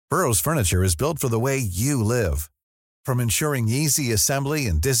Burrow's furniture is built for the way you live. From ensuring easy assembly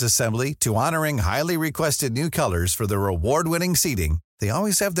and disassembly to honoring highly requested new colors for their award-winning seating, they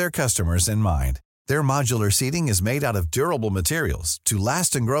always have their customers in mind. Their modular seating is made out of durable materials to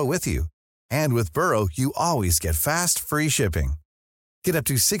last and grow with you. And with Burrow, you always get fast, free shipping. Get up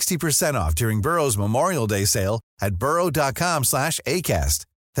to 60% off during Burrow's Memorial Day sale at burrow.com/ACAST.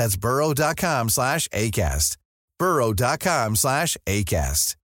 That's burrow.com/ACAST.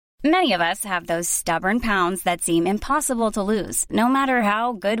 burrow.com/ACAST. Many of us have those stubborn pounds that seem impossible to lose, no matter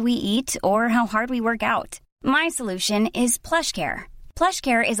how good we eat or how hard we work out. My solution is PlushCare.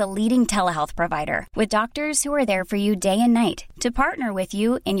 PlushCare is a leading telehealth provider with doctors who are there for you day and night to partner with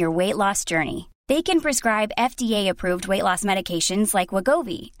you in your weight loss journey. They can prescribe FDA-approved weight loss medications like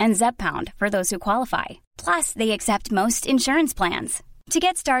Wegovy and Zepbound for those who qualify. Plus, they accept most insurance plans. To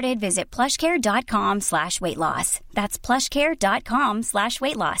get started, visit plushcare.com/weightloss. That's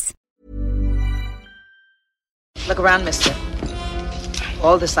plushcare.com/weightloss. Look around, mister.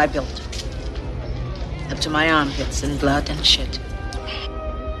 All this I built. Up to my armpits in blood and shit.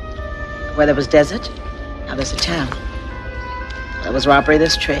 Where there was desert, now there's a town. Where there was robbery,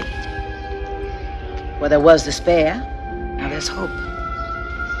 there's trade. Where there was despair, now there's hope.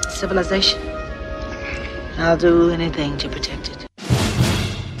 Civilization. I'll do anything to protect it.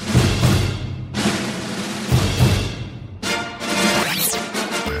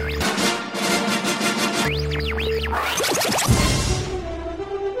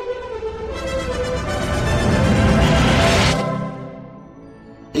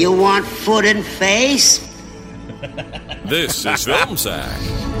 You want foot and face? This is Film Sack.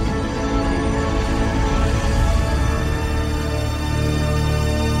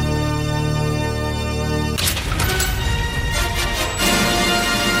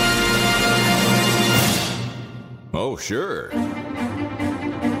 Oh, sure.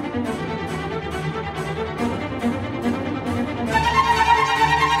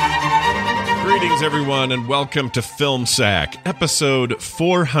 Greetings, everyone, and welcome to Film Sack, episode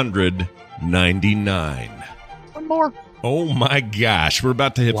 499. One more. Oh my gosh, we're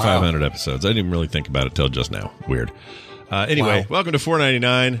about to hit 500 episodes. I didn't even really think about it till just now. Weird. Anyway, welcome to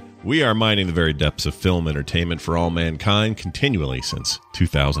 499. We are mining the very depths of film entertainment for all mankind continually since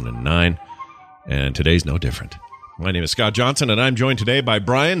 2009, and today's no different. My name is Scott Johnson, and I'm joined today by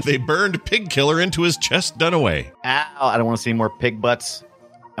Brian, the burned pig killer into his chest Dunaway. Ow, I don't want to see more pig butts.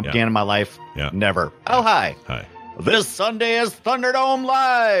 Again in my life. Never. Oh, hi. Hi. This Sunday is Thunderdome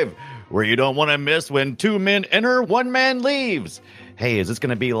Live, where you don't want to miss when two men enter, one man leaves. Hey, is this going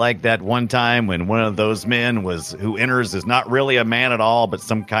to be like that one time when one of those men who enters is not really a man at all, but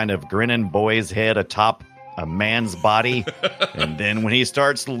some kind of grinning boy's head atop a man's body? And then when he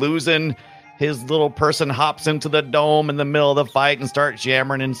starts losing, his little person hops into the dome in the middle of the fight and starts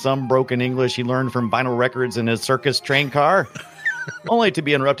yammering in some broken English he learned from vinyl records in his circus train car. Only to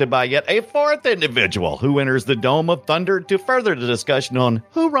be interrupted by yet a fourth individual who enters the Dome of Thunder to further the discussion on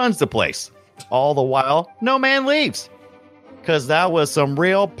who runs the place. All the while, no man leaves. Because that was some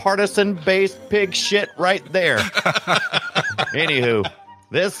real partisan-based pig shit right there. Anywho,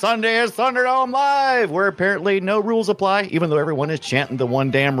 this Sunday is Thunderdome Live, where apparently no rules apply, even though everyone is chanting the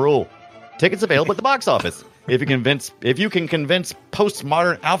one damn rule. Tickets available at the box office. If you can convince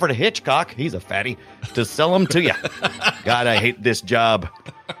postmodern Alfred Hitchcock, he's a fatty, to sell them to you. God, I hate this job.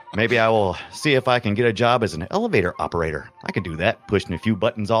 Maybe I will see if I can get a job as an elevator operator. I could do that, pushing a few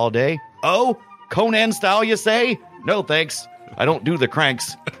buttons all day. Oh, Conan style, you say? No, thanks. I don't do the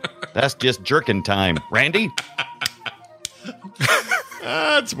cranks. That's just jerkin time. Randy?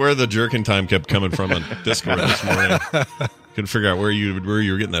 That's where the jerkin time kept coming from on Discord this morning. Couldn't figure out where you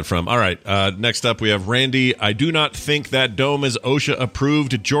were getting that from. All right, next up we have Randy. I do not think that dome is OSHA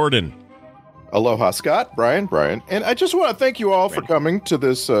approved. Jordan. Aloha, Scott, Brian, and I just want to thank you all for coming to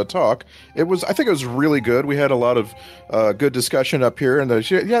this talk. I think it was really good. We had a lot of good discussion up here, and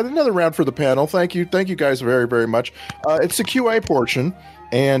another round for the panel. Thank you guys very, very much. It's the QA portion.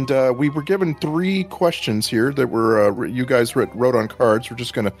 And we were given 3 questions here that were you guys wrote on cards. We're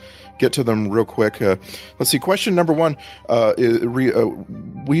just going to get to them real quick. Let's see. Question number 1: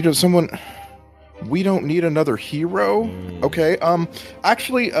 We don't need another hero. Okay.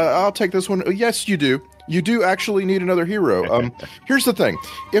 Actually, I'll take this one. Yes, you do. You do actually need another hero. Here's the thing: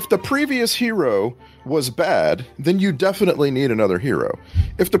 if the previous hero was bad, then you definitely need another hero.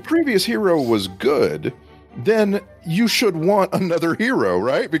 If the previous hero was good, then you should want another hero,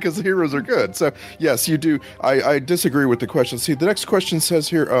 right? Because the heroes are good. So, yes, you do. I disagree with the question. See, the next question says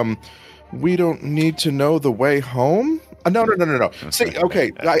here, we don't need to know the way home? No. See,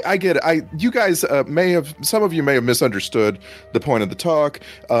 okay, I get it. You guys some of you may have misunderstood the point of the talk.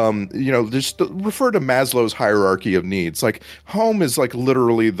 Just refer to Maslow's hierarchy of needs. Like, home is like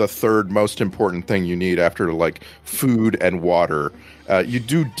literally the third most important thing you need after like food and water.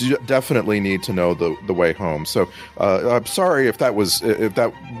 You definitely need to know the way home. So I'm sorry if that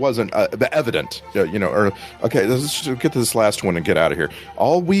wasn't evident. Okay, let's just get to this last one and get out of here.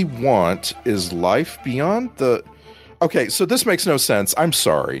 All we want is life beyond the. Okay, so this makes no sense. I'm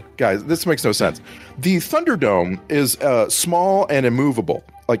sorry, guys. This makes no sense. The Thunderdome is small and immovable.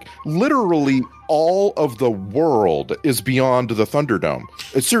 Like, literally all of the world is beyond the Thunderdome.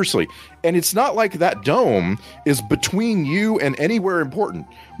 Seriously. And it's not like that dome is between you and anywhere important.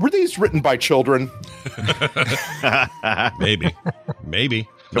 Were these written by children? Maybe.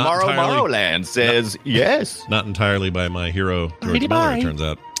 Tomorrowland says yes. Not entirely by my hero, George Miller, it turns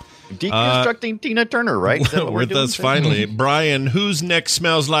out. Deconstructing Tina Turner, right? With us finally, Brian, whose neck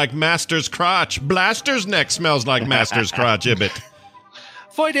smells like Master's crotch? Blaster's neck smells like Master's crotch, Ibbot.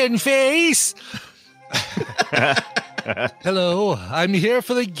 Foot in face! Hello, I'm here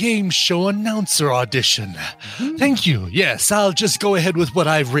for the game show announcer audition. Thank you. Yes, I'll just go ahead with what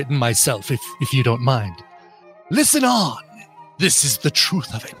I've written myself, if you don't mind. Listen on. This is the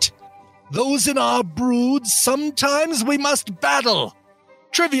truth of it. Those in our broods, sometimes we must battle.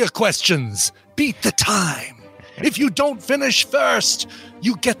 Trivia questions. Beat the time. If you don't finish first,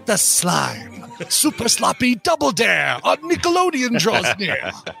 you get the slime. Super sloppy double dare on Nickelodeon draws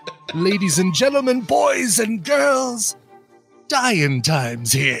near. Ladies and gentlemen, boys and girls, dying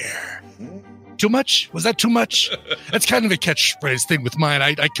time's here. Too much? Was that too much? That's kind of a catchphrase thing with mine.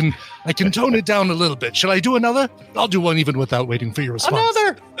 I can tone it down a little bit. Shall I do another? I'll do one even without waiting for your response.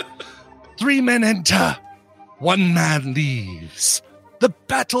 Another! 3 men enter, 1 man leaves. The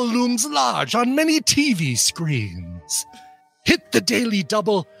battle looms large on many TV screens. Hit the daily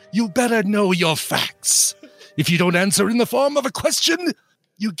double, you better know your facts. If you don't answer in the form of a question,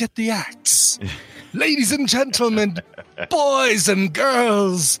 you get the axe. Ladies and gentlemen, boys and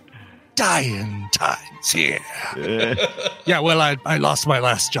girls, dying times here. Yeah, well, I lost my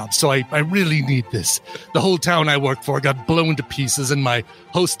last job, so I really need this. The whole town I work for got blown to pieces, and my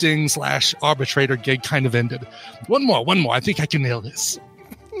hosting/arbitrator gig kind of ended. One more. I think I can nail this.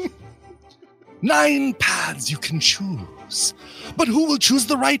 9 paths you can choose, but who will choose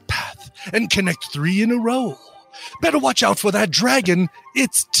the right path and connect 3 in a row? Better watch out for that dragon.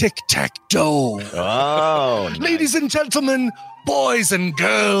 It's tic-tac-toe. Oh, nice. Ladies and gentlemen, boys and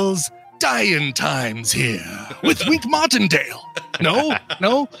girls, dying times here with Wink Martindale.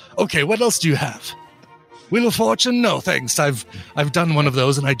 No? Okay, what else do you have? Wheel of Fortune? No, thanks. I've done one of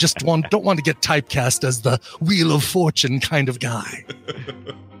those, and I just don't want to get typecast as the Wheel of Fortune kind of guy.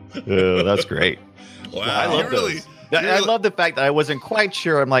 Oh, that's great. Wow. I love those. I love the fact that I wasn't quite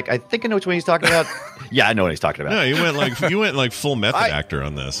sure. I'm like, I think I know which one he's talking about. Yeah, I know what he's talking about. No, you went like full method actor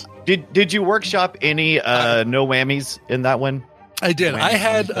on this. Did you workshop any no whammies in that one? I did. I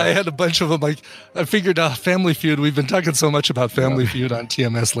had a bunch of them. Like, I figured Family Feud. We've been talking so much about Family Feud on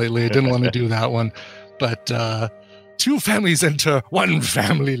TMS lately. I didn't want to do that one, but 2 families enter, 1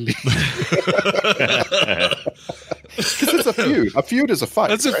 family leave. Because it's a feud. A feud is a fight.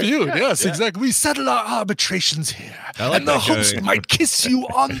 That's a feud. Yes, exactly. We settle our arbitrations here, and the host might kiss you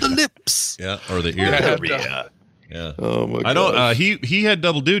on the lips. Yeah, or the ear. Yeah. Oh my God. I don't. He had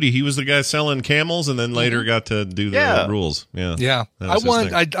double duty. He was the guy selling camels, and then later got to do the rules. Yeah. Yeah. I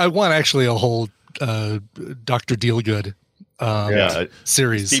want actually a whole Dr. Dealgood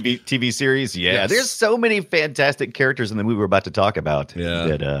series. TV series. Yeah. Yes. There's so many fantastic characters in the movie we're about to talk about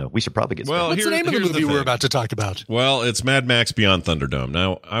that we should probably get started. What's the name of the movie we're about to talk about? Well, it's Mad Max Beyond Thunderdome.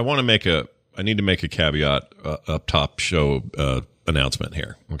 Now, I need to make a caveat up top show announcement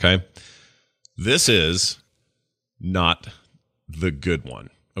here. Okay. This is not the good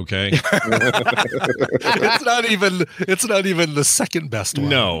one. Okay. It's not even the second best one.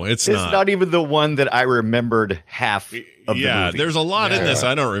 No, it's not. It's not even the one that I remembered half of the movie. There's a lot in this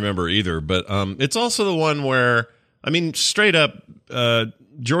I don't remember either, but it's also the one where, I mean, straight up,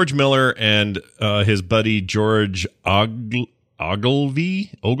 George Miller and his buddy George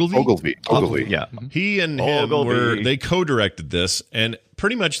Ogilvy. Yeah. He and him they co-directed this, and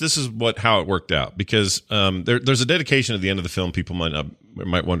pretty much this is how it worked out, because there's a dedication at the end of the film people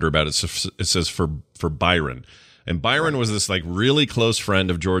might wonder about. It says for Byron. And Byron was this like really close friend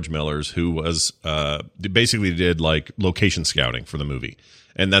of George Miller's who was basically did like location scouting for the movie.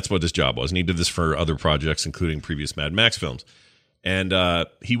 And that's what his job was. And he did this for other projects, including previous Mad Max films. And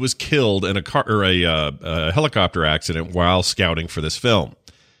he was killed in a helicopter accident while scouting for this film.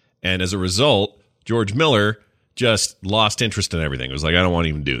 And as a result, George Miller just lost interest in everything. It was like, I don't want to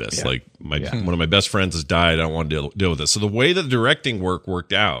even do this. Yeah. Like one of my best friends has died. I don't want to deal with this. So the way that the directing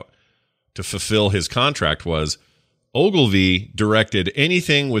worked out to fulfill his contract was Ogilvy directed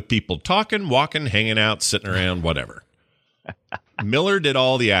anything with people talking, walking, hanging out, sitting around, whatever. Miller did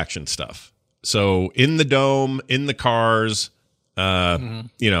all the action stuff. So in the dome, in the cars,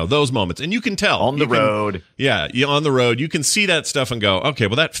 those moments. And you can tell. On the road. Yeah, on the road. You can see that stuff and go, okay,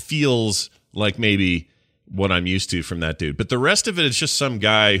 well, that feels like maybe what I'm used to from that dude. But the rest of it is just some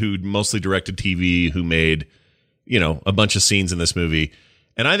guy who mostly directed TV, who made, a bunch of scenes in this movie.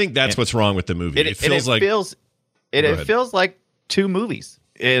 And I think that's what's wrong with the movie. It feels like two movies.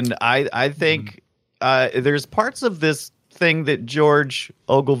 And I think there's parts of this thing that George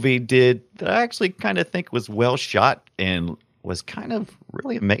Ogilvy did that I actually kind of think was well shot and was kind of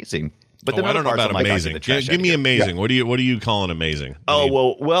really amazing. But I don't know about amazing. Give me amazing. Yeah. What do you calling amazing?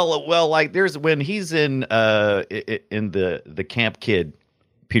 Well, like there's when he's in the Camp Kid,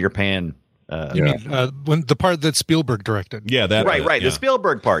 Peter Pan. When the part that Spielberg directed? Yeah, that right. Yeah. The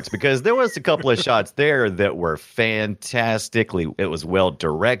Spielberg parts, because there was a couple of shots there that were fantastically. It was well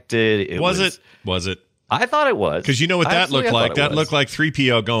directed. Was it? I thought it was, because you know what that looked like. That looked like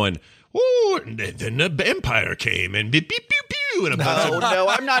 3PO going, "Ooh," and then the Empire came and beep beep pew pew. And no,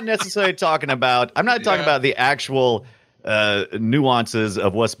 I'm not necessarily talking about. I'm not talking about the actual nuances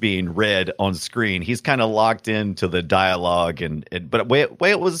of what's being read on screen. He's kind of locked into the dialogue, but way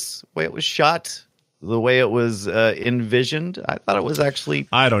it was shot, the way it was envisioned, I thought it was actually.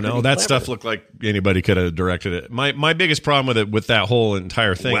 I don't know. That clever. stuff looked like anybody could have directed it. My biggest problem with that whole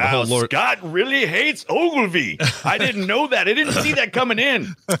entire thing. Wow, Scott really hates Ogilvy. I didn't know that. I didn't see that coming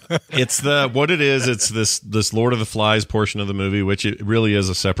in. It's what it is. It's this Lord of the Flies portion of the movie, which it really is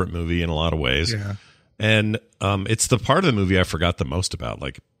a separate movie in a lot of ways. Yeah. And it's the part of the movie I forgot the most about.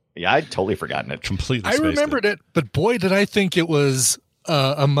 Like, yeah, I'd totally forgotten it. Completely. I remembered it, but boy, did I think it was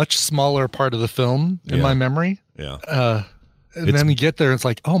a much smaller part of the film in my memory. Yeah. And then you get there, it's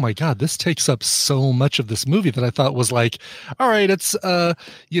like, oh my God, this takes up so much of this movie that I thought was like, all right, it's, we're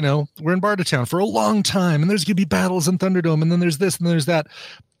in Bartertown for a long time, and there's going to be battles in Thunderdome, and then there's this, and there's that.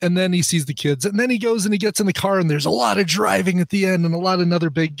 And then he sees the kids, and then he goes and he gets in the car, and there's a lot of driving at the end and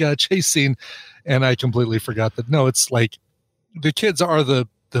another big chase scene. And I completely forgot that. No, it's like the kids are the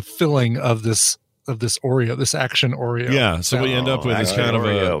filling of this Oreo, this action Oreo. Yeah. So what you end up with is kind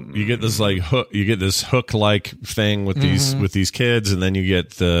of you get this like hook, hook like thing with these kids, and then you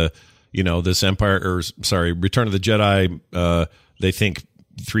get the, this Return of the Jedi. They think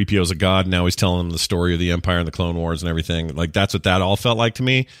 3PO is a god. Now he's telling them the story of the Empire and the Clone Wars and everything. Like that's what that all felt like to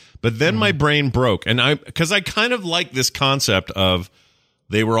me. But then my brain broke, and because I kind of like this concept of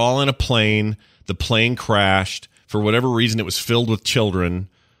they were all in a plane. The plane crashed. For whatever reason, it was filled with children.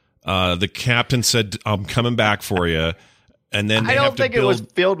 The captain said, "I'm coming back for you," and then I don't think it was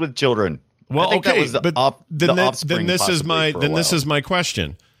filled with children. Well, I think okay, that was then this is my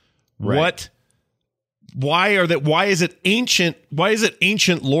question. Right. What? Why is it ancient? Why is it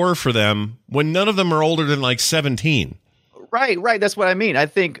ancient lore for them when none of them are older than like 17? Right. That's what I mean. I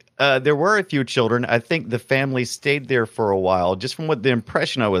think there were a few children. I think the family stayed there for a while, just from what the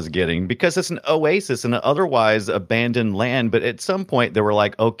impression I was getting, because it's an oasis in an otherwise abandoned land. But at some point, they were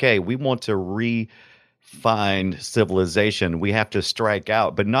like, okay, we want to refine civilization. We have to strike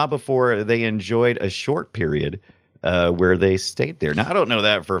out, but not before they enjoyed a short period where they stayed there. Now, I don't know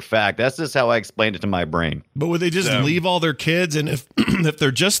that for a fact. That's just how I explained it to my brain. But would they just leave all their kids? And if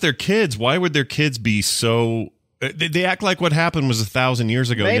they're just their kids, why would their kids be so... They act like what happened was 1,000 years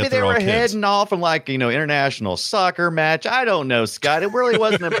ago. Maybe yet they were kids. heading off from international soccer match. I don't know, Scott. It really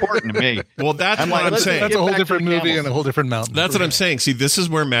wasn't important to me. Well, that's what I'm saying. That's a whole different movie and a whole different mountain. That's what I'm saying. See, this is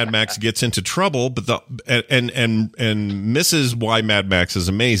where Mad Max gets into trouble, but and misses why Mad Max is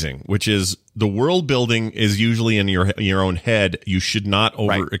amazing, which is the world building is usually in your own head. You should not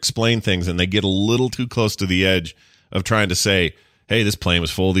over explain things, and they get a little too close to the edge of trying to say, hey, this plane was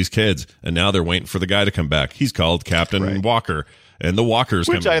full of these kids, and now they're waiting for the guy to come back. He's called Captain Walker, and the Walker's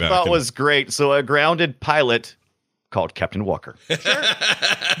coming back. Which I thought was great. So a grounded pilot called Captain Walker. Sure.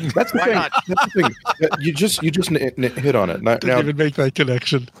 That's the thing. That's the thing. You just hit on it. Didn't even make that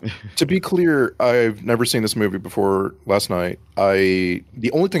connection. To be clear, I've never seen this movie before last night. The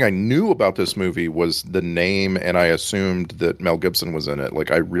only thing I knew about this movie was the name, and I assumed that Mel Gibson was in it.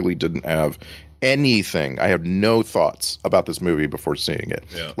 Like, I really didn't have anything. I have no thoughts about this movie before seeing it.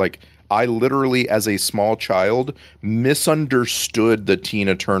 Yeah. Like, I literally, as a small child, misunderstood the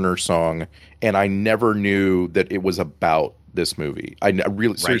Tina Turner song, and I never knew that it was about this movie. I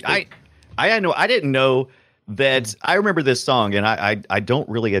really, seriously. I know. I didn't know that. I remember this song, and I don't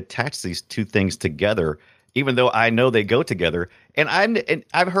really attach these two things together. even though I know they go together. And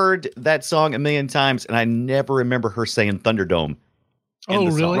I've heard that song a million times, and I never remember her saying Thunderdome. Oh,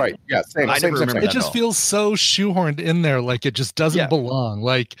 really? Right. Yeah. Same. It just feels so shoehorned in there, like it just doesn't belong.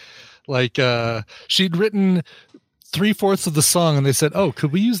 Like she'd written 3/4 of the song, and they said, "Oh,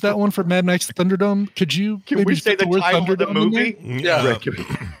 could we use that one for Mad Max Thunderdome? Could you? Can we say the title of the movie?" Yeah.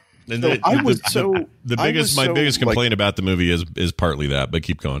 And my biggest complaint about the movie is partly that, but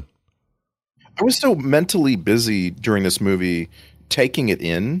keep going. I was so mentally busy during this movie taking it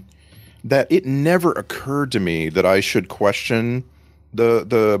in that it never occurred to me that I should question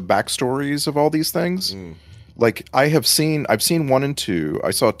the backstories of all these things. Like I've seen 1 and 2.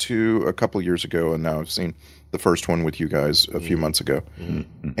 I saw 2 a couple years ago, and now I've seen the first one with you guys a few months ago.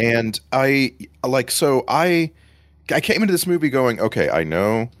 And I came into this movie going, okay, I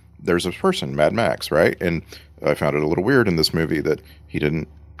know there's a person, Mad Max, right? And I found it a little weird in this movie that he didn't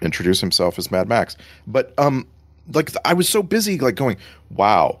introduce himself as Mad Max. But I was so busy going,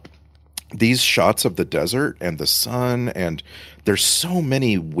 wow, these shots of the desert and the sun, and there's so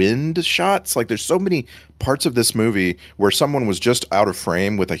many wind shots. Like there's so many parts of this movie where someone was just out of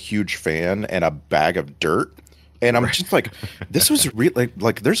frame with a huge fan and a bag of dirt. And I'm just like, this was really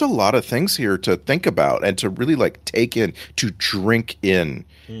like there's a lot of things here to think about and to really take in, to drink in.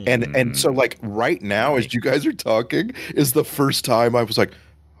 And so right now, as you guys are talking, is the first time I was like,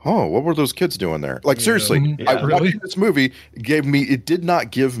 oh, what were those kids doing there? Seriously, watching this movie did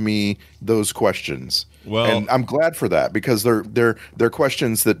not give me those questions. Well, and I'm glad for that, because they're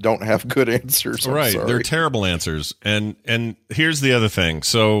questions that don't have good answers. Right, they're terrible answers. And here's the other thing.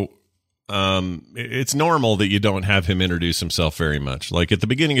 So it's normal that you don't have him introduce himself very much. Like at the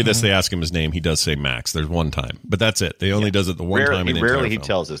beginning of this, they ask him his name. He does say Max. There's one time, but that's it. They only does it the one time. Rarely he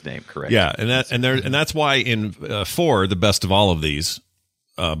tells his name. Correct. Yeah, and that's why in 4, the best of all of these,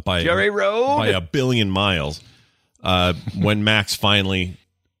 by Jerry Road, by a billion miles, when Max finally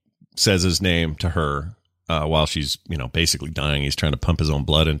says his name to her while she's basically dying, he's trying to pump his own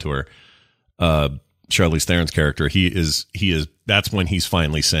blood into her. Charlize Theron's character, he is. That's when he's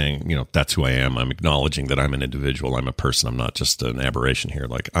finally saying, that's who I am. I'm acknowledging that I'm an individual. I'm a person. I'm not just an aberration here.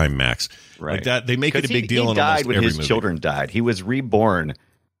 Like I'm Max. Right. Like that. They make it a big deal. He in died when his movie. children died. He was reborn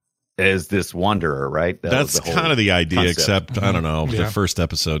as this wanderer, right? That's kind of the idea, concept. Except I don't know. The first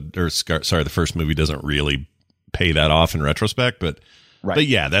episode, the first movie doesn't really pay that off in retrospect, but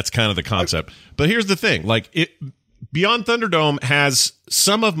yeah, that's kind of the concept. But here's the thing: Beyond Thunderdome has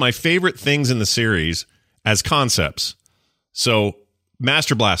some of my favorite things in the series as concepts. So,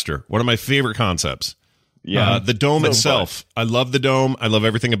 Master Blaster, one of my favorite concepts. Yeah, the dome itself. I love the dome. I love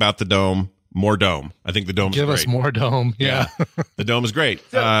everything about the dome. More dome. I think the dome is great. Give us more dome. Yeah. The dome is great.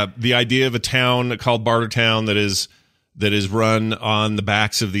 The idea of a town called Bartertown that is run on the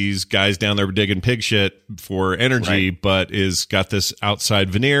backs of these guys down there digging pig shit for energy, but is got this outside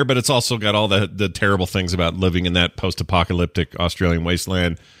veneer, but it's also got all the terrible things about living in that post-apocalyptic Australian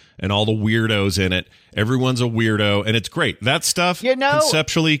wasteland and all the weirdos in it. Everyone's a weirdo, and it's great. That stuff,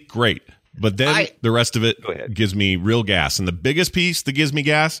 conceptually, great. But then the rest of it gives me real gas. And the biggest piece that gives me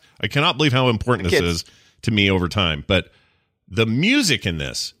gas, I cannot believe how important this is to me over time. But the music in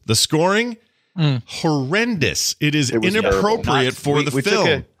this, the scoring, horrendous. It is inappropriate for the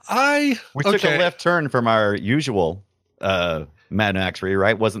film. We took a left turn from our usual Mad Max,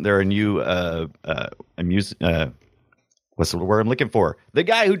 right? Wasn't there a new what's the word I'm looking for? The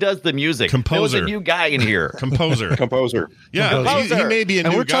guy who does the music. Composer. There was a new guy in here. Composer. Yeah, he may be a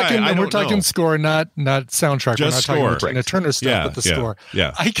new guy. We're talking score, not soundtrack. Just we're not score. talking Turner stuff, but the score.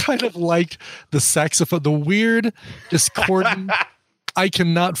 Yeah. I kind of like the saxophone, the weird discordant. I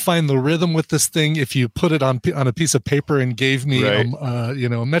cannot find the rhythm with this thing. If you put it on a piece of paper and gave me a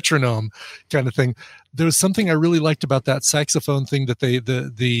metronome kind of thing, there was something I really liked about that saxophone thing that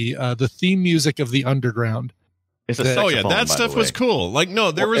the theme music of the Underground. That stuff was cool.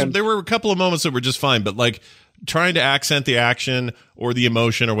 There were a couple of moments that were just fine, but trying to accent the action or the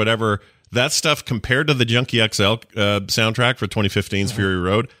emotion or whatever, that stuff compared to the Junkie XL soundtrack for 2015's Fury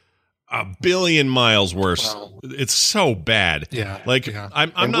Road, a billion miles worse. Wow. It's so bad.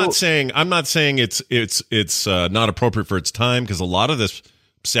 I'm not saying it's not appropriate for its time, because a lot of this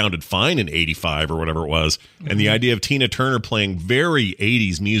sounded fine in 85 or whatever it was. And the idea of Tina Turner playing very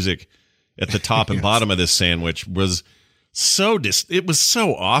 80s music at the top and bottom of this sandwich was it was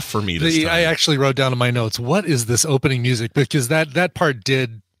so off for me this time. I actually wrote down in my notes, what is this opening music? Because that part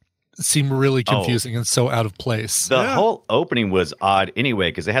did seem really confusing and so out of place. The whole opening was odd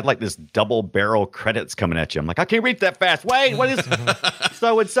anyway, because they had this double barrel credits coming at you. I'm like, I can't read that fast. Wait, what is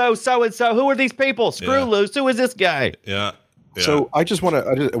so-and-so? Who are these people? Screw loose. Who is this guy? Yeah. So I just want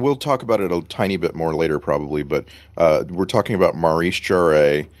to. We'll talk about it a tiny bit more later, probably. But we're talking about Maurice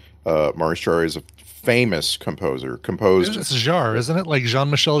Jarre. Maurice Jarre is a famous composer. Composed. It's Jarre, isn't it? Like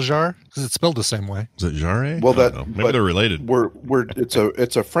Jean-Michel Jarre, because it's spelled the same way. Is it Jarre? Well, maybe they're related.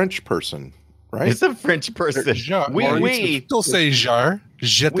 It's a French person, right? It's a French person. Jarre. Oui. Still say Jarre.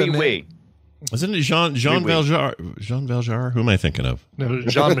 Oui. Isn't it Jean Valjean? Jean Valjean? Who am I thinking of? No,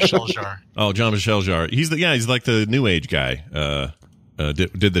 Jean-Michel Jarre. Oh, Jean-Michel Jarre. He's like the new age guy.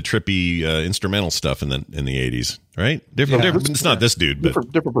 Did the trippy instrumental stuff in the 80s, right? Different. It's not this dude, but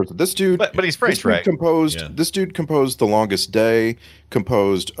different person. This dude, but he's French, right? This dude composed The Longest Day.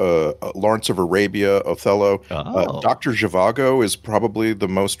 Composed Lawrence of Arabia, Othello. Dr. Zhivago is probably the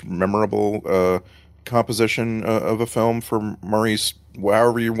most memorable composition of a film for Maurice.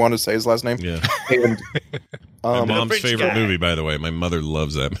 However you want to say his last name. Yeah. And, my mom's favorite movie, by the way. My mother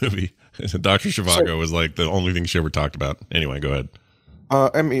loves that movie. Dr. Zhivago was like the only thing she ever talked about. Anyway, go ahead.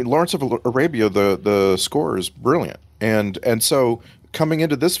 I mean, Lawrence of Arabia, the score is brilliant, and so coming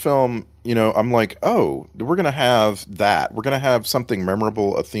into this film, I'm like, oh, we're gonna have that. We're gonna have something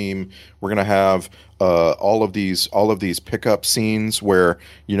memorable, a theme. We're gonna have all of these pickup scenes where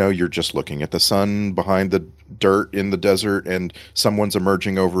you're just looking at the sun behind the dirt in the desert, and someone's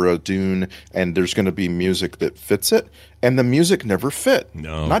emerging over a dune, and there's going to be music that fits it. And the music never fit.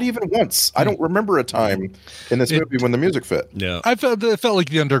 No, not even once. I don't remember a time in this movie when the music fit. Yeah, it felt like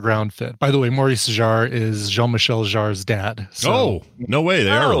the underground fit. By the way, Maurice Jarre is Jean-Michel Jarre's dad. So, oh, no way,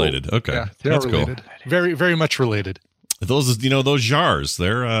 they are related. Okay, yeah, they are related. Cool. Very, very much related. Those those jars,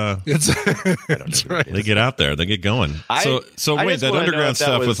 they're that's right. They get out there, they get going. So wait, that underground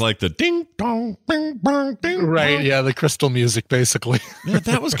stuff was like the ding dong, bing bong, ding. Right? Dong. Yeah, the crystal music, basically. Yeah,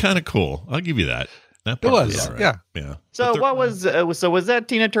 that was kind of cool. I'll give you that. That part was right. yeah. So what was was that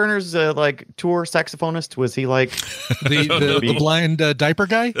Tina Turner's like tour saxophonist? Was he like the blind diaper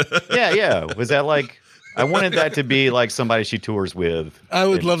guy? Yeah. Was that like? I wanted that to be like somebody she tours with. I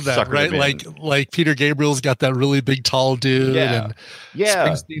would love that, right? Like Peter Gabriel's got that really big, tall dude, and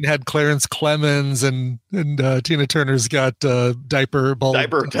Springsteen had Clarence Clemens, and Tina Turner's got diaper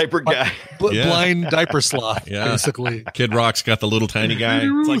guy, blind diaper sloth, basically. Kid Rock's got the little tiny guy.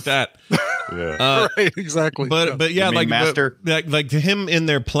 It's like that. Right, exactly. But yeah, like Master, like to him in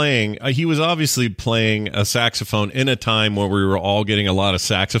there playing, he was obviously playing a saxophone in a time where we were all getting a lot of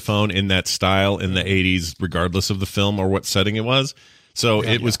saxophone in that style in the 80s, regardless of the film or what setting it was. So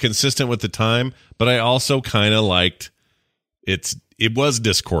it was consistent with the time, but I also kind of liked it was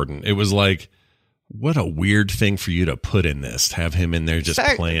discordant. It was like, what a weird thing for you to put in this, to have him in there just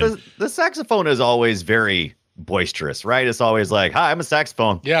playing. The saxophone is always very boisterous, right? It's always like, hi, I'm a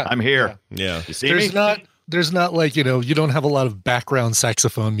saxophone. Yeah. I'm here. Yeah. You see me? There's not like, you don't have a lot of background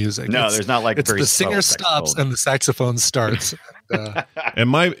saxophone music. No, there's not like it's the singer stops and the saxophone starts.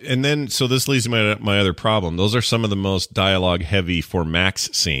 So this leads to my other problem. Those are some of the most dialogue heavy for Max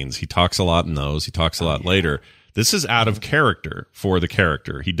scenes. He talks a lot in those. He talks a lot later. This is out of character for the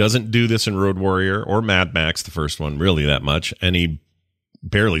character. He doesn't do this in Road Warrior or Mad Max, the first one, really that much, and he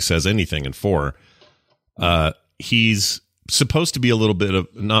barely says anything in 4. He's supposed to be a little bit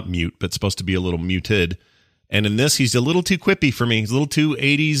of, not mute, but supposed to be a little muted. And in this, he's a little too quippy for me. He's a little too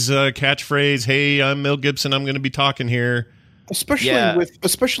 80s catchphrase. Hey, I'm Mel Gibson. I'm going to be talking here.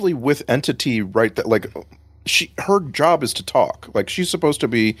 Especially with Entity, right? That like her job is to talk. Like she's supposed to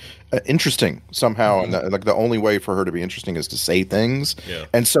be interesting somehow, and like the only way for her to be interesting is to say things. Yeah.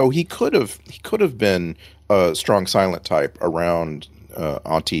 And so he could have been a strong silent type around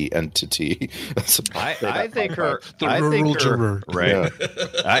Auntie Entity. I think her right. Yeah.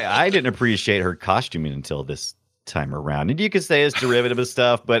 I didn't appreciate her costuming until this time around, and you could say it's derivative of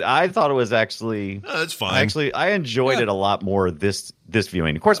stuff, but I thought it was actually it's fine. I enjoyed it a lot more this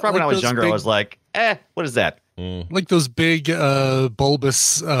viewing. Of course, probably when I was younger, I was like, what is that? Like those big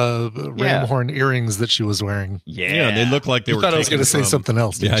bulbous ram horn earrings that she was wearing. Yeah, they look like they were. I thought I was going to say something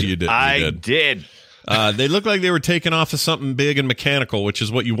else. Yeah, you did. I did. They look like they were taken off of something big and mechanical, which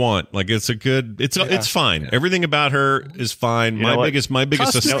is what you want. Like it's fine. Everything about her is fine. My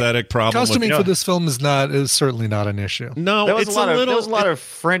biggest aesthetic problem. Costuming for this film is certainly not an issue. No, there was a lot of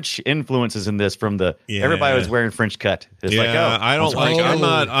French influences in this from the everybody was wearing French cut. It's I don't like.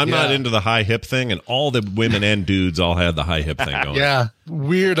 I'm not into the high hip thing, and all the women and dudes all had the high hip thing going. Yeah,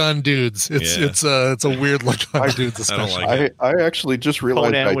 weird on dudes. It's a weird look on dudes. Especially. I actually just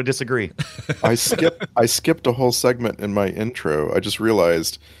realized would disagree. I skipped a whole segment in my intro. I just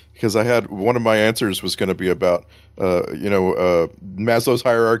realized because I had one of my answers was going to be about Maslow's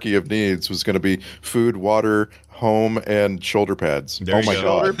hierarchy of needs was going to be food, water, home, and shoulder pads. There oh you my go.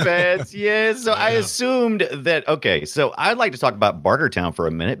 god! Shoulder pads, yes. So I assumed that. Okay, so I'd like to talk about Bartertown for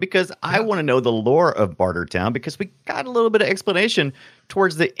a minute because I want to know the lore of Bartertown because we got a little bit of explanation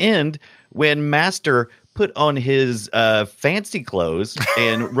towards the end when Master put on his fancy clothes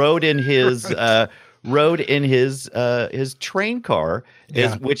and rode in his train car,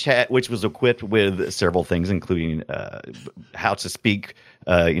 which was equipped with several things, including how to speak,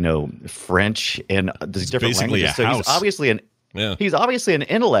 French and these different basically languages. a So house. he's obviously an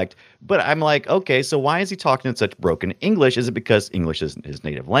intellect. But I'm like, okay, so why is he talking in such broken English? Is it because English is his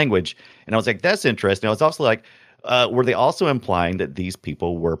native language? And I was like, that's interesting. I was also like, were they also implying that these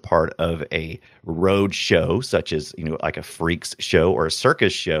people were part of a road show, such as like a freaks show or a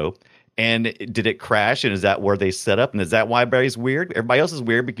circus show? And did it crash? And is that where they set up? And is that why everybody's weird? Everybody else is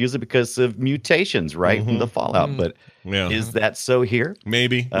weird because of mutations, right? From the fallout. But is that so here?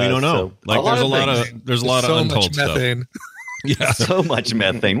 Maybe. We don't know. There's a lot of untold stuff. Yeah. So much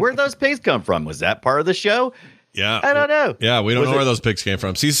methane. Where'd those pigs come from? Was that part of the show? Yeah. I don't know. Yeah, we don't know where those pigs came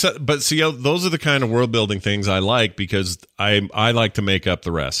from. See, those are the kind of world building things I like because I like to make up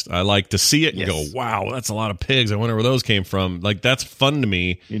the rest. I like to see it and go, wow, that's a lot of pigs. I wonder where those came from. Like, that's fun to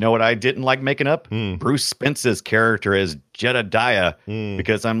me. You know what I didn't like making up? Bruce Spence's character as Jedediah.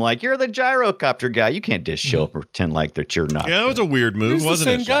 Because I'm like, you're the gyrocopter guy. You can't just show up and pretend like that you're not. Yeah, that was a weird move, He's wasn't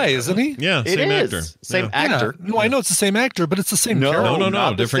the same it? guy, isn't he? Yeah, It same is. actor. Same actor. No, I know it's the same actor, but it's the same character. No,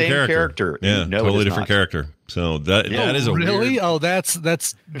 not the different same character. Yeah, No, it totally is different not. character. So that is a really? weird... Oh,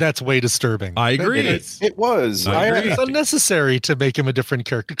 that's way disturbing. I agree. It was. I agree. It's unnecessary to make him a different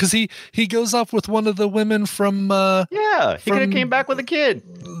character because he goes off with one of the women from He could have came back with a kid.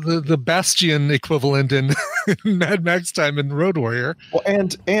 the Bastion equivalent in Mad Max time in Road Warrior. Well,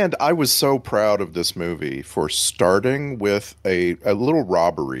 and I was so proud of this movie for starting with a little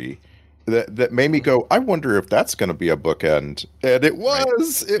robbery that made me go, I wonder if that's going to be a bookend. And it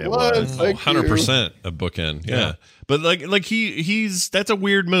was. Right. It was. 100% a bookend. Yeah. But like he's that's a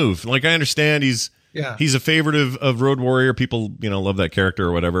weird move. Like, I understand he's a favorite of Road Warrior. People, love that character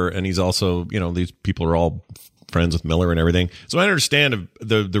or whatever. And he's also, these people are all friends with Miller and everything. So I understand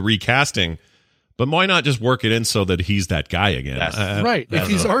the recasting. But why not just work it in so that he's that guy again? Right. If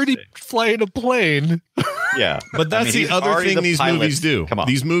he's already flying a plane. Yeah. But that's the other thing these movies do. Come on.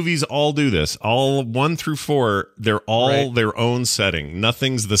 These movies all do this. All 1 through 4, they're all their own setting.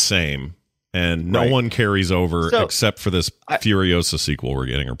 Nothing's the same. And no one carries over except for this Furiosa sequel we're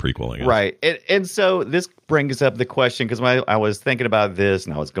getting, or prequel, I guess. Right. And so this brings up the question, because when I was thinking about this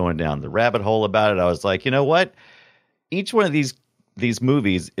and I was going down the rabbit hole about it, I was like, you know what? Each one of these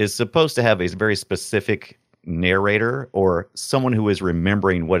movies is supposed to have a very specific narrator or someone who is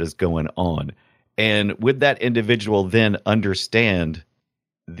remembering what is going on. And would that individual then understand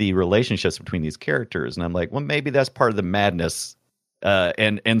the relationships between these characters? And I'm like, well, maybe that's part of the madness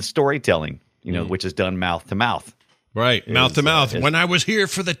and storytelling, which is done mouth to mouth. Right, mouth to mouth. When I was here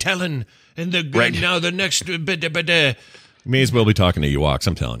for the telling, and now the next... May as well be talking to Ewoks,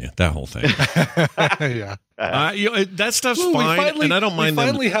 I'm telling you. That whole thing. Yeah. That stuff's fine, and I don't mind we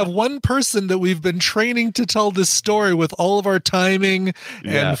finally have one person that we've been training to tell this story with all of our timing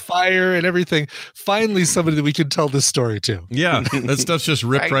and fire and everything. Finally, somebody that we can tell this story to. Yeah, that stuff's just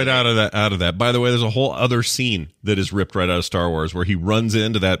ripped right out of that. By the way, there's a whole other scene that is ripped right out of Star Wars where he runs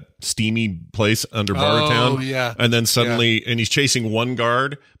into that steamy place under Bartertown. Oh, yeah. And then suddenly, and he's chasing one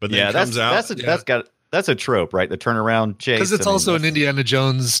guard, but then comes out. That's a trope, right? The turnaround chase. Because it's also an Indiana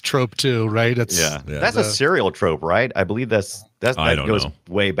Jones trope too, right? That's a serial trope, right? I believe that goes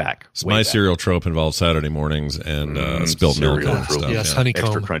way back. My serial trope involves Saturday mornings and spilled milk and stuff. Yes, honeycomb.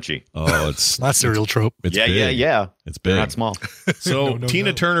 Extra crunchy. Oh, it's not serial trope. It's big. Yeah. It's big. Not small. So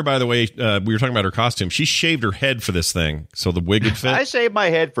Tina Turner, by the way, we were talking about her costume. She shaved her head for this thing, so the wig would fit. I shaved my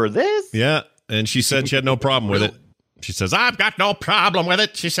head for this? Yeah, and she said she had no problem with it. She says, I've got no problem with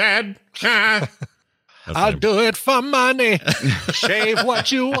it, she said. I'll do it for money. Shave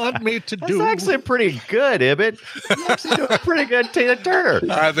what you want me to do. That's actually pretty good, Ibbett. You actually doing pretty good, Tina Turner.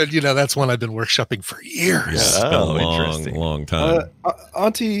 That's one I've been workshopping for years. Yeah, it's been a long time.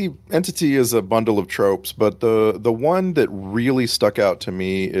 Auntie Entity is a bundle of tropes, but the one that really stuck out to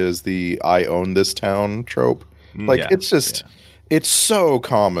me is the I own this town trope. It's so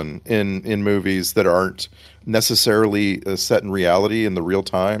common in movies that aren't necessarily set in reality in the real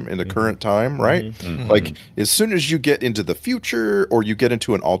time, in the current time, right? Mm-hmm. Like, as soon as you get into the future, or you get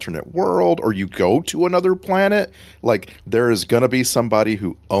into an alternate world, or you go to another planet, like, there is going to be somebody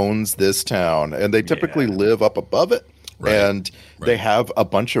who owns this town, and they typically live up above it, and they have a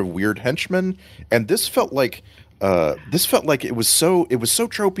bunch of weird henchmen, and this felt like it was so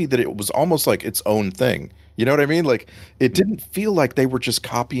tropey that it was almost like its own thing. You know what I mean? Like, it didn't feel like they were just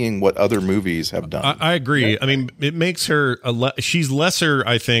copying what other movies have done. I agree. I mean, it makes her she's lesser,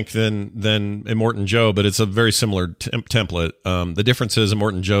 I think, than Immortan Joe, but it's a very similar template. The difference is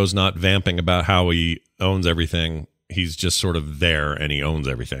Immortan Joe's not vamping about how he owns everything. He's just sort of there, and he owns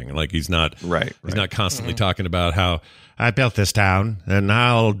everything. Like, he's not He's not constantly talking about how I built this town and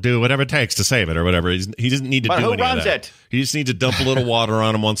I'll do whatever it takes to save it or whatever. He doesn't need to do any of that. He just needs to dump a little water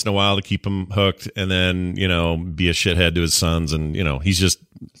on him once in a while to keep him hooked, and then be a shithead to his sons, and he's just.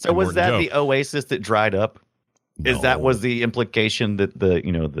 So was that the oasis that dried up? No. Was the implication that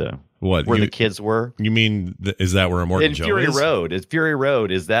the what where the kids were? You mean is that where Immortan Joe Fury is? Road? Is Fury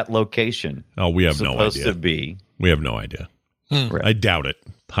Road? Is that location? Oh, we have no idea. Supposed to be. We have no idea. Right. I doubt it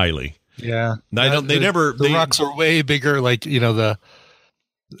highly. Yeah, The rocks are way bigger. Like they're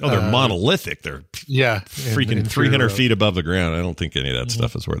monolithic. They're freaking in 300 feet above the ground. I don't think any of that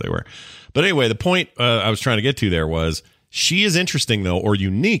stuff is where they were. But anyway, the point I was trying to get to there was she is interesting though, or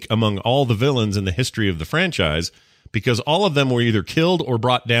unique among all the villains in the history of the franchise, because all of them were either killed or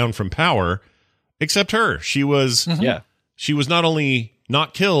brought down from power, except her. She was she was not only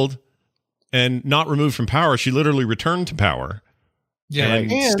not killed and not removed from power, she literally returned to power. Yeah,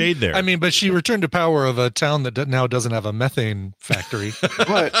 and stayed there. I mean, but she returned to power of a town that now doesn't have a methane factory.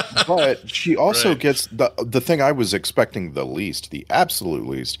 but she also gets the thing I was expecting the absolute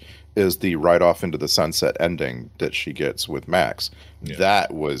least, is the ride off into the sunset ending that she gets with Max. Yeah.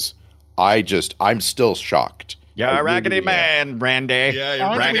 That was, I'm still shocked. Yeah, Raggedy Man, Randy. Yeah,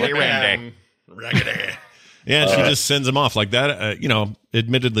 you're Raggedy Randy. Raggedy. Yeah, and she just sends him off like that.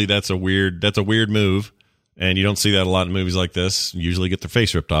 Admittedly, that's a weird move. And you don't see that a lot in movies like this. You usually get their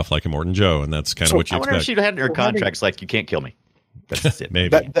face ripped off like Immortan Joe, and that's kind of what you expect. I wonder if she'd had in her contracts like, you can't kill me. That's it. Maybe.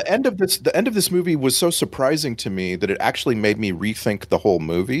 The end of this movie was so surprising to me that it actually made me rethink the whole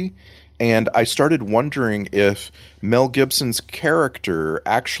movie. And I started wondering if Mel Gibson's character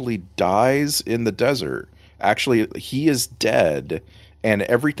actually dies in the desert. Actually, he is dead, and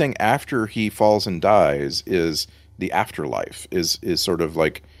everything after he falls and dies is the afterlife, is sort of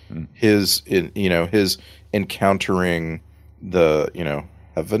like his encountering the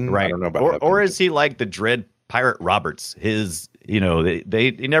heaven. Right. I don't know about or, heaven. or is he like the Dread Pirate Roberts? His he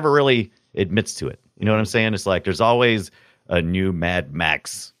never really admits to it. You know what I'm saying? It's like there's always a new Mad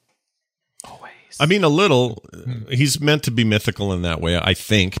Max. Always. I mean, a little. He's meant to be mythical in that way, I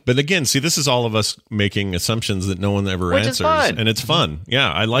think. But again, see, this is all of us making assumptions that no one ever answers, and it's fun. Yeah,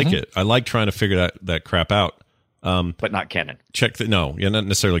 I like it. I like trying to figure that crap out. But not canon. Not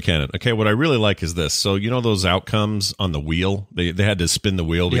necessarily canon. Okay, what I really like is this. So those outcomes on the wheel, they had to spin the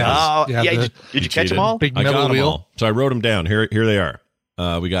wheel. Did you catch them all? Big I metal got them wheel. all. So I wrote them down. Here they are.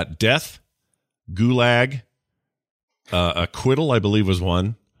 We got death, gulag, acquittal, I believe was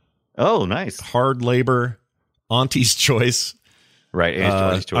one. Oh, nice. Hard labor, Auntie's choice. Right.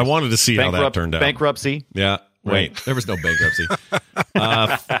 Auntie's choice. I wanted to see how that turned out. Bankruptcy. Yeah. Wait, there was no bankruptcy.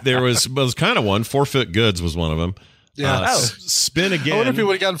 There was kind of one. Forfeit goods was one of them. Yeah. Spin again. I wonder if he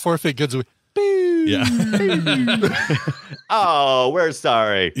would have gotten forfeit goods. Yeah. Oh, we're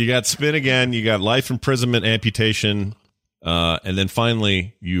sorry. You got spin again. You got life imprisonment, amputation, and then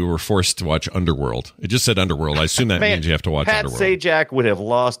finally you were forced to watch Underworld. It just said Underworld. I assume that means you have to watch Pat Underworld. Sajak would have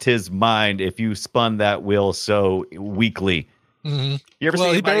lost his mind if you spun that wheel so weakly. Mm-hmm. You ever see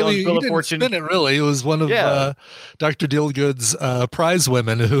anybody on Wheel of Fortune? Spin it, really. It was one of Dr. Dillgood's prize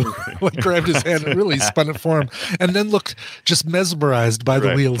women who grabbed his hand and really spun it for him, and then looked just mesmerized by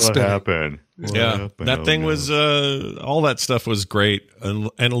the wheel spinning. What happened? That thing was all that stuff was great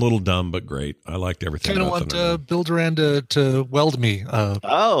and a little dumb, but great. I liked everything. Kind of want Bill Duran to weld me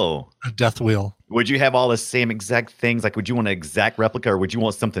a death wheel. Would you have all the same exact things? Like, would you want an exact replica, or would you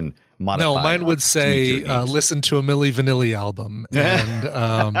want something modified? No, mine would say listen to a Milli Vanilli album and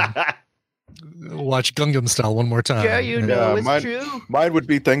watch Gangnam Style one more time. Yeah, it's true. Mine would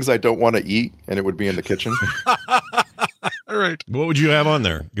be things I don't want to eat, and it would be in the kitchen. All right. What would you have on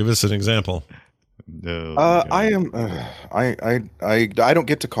there? Give us an example. No. I am. I don't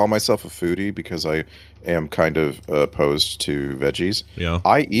get to call myself a foodie because I am kind of opposed to veggies. Yeah.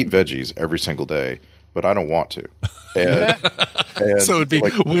 I eat veggies every single day, but I don't want to. And so it'd be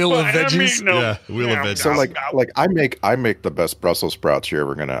wheel of veggies. Yeah, wheel of veggies. So like I make the best Brussels sprouts you're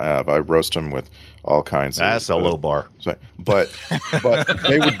ever gonna have. I roast them with all kinds. That's a low bar. But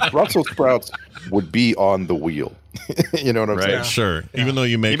Brussels sprouts would be on the wheel. You know what I'm Right. saying? Sure. Even though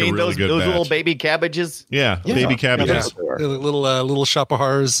you make You mean a really those good little batch. baby cabbages? Yeah, baby cabbages. Yeah. Little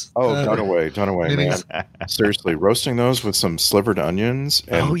Shopahars. Oh, done away, man. minis. Seriously, roasting those with some slivered onions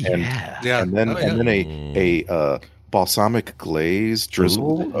and Yeah. and then Oh, yeah. and then a balsamic glaze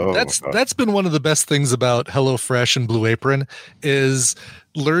drizzle. Oh, That's been one of the best things about HelloFresh and Blue Apron is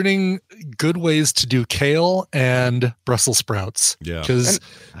learning good ways to do kale and Brussels sprouts. Yeah. Because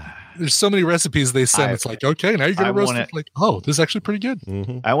there's so many recipes they send. It's like, okay, now you're going to roast it. Like, oh, this is actually pretty good.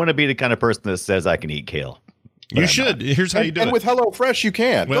 Mm-hmm. I want to be the kind of person that says I can eat kale. You should. Here's how you do it. And with HelloFresh, you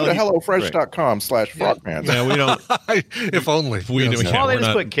can. Well, Go to HelloFresh.com/frogpants. Yeah, we don't. If only. We do. Well, they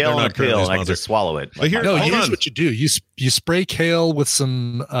just put kale in a pill and I can sponsor. just swallow it. But here, No, hold here's on. what you do. You spray kale with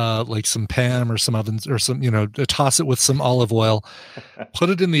some like some Pam or some ovens or some, toss it with some olive oil, put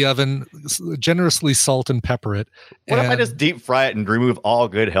it in the oven, generously salt and pepper it. What if I just deep fry it and remove all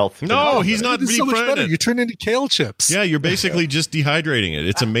good health? No, he's not It's so much deep better. frying You it. turn into kale chips. Yeah, you're basically just dehydrating it.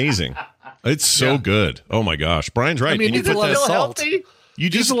 It's amazing. It's so good. Oh my gosh, Brian's right. I mean, and you it's a put lot that. of salt. healthy? You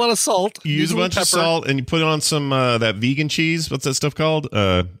Use just a lot of salt. You use a bunch of pepper. salt and you put on some that vegan cheese. What's that stuff called?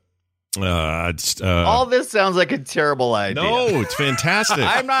 All this sounds like a terrible idea. No, it's fantastic.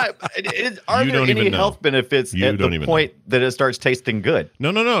 I'm not. Are You there don't any even know. health benefits You at don't the even point that it starts tasting good? No.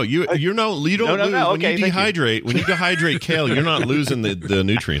 You don't No, lose no, when okay, you thank you. dehydrate. When you dehydrate kale, you're not losing the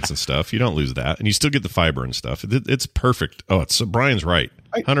nutrients and stuff. You don't lose that, and you still get the fiber and stuff. It's perfect. Oh, it's Brian's right.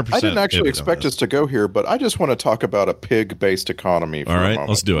 100%. I didn't actually expect us to go here, but I just want to talk about a pig-based economy. For All a right, moment.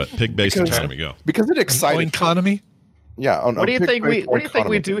 let's do it. Pig-based economy, go. Because it excited. Economy. Yeah. What do you think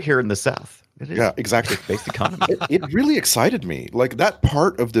we do here in the South? It is Yeah, exactly. based economy. It really excited me. Like that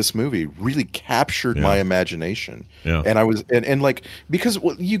part of this movie really captured my imagination. Yeah. And I was and like because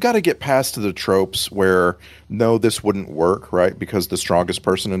you got to get past the tropes where no, this wouldn't work, right? Because the strongest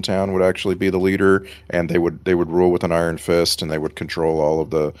person in town would actually be the leader, and they would rule with an iron fist, and they would control all of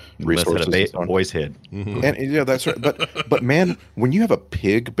the resources. Let's hit a boy's head. Mm-hmm. And yeah, that's right. But man, when you have a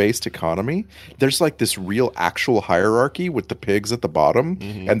pig-based economy, there's like this real actual hierarchy with the pigs at the bottom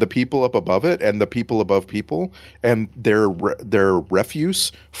and the people up above it and the people above people, and their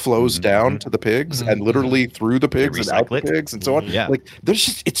refuse flows down to the pigs and literally through the pigs and out the recycle it. pigs and so on. Yeah. Like there's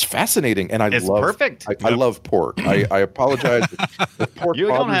just it's fascinating, and It's perfect. I love pork. I apologize if pork You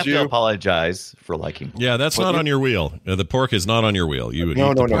don't bothers have you. to apologize for liking pork. Yeah, that's not on your wheel. The pork is not on your wheel. You would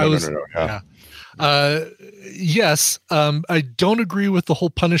No. eat the pork. Yeah. Yes. I don't agree with the whole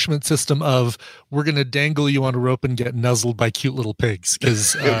punishment system of we're going to dangle you on a rope and get nuzzled by cute little pigs.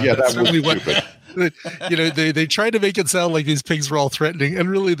 Because Yeah, that was stupid. they try to make it sound like these pigs were all threatening, and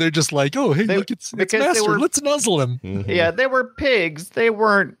really they're just like, oh, hey, look, it's because they master. were- Let's nuzzle him. Yeah, they were pigs. They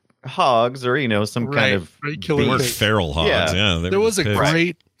weren't hogs or some kind of killer They weren't pig. feral hogs. Yeah. Yeah, they There were was a pigs.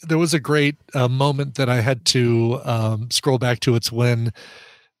 great moment that I had to scroll back to. It's when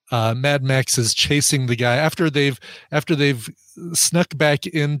Mad Max is chasing the guy after they've snuck back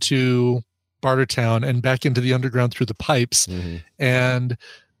into Bartertown and back into the underground through the pipes, and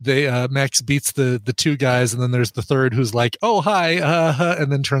they Max beats the two guys, and then there's the third who's like, "Oh hi,"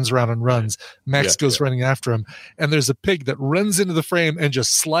 and then turns around and runs. Max goes running after him, and there's a pig that runs into the frame and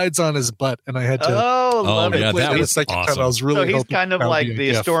just slides on his butt, and I had to. love it. yeah, play that a was second time. awesome. I was really So he's hoping kind of that would like be a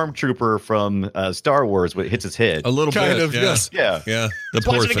the gif. stormtrooper from Star Wars when it hits his head. A little Kind bit. of, yeah. yes. Yeah. Yeah. The Let's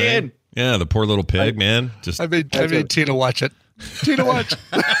watch poor it thing. again. Yeah, the poor little pig, man. Just I made Tina watch it. Tina, watch.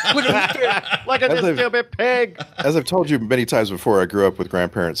 Look at this pig. Look at this stupid pig. As I've told you many times before, I grew up with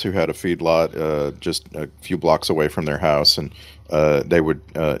grandparents who had a feedlot just a few blocks away from their house, and they would,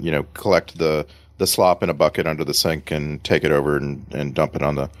 collect the slop in a bucket under the sink and take it over and dump it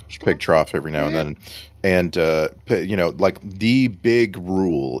on the pig trough every now and then. And like the big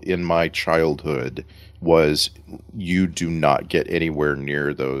rule in my childhood was you do not get anywhere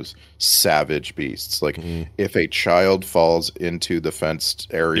near those savage beasts. Like if a child falls into the fenced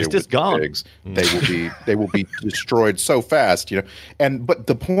area It's with just gone. pigs, they will be destroyed so fast, but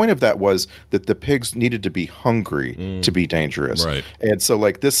the point of that was that the pigs needed to be hungry to be dangerous. Right. And so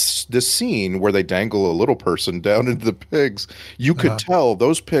like this scene where they dangle a little person down into the pigs, you could tell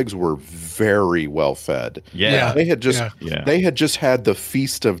those pigs were very well fed. Yeah. They had just Yeah. they had just had the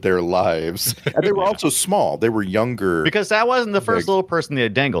feast of their lives. And they were also small. They were younger. Because that wasn't the first Pigs. little person they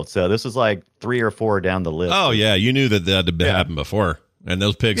had dangled. So this was like 3 or 4 down the list. Oh yeah, you knew that had happened before, and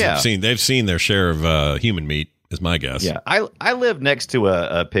those pigs they've seen their share of human meat. Is my guess. Yeah. I lived next to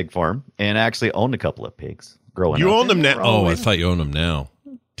a pig farm and actually owned a couple of pigs growing up. You own them now? They were Oh, I always- thought you owned them now,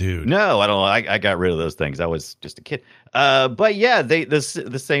 dude. No, I don't know. I got rid of those things. I was just a kid. But yeah,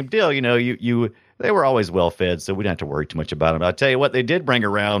 the same deal. They were always well fed, so we didn't have to worry too much about them. I'll tell you what, they did bring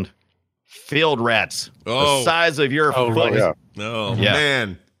around Field rats. Oh. The size of your foot. Oh, yeah. Oh, Yeah.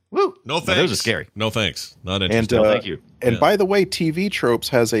 man. Woo. No thanks. Those are scary. No thanks. Not And interested. thank you. And Yeah. by the way, TV Tropes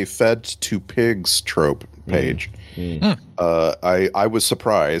has a Fed to Pigs trope page. I was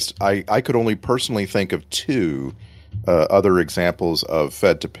surprised. I could only personally think of two other examples of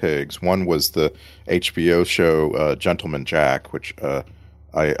Fed to Pigs. One was the HBO show Gentleman Jack, which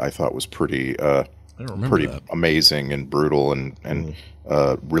I thought was pretty that. amazing and brutal and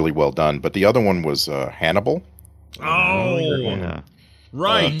really well done. But the other one was Hannibal. Oh, Yeah.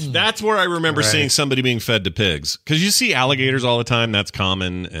 right. That's where I remember seeing somebody being fed to pigs. Because you see alligators all the time. That's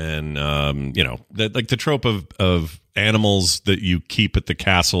common. And, like the trope of animals that you keep at the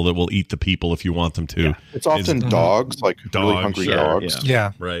castle that will eat the people if you want them to. Yeah. It's often dogs, like really Dogs, hungry sure, dogs.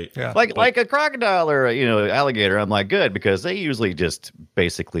 Yeah. Right. Yeah. Like a crocodile or alligator. I'm like, good, because they usually just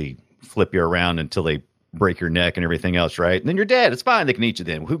basically flip you around until they break your neck and everything else, right? And then you're dead. It's fine. They can eat you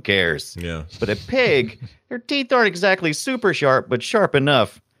then. Who cares? Yeah. But a pig, their teeth aren't exactly super sharp, but sharp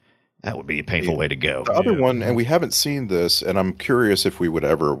enough. That would be a painful way to go. The other one, and we haven't seen this, and I'm curious if we would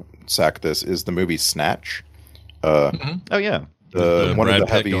ever sack this, is the movie Snatch. Oh, yeah. One Brad of the Pitt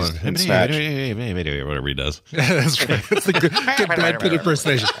heavies going, in Snatch. whatever he does. That's right. That's a good Brad Pitt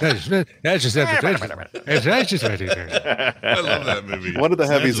impersonation. That's just I love that movie. One of the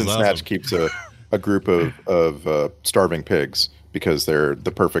heavies Snatch in is Snatch awesome. keeps a group of starving pigs because they're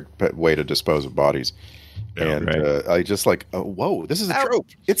the perfect way to dispose of bodies. Yeah, and right. I just like, oh, whoa, this is a trope.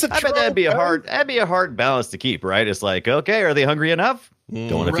 It's a trope. I bet that'd be a hard balance to keep, right? It's like, okay, are they hungry enough?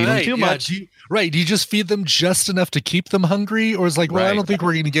 Don't want to feed them too much. Do you just feed them just enough to keep them hungry, or is like, well, I Right. don't think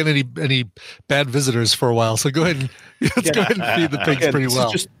we're going to get any bad visitors for a while, so go ahead and let's go ahead and feed the pigs Again, pretty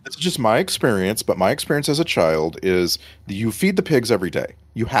well. This is just my experience, but my experience as a child is you feed the pigs every day.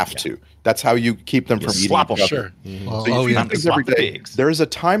 You have to. That's how you keep them from eating slop each 'em. other. Sure. Well, So you feed yeah. the pigs every Slop the day. pigs. There is a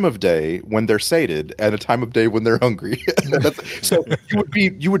time of day when they're sated and a time of day when they're hungry. So you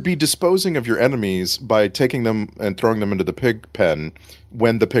would be disposing of your enemies by taking them and throwing them into the pig pen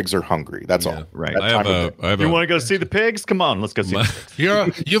when the pigs are hungry. That's all. right. That I have time of day. a You want to go see the pigs? Come on, let's go see the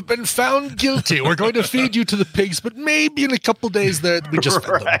pigs. You've been found guilty. We're going to feed you to the pigs, but maybe in a couple days that we just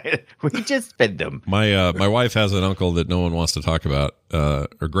fed them. Right. We just fed them. my wife has an uncle that no one wants to talk about, or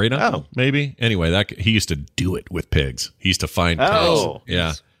great uncle, maybe. Anyway, he used to do it with pigs. He used to find Oh. pigs.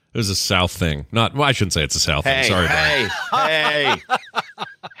 Yeah. It was a South thing. I shouldn't say it's a South thing. Sorry, Brian.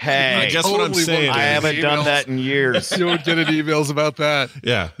 Hey. I guess what I'm Totally saying I is, haven't done that in years. You won't get any emails about that.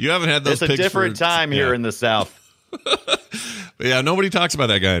 yeah, you haven't had those It's a pigs different for- time here yeah. in the South. But yeah, nobody talks about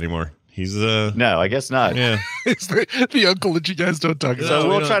that guy anymore. He's No, I guess not. yeah. It's the uncle that you guys don't talk about. So No, we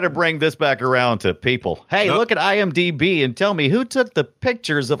we'll don't. try to bring this back around to people. Hey, No. look at IMDb and tell me who took the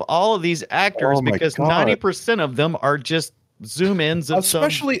pictures of all of these actors, Oh my because God. 90% of them are just zoom ins of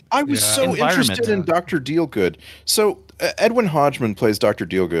Especially, I was so environment. interested in Dr. Dealgood. So Edwin Hodgman plays Dr.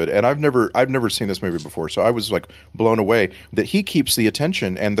 Dealgood, and I've never seen this movie before, so I was like blown away that he keeps the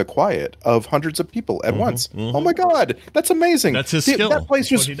attention and the quiet of hundreds of people at once. Oh my God, that's amazing! That's his skill. That place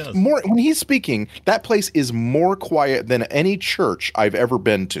That's was what he does. more when he's speaking. That place is more quiet than any church I've ever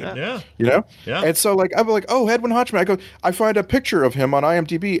been to. Yeah. You know? Yeah. And so I'm like, oh, Edwin Hodgman. I find a picture of him on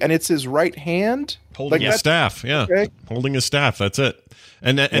IMDb, and it's his right hand. Holding his that's- staff, yeah. Okay. Holding his staff, that's it.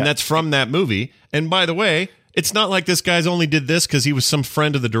 And that's from that movie. And by the way, it's not like this guy's only did this because he was some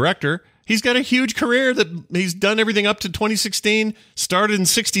friend of the director. He's got a huge career that he's done everything up to 2016, started in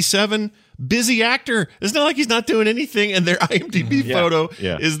 67, busy actor. It's not like he's not doing anything, and their IMDb photo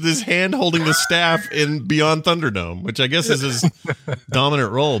is this hand holding the staff in Beyond Thunderdome, which I guess is his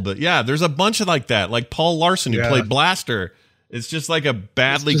dominant role. But yeah, there's a bunch of like that, like Paul Larson, who played Blaster. It's just like a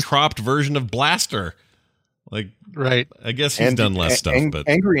badly cropped version of Blaster. Like, Right. I guess he's done less stuff, but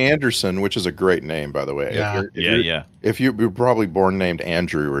Angry Anderson, which is a great name, by the way. Yeah. If you're probably born named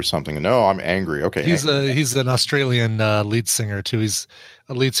Andrew or something. No, I'm angry. Okay. He's an Australian lead singer too. He's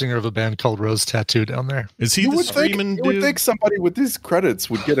a lead singer of a band called Rose Tattoo down there. is he the screaming you would dude? think somebody with these credits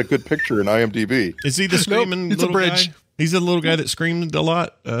would get a good picture in IMDb. Is he the screaming it's a little bridge. guy? He's the little guy that screamed a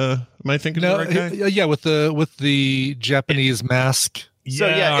lot. Am I thinking of No, the right guy? yeah, with the Japanese mask. So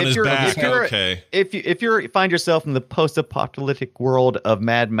yeah, on if his you're, back. if you're Okay. if you find yourself in the post-apocalyptic world of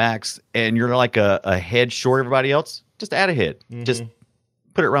Mad Max and you're like a head short of everybody else, just add a head. Just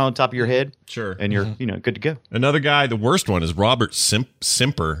put it right on top of your head. Sure. And you're good to go. Another guy, the worst one is Robert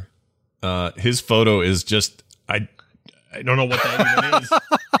Simper. His photo is just I don't know what that even is.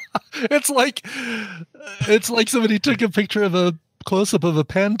 It's like somebody took a picture of close up of a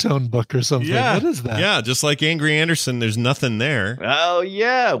Pantone book or something. Yeah. What is that? Yeah, just like Angry Anderson, there's nothing there. Oh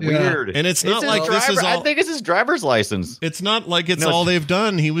yeah, weird. And it's not like this is all. I think it's his driver's license. It's not like it's all they've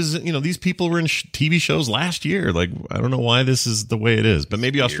done. He was, these people were in TV shows last year. Like, I don't know why this is the way it is, but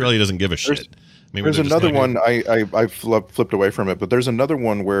maybe Australia doesn't give a shit. Maybe there's another one. I flipped away from it, but there's another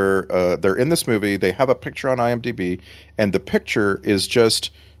one where they're in this movie. They have a picture on IMDb, and the picture is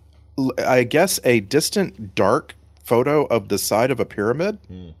just, I guess, a distant, dark photo of the side of a pyramid.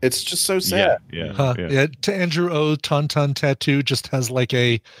 It's just so sad. Yeah. To Andrew O, Tauntaun Tattoo just has like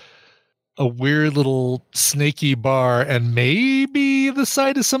a weird little snaky bar, and maybe the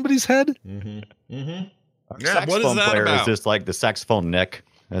side of somebody's head. Yeah, Saxophone what is that player about? is just like the saxophone neck.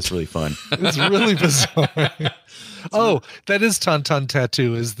 That's really fun. It's really bizarre. Oh, that is Tauntaun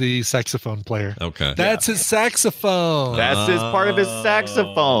Tattoo, is the saxophone player. Okay. That's his saxophone. That's his part of his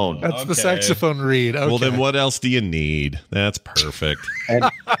saxophone. That's the saxophone reed. Okay. Well, then what else do you need? That's perfect.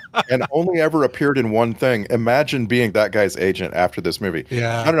 And only ever appeared in one thing. Imagine being that guy's agent after this movie.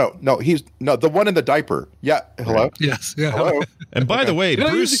 Yeah. No, he's the one in the diaper. Yeah. Hello. Yes. Yeah. Hello. And by the way,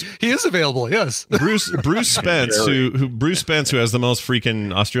 Bruce, he is available. Yes. Bruce Spence, who has the most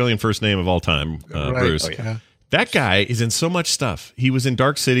freaking Australian first name of all time, Right. Bruce. Oh, yeah. That guy is in so much stuff. He was in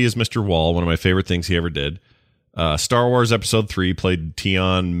Dark City as Mr. Wall, one of my favorite things he ever did. Star Wars Episode 3, played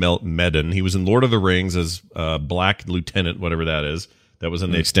Tion Medon. He was in Lord of the Rings as Black Lieutenant, whatever that is. That was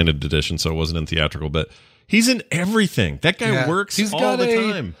in the extended edition, so it wasn't in theatrical. But he's in everything. That guy works all the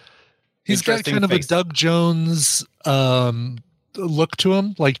time. He's got kind of a Doug Jones look to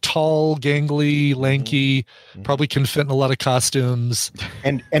him, like tall, gangly, lanky, probably can fit in a lot of costumes.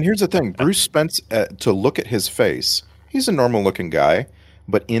 And here's the thing, Bruce Spence, to look at his face, he's a normal looking guy,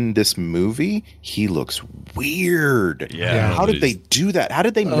 but in this movie, he looks weird. Yeah. How did they do that? How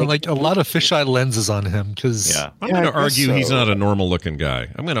did they make like a lot of fisheye lenses on him? Because I'm going to argue he's not a normal looking guy.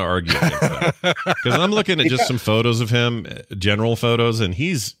 I'm going to argue against that because I'm looking at just some photos of him, general photos, and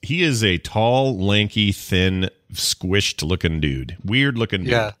he is a tall, lanky, thin, squished looking dude, weird looking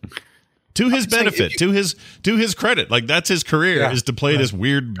dude. Yeah. To his benefit, to his credit, like that's his career is to play this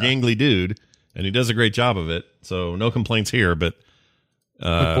weird, gangly dude, and he does a great job of it. So no complaints here, but.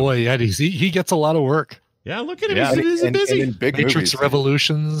 Boy, yeah, he gets a lot of work. Yeah, look at him. Yeah. He's busy. And in big Matrix movies,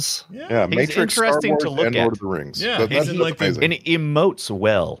 Revolutions. Yeah, He's Matrix, Star interesting Wars, to look and at. Lord of the Rings. Yeah, That's he's in like amazing. And he emotes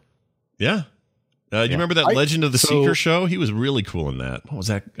well. Yeah. You remember that Legend of the Seeker show? He was really cool in that. What was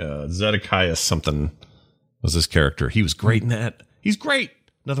that? Zedekiah something was this character. He was great in that. He's great.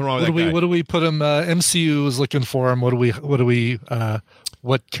 Nothing wrong with that guy. What do we put him? MCU is looking for him.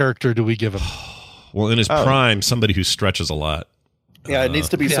 What character do we give him? Well, in his prime, somebody who stretches a lot. Yeah, it needs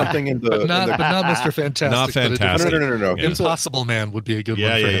to be something in the... But not Mr. Fantastic. Not Fantastic. No. Yeah. Impossible Man would be a good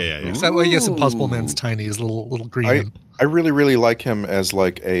Yeah, one for yeah, him. yeah. Except, well, I guess Impossible Man's tiny. He's a little green. I really, really like him as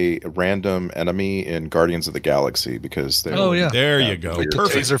like a random enemy in Guardians of the Galaxy because they're... Oh, yeah. There you go. Like the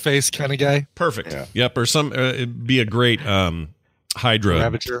Perfect. taser face kind of guy. Perfect. Yeah. Yep. Or some, it'd be a great Hydra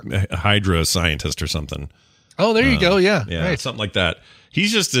scientist or something. Oh, there you go. Yeah. Yeah, Right. something like that.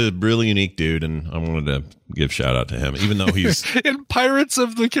 He's just a really unique dude, and I wanted to give shout out to him, even though he's In Pirates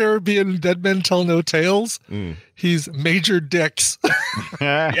of the Caribbean, Dead Men Tell No Tales, he's Major Dix.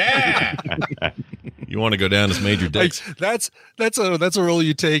 yeah. You want to go down as Major Dix? Like, that's a role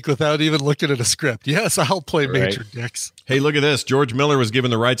you take without even looking at a script. Yes, I'll play Major Dix. Hey, look at this. George Miller was given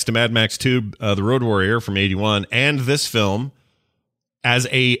the rights to Mad Max 2, The Road Warrior from 81, and this film as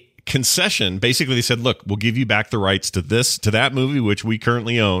a concession. Basically, they said, look, we'll give you back the rights to that movie, which we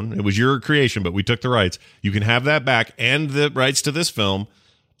currently own. It was your creation, but we took the rights. You can have that back and the rights to this film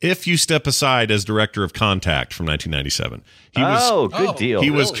if you step aside as director of Contact from 1997. Good deal.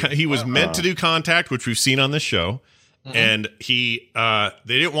 He was meant to do Contact, which we've seen on this show, and they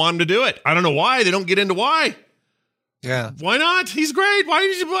didn't want him to do it. I don't know why. They don't get into why. Yeah. Why not? He's great. Why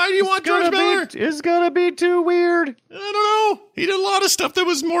do you want George Miller? It's gonna be too weird. I don't know. He did a lot of stuff that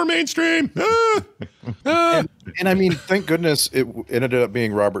was more mainstream. And I mean, thank goodness it ended up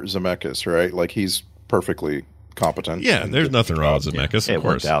being Robert Zemeckis, right? Like he's perfectly competent. Yeah, there's nothing wrong with Zemeckis. It of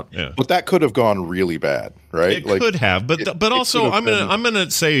course. worked out. Yeah. But that could have gone really bad, right? It could have, but also could have I'm gonna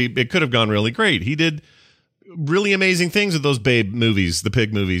say it could have gone really great. He did really amazing things with those Babe movies, the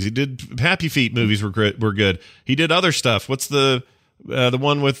Pig movies. He did Happy Feet movies were good. He did other stuff. What's the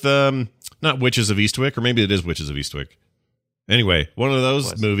one with not Witches of Eastwick, or maybe it is Witches of Eastwick. Anyway, one of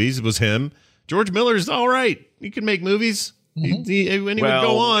those movies was him. George Miller's all right. He can make movies. When he would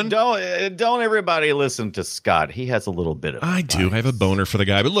go on. Don't everybody listen to Scott. He has a little bit of. I do. I have a boner for the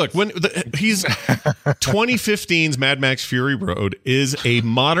guy. But look, he's 2015's Mad Max Fury Road is a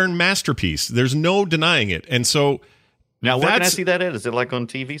modern masterpiece. There's no denying it. And so Now, where can I That's- see that at? Is it like on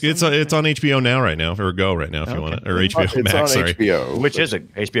TV? It's on HBO now right now, or Go right now if you want it, or HBO It's Max. on Sorry, HBO. Which is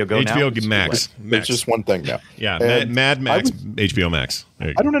it? HBO Go now? HBO Max. It's just one thing now. Yeah, And Mad Max, I was- HBO Max. There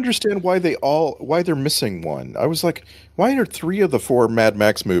you I go. don't understand why they're missing one. I was like, why are 3 of the 4 Mad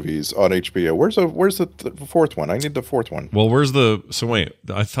Max movies on HBO? Where's the fourth one? I need the fourth one. Well, where's the? So wait,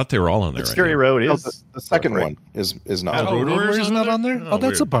 I thought they were all on there. Right Fury now. Road No, is the second one is not. Oh, Road Warrior's Warrior's not on there? Oh,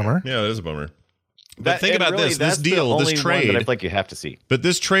 that's a weird. bummer. Yeah, that is a bummer. But That- think and about really, this that's the deal, this only one trade. that I feel like you have to see. But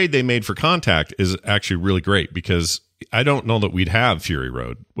this trade they made for Contact is actually really great because I don't know that we'd have Fury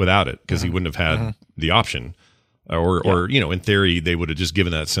Road without it because he wouldn't have had the option. Or in theory, they would have just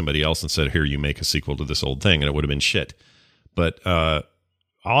given that to somebody else and said, here, you make a sequel to this old thing, and it would have been shit. But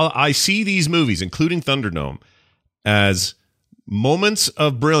I see these movies, including Thunderdome, as moments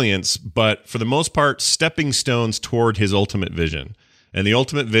of brilliance, but for the most part, stepping stones toward his ultimate vision. And the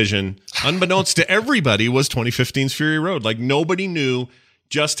ultimate vision, unbeknownst to everybody, was 2015's Fury Road. Like, nobody knew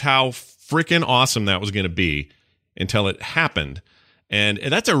just how freaking awesome that was going to be until it happened. And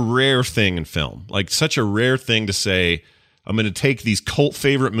that's a rare thing in film. Like, such a rare thing to say, I'm going to take these cult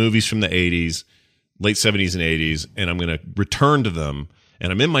favorite movies from the 80s, late 70s and 80s, and I'm going to return to them.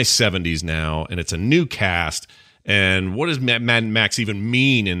 And I'm in my 70s now, and it's a new cast. And what does Mad Max even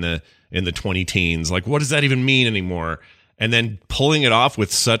mean in the 20 teens? Like, what does that even mean anymore? And then pulling it off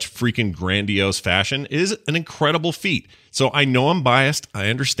with such freaking grandiose fashion is an incredible feat. So I know I'm biased. I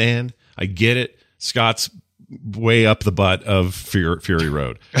understand. I get it. Scott's way up the butt of Fury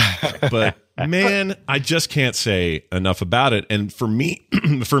Road. But man, I just can't say enough about it. And for me,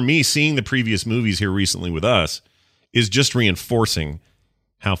 seeing the previous movies here recently with us is just reinforcing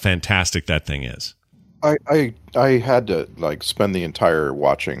how fantastic that thing is. I had to spend the entire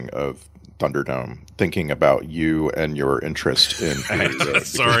watching of Thunderdome thinking about you and your interest in Fury Road.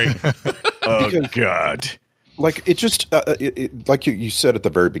 Sorry. Oh, God. Like, it just like you said at the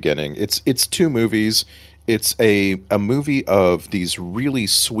very beginning, it's 2 movies. It's a movie of these really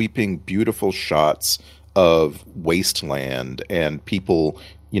sweeping, beautiful shots of wasteland and people,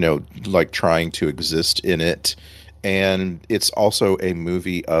 trying to exist in it. And it's also a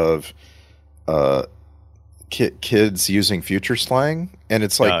movie of kids using future slang, and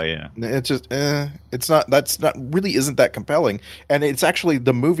it's like, oh, yeah. It's just isn't that compelling. And it's actually,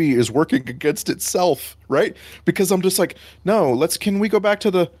 the movie is working against itself, right? Because I'm just like, no, can we go back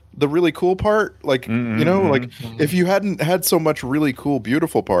to the really cool part? Like, if you hadn't had so much really cool,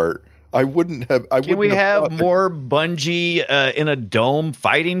 beautiful part, I wouldn't have. Can we have more Bungie in a dome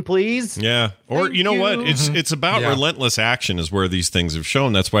fighting, please? Yeah. Or Thank what? you. It's about relentless action is where these things have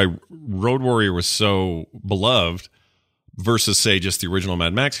shown. That's why Road Warrior was so beloved versus, say, just the original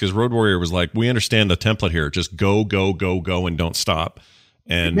Mad Max, because Road Warrior was like, we understand the template here. Just go, go, go, go, and don't stop.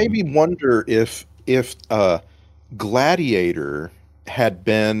 And it made me wonder if Gladiator had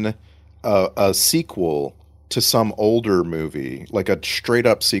been a sequel to some older movie, like a straight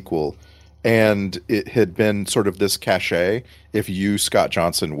up sequel, and it had been sort of this cachet, if you, Scott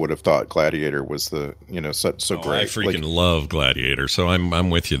Johnson, would have thought Gladiator was the, so great. I freaking love Gladiator, so I'm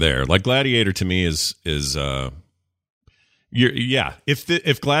with you there. Like, Gladiator to me is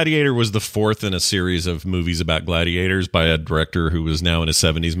if Gladiator was the 4th in a series of movies about gladiators by a director who was now in his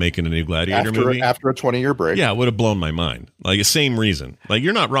 70s making a new Gladiator movie after a 20-year break, it would have blown my mind. Like, the same reason. Like,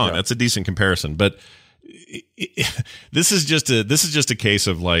 you're not wrong. Yeah. That's a decent comparison, but this is just a case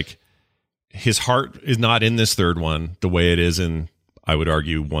of, like, his heart is not in this third one the way it is in, I would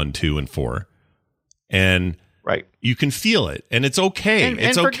argue, 1, 2, and 4, and right, you can feel it, and it's okay.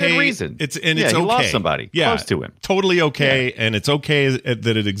 It's for okay. Good reason. It's he okay. lost somebody close to him. Totally okay, and it's okay that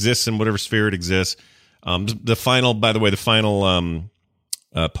it exists in whatever sphere it exists. The final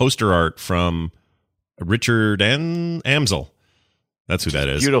poster art from Richard Amsel. That's who that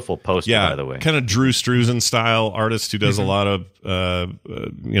is. Beautiful poster, by the way. Kind of Drew Struzan style artist who does a lot of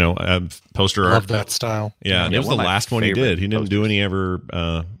poster art. Love that style. Yeah, and it was the last one he did. He didn't do any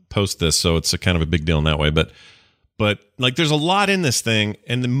ever post this, so it's a kind of a big deal in that way. But like, there's a lot in this thing,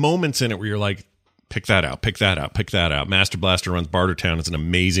 and the moments in it where you're like, pick that out, pick that out, pick that out. Master Blaster Runs Bartertown is an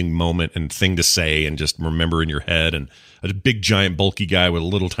amazing moment and thing to say and just remember in your head. And a big, giant, bulky guy with a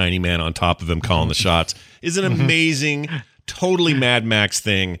little tiny man on top of him calling the shots is an amazing, totally Mad Max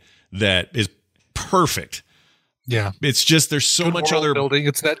thing that is perfect. Yeah. It's just, there's so Good much world other building.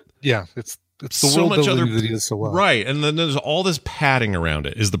 It's the so world much building other that he does so well. Right. And then there's all this padding around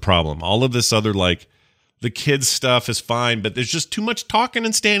it is the problem. All of this other, like, the kids stuff is fine, but there's just too much talking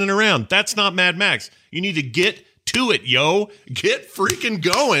and standing around. That's not Mad Max. You need to get to it, yo. Get freaking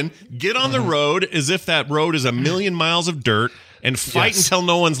going. Get on the road as if that road is a million miles of dirt and fight until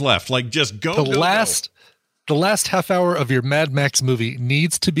no one's left. Like, just go. the last half hour of your Mad Max movie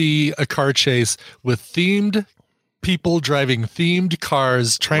needs to be a car chase with themed people driving themed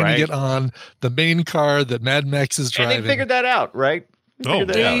cars trying to get on the main car that Mad Max is driving. And they figured that out, right?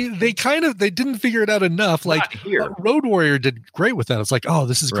 They didn't figure it out enough. Like Road Warrior did great with that. It's like, oh,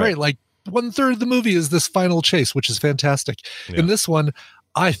 this is great. Like 1/3 of the movie is this final chase, which is fantastic. Yeah. In this one,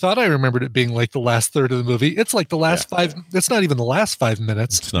 I thought I remembered it being like the last third of the movie. It's like the last it's not even the last 5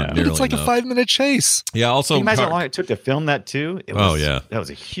 minutes. It's not It's like a 5-minute chase. Yeah. Also, can you imagine how long it took to film that too? That was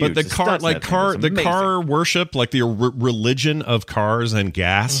a huge. But the car worship, like the religion of cars and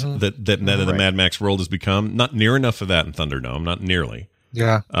gas that the Mad Max world has become, not near enough of that in Thunderdome. Not nearly.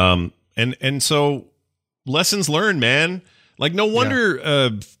 Yeah. And so lessons learned, man. Like no wonder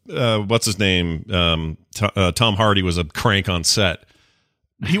what's his name? Tom Hardy was a crank on set.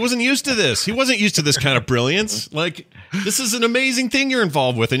 He wasn't used to this. He wasn't used to this kind of brilliance. Like, this is an amazing thing you're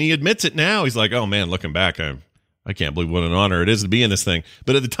involved with, and he admits it now. He's like, oh, man, looking back, I can't believe what an honor it is to be in this thing.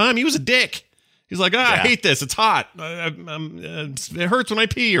 But at the time, he was a dick. He's like, I hate this. It's hot. It hurts when I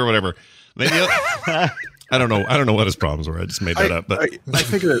pee or whatever. Maybe I don't know. I don't know what his problems were. I just made that up. But I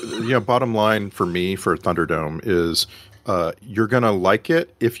figure, bottom line for me for Thunderdome is you're going to like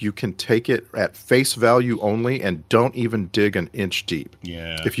it if you can take it at face value only and don't even dig an inch deep.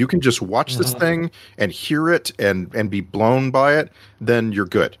 Yeah. If you can just watch this thing and hear it and be blown by it, then you're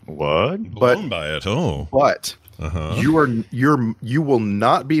good. What? Blown by it? Oh. But you will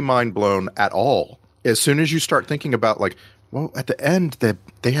not be mind blown at all as soon as you start thinking about, like, well, at the end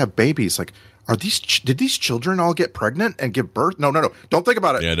they have babies. Like, did these children all get pregnant and give birth? No. Don't think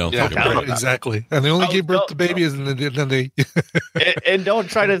about it. Yeah, don't think about it. Exactly. And they only gave birth to babies, and then they. and don't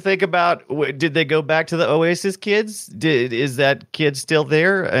try to think about, did they go back to the Oasis kids? Is that kid still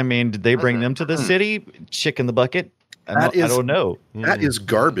there? I mean, did they bring them to the city? Chick in the bucket? I don't know. That is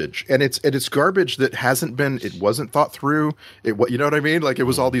garbage, and it's garbage that it wasn't thought through. You know what I mean? Like, it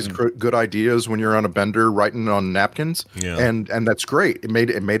was all these good ideas when you're on a bender writing on napkins, and that's great. It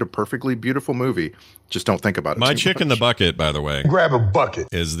made a perfectly beautiful movie. Just don't think about it. My chick in the bucket, by the way, grab a bucket,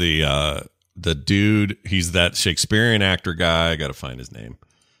 is the dude. He's that Shakespearean actor guy. I got to find his name.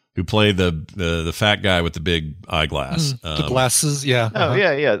 Who played the fat guy with the big eyeglass? The glasses, yeah. Oh,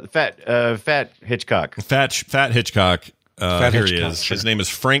 yeah. Fat Hitchcock. Fat Hitchcock. Here he is. Sure. His name is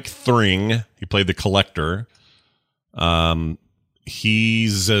Frank Thring. He played the collector.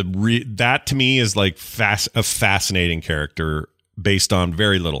 He's that to me is like a fascinating character based on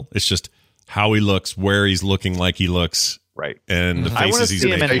very little. It's just how he looks, where he's looking like he looks, right, and the faces he's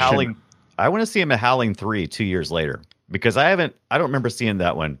making. I want to see him in Howling 3 2 years later. Because I don't remember seeing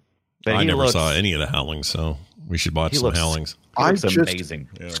that one. But I never saw any of the Howlings, so we should watch some Howlings. Amazing.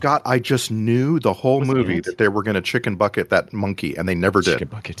 Scott, I just knew the whole movie that they were going to chicken bucket that monkey, and they never did. Chicken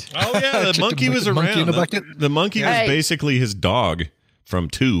bucket. Oh, yeah, the monkey was around. Monkey in a bucket? The monkey was basically his dog from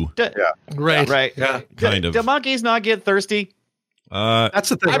 2. Right. Yeah. Kind of. Do monkeys not get thirsty? That's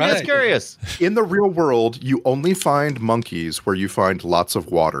the thing. I'm just curious. In the real world, you only find monkeys where you find lots of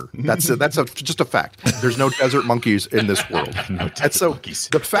water. That's just a fact. There's no desert monkeys in this world. Monkeys.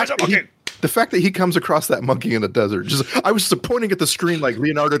 The fact that he comes across that monkey in the desert, I was just pointing at the screen like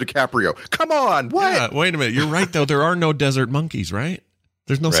Leonardo DiCaprio. Come on, what? Yeah, wait a minute. You're right though. There are no desert monkeys, right?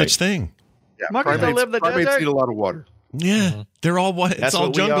 There's no such thing. Yeah, monkeys don't live in the primates desert. need a lot of water. Yeah, they're all what? It's all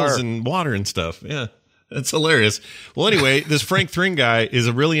jungles and water and stuff. Yeah. That's hilarious. Well, anyway, this Frank Thring guy is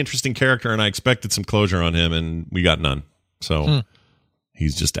a really interesting character, and I expected some closure on him, and we got none. So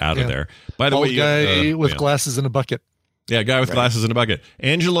he's just out of there. By the way, guy with glasses in a bucket. Yeah, guy with glasses in a bucket.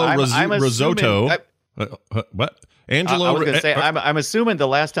 Angelo Risotto. What? Angelo. I was going to say, I'm assuming the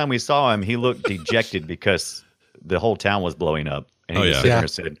last time we saw him, he looked dejected because the whole town was blowing up, and he was sitting there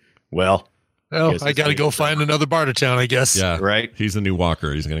and said, "Well." Well, I got to go find another barter town, I guess. Yeah, right. He's the new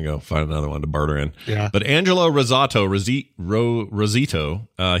walker. He's going to go find another one to barter in. Yeah. But Angelo Rosito,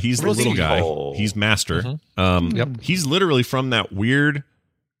 he's the little guy. He's master. He's literally from that weird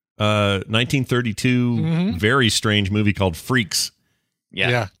 1932 very strange movie called Freaks.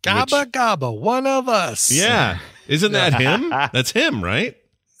 Yeah. Gabba Gabba, one of us. Yeah. Isn't that him? That's him, right?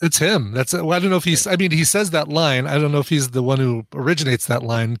 It's him. I don't know if he says that line. I don't know if he's the one who originates that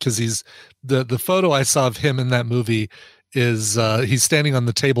line, because he's the photo I saw of him in that movie is he's standing on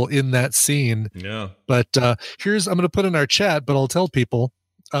the table in that scene. Yeah. But I'm going to put in our chat, but I'll tell people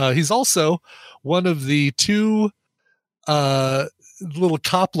he's also one of the 2 little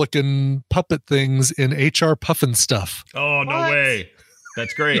cop looking puppet things in HR Puffin Stuff. Oh, no way.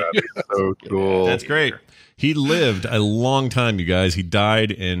 That's great. That's so cool. That's great. He lived a long time, you guys. He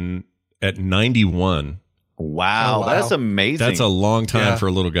died at 91. Wow, that's amazing. That's a long time for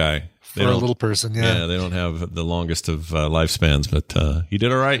a little guy. for a little person. Yeah. They don't have the longest of lifespans, but he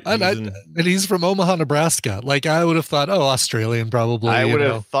did all right. And he's from Omaha, Nebraska. Like, I would have thought, Australian probably. I would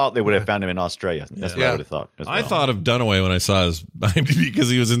have thought they would have found him in Australia. That's what I would have thought. As well. I thought of Dunaway when I saw his because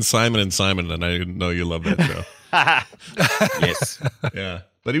he was in Simon & Simon, and I know you love that show. Yes. Yeah.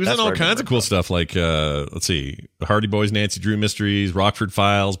 But he was in all kinds of cool stuff like, let's see, the Hardy Boys, Nancy Drew Mysteries, Rockford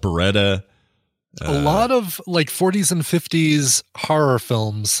Files, Beretta. A lot of like 40s and 50s horror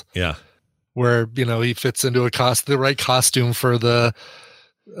films. Yeah. Where, he fits into the right costume for the,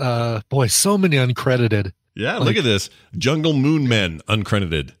 so many uncredited. Yeah, look at this. Jungle Moon Men,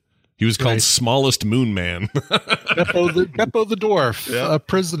 uncredited. He was called Smallest Moon Man. Beppo the Dwarf, a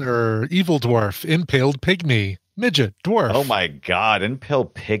prisoner, evil dwarf, impaled pygmy, midget, dwarf. Oh my God,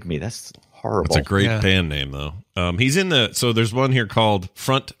 impaled pygmy. That's horrible. It's a great band name, though. He's in there's one here called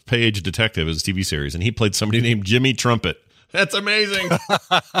Front Page Detective, his TV series, and he played somebody named Jimmy Trumpet. That's amazing.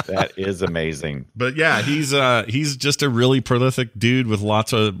 That is amazing. But yeah, he's just a really prolific dude with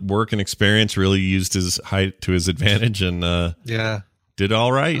lots of work and experience, really used his height to his advantage, and did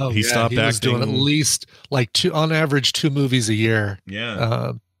all right. He stopped acting. He was doing at least on average 2 movies a year.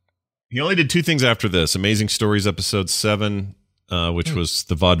 Yeah. He only did 2 things after this. Amazing Stories episode 7, which was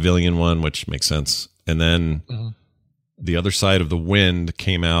the vaudevillian one, which makes sense. And then The Other Side of the Wind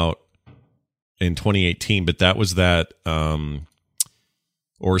came out in 2018, but that was that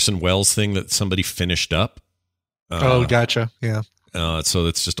Orson Welles thing that somebody finished up. Gotcha. Yeah. So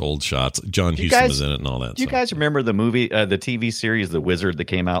it's just old shots. John Huston was in it and all that. Do you guys remember the movie, the TV series, The Wizard, that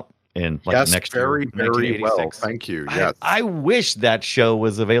came out in next year? Very, very well. Thank you. Yes. I wish that show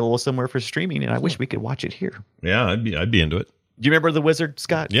was available somewhere for streaming, and I wish we could watch it here. Yeah, I'd be into it. Do you remember The Wizard,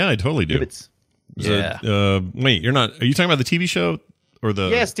 Scott? Yeah, I totally do. Wait, you're not? Are you talking about the TV show? Or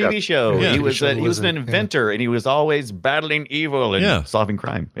the TV show. Yeah. He was an inventor, and he was always battling evil and solving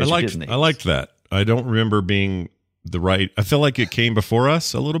crime. I liked that. I don't remember being I feel like it came before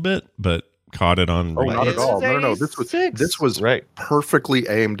us a little bit, but caught it on. Oh, not at all. No. This was perfectly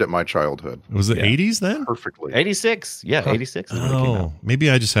aimed at my childhood. Was it 80s then? Perfectly. 86. Yeah, 86. Oh,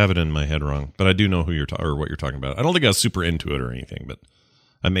 maybe I just have it in my head wrong, but I do know who you're or what you're talking about. I don't think I was super into it or anything, but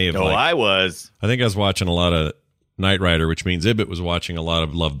I may have. No, I was. I think I was watching a lot of Knight Rider, which means Ibbott was watching a lot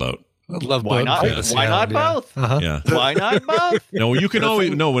of Love Boat. Why not? Yes. Why not both? Yeah. Why not both? No, you can always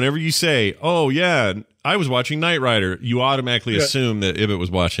whenever you say, "Oh yeah, I was watching Knight Rider," you automatically assume that Ibbott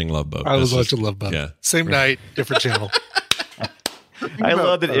was watching Love Boat. I was watching Love Boat. Yeah. Same night, different channel. I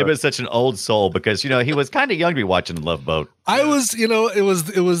love that Ibbott's such an old soul because he was kind of young to be watching Love Boat. I was, it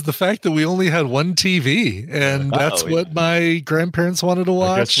was the fact that we only had one TV, and that's what my grandparents wanted to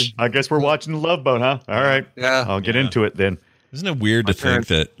watch. I guess we're watching Love Boat, huh? All right. Yeah. I'll get into it then. Isn't it weird to think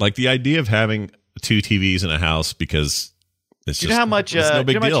that, the idea of having 2 TVs in a house because it's just, you know how much, no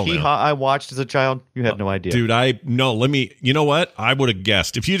big deal Hee Haw I watched as a child? You have no idea. Dude, you know what? I would have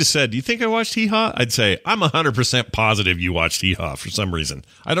guessed. If you'd have said, do you think I watched Hee Haw? I'd say, I'm 100% positive you watched Hee Haw for some reason.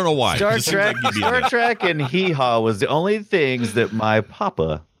 I don't know why. Star Trek and Hee Haw was the only things that my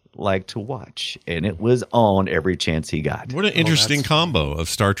papa liked to watch, and it was on every chance he got. What an interesting combo of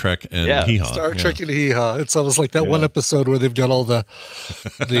Star Trek and Hee Haw. Star Trek and Hee Haw. It's almost like that one episode where they've got all the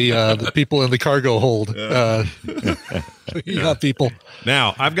people in the cargo hold. Hee Haw people.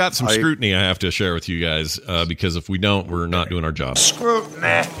 Now, I've got some scrutiny I have to share with you guys because if we don't, we're not doing our job.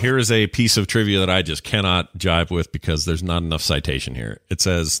 Scrutiny. Here is a piece of trivia that I just cannot jive with because there's not enough citation here. It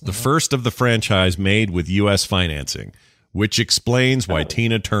says, the first of the franchise made with U.S. financing, which explains why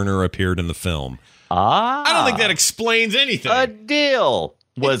Tina Turner appeared in the film. I don't think that explains anything. A deal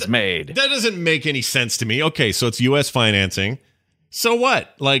was made. That doesn't make any sense to me. Okay, so it's U.S. financing. So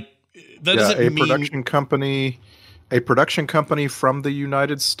what? That doesn't mean... A production company from the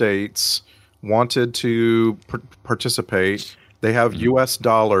United States wanted to participate. They have U.S.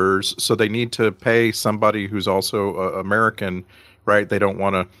 dollars, so they need to pay somebody who's also American, right? They don't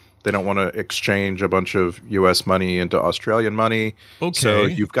want to exchange a bunch of U.S. money into Australian money. Okay. So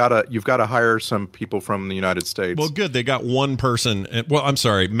you've got to hire some people from the United States. Well, good. They got one person. Well, I'm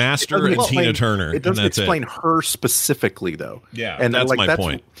sorry, Master and Tina Turner. It doesn't explain her specifically, though. Yeah, and that's my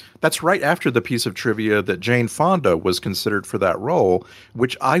point. That's right after the piece of trivia that Jane Fonda was considered for that role,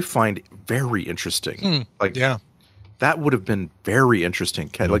 which I find very interesting. That would have been very interesting,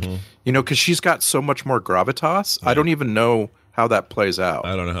 Ken. Because she's got so much more gravitas. Yeah. I don't even know how that plays out.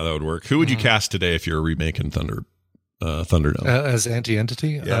 I don't know how that would work. Who would you cast today if you're remaking Thunderdome? As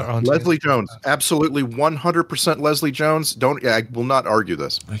Anti-Entity? Leslie Jones. Absolutely 100% Leslie Jones. I will not argue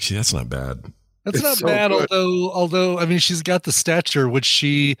this. Actually, that's not bad. That's not bad, although I mean she's got the stature. Would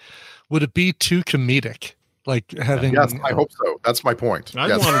it be too comedic? Like having. Yes, I hope so. That's my point.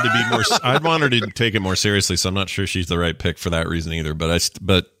 I wanted to be more. I wanted to take it more seriously, so I'm not sure she's the right pick for that reason either.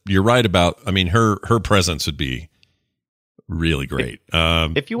 But you're right about. I mean, her presence would be really great.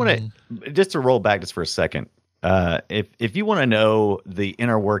 If you want to, just to roll back just for a second, if you want to know the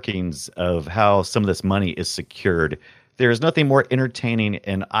inner workings of how some of this money is secured, there is nothing more entertaining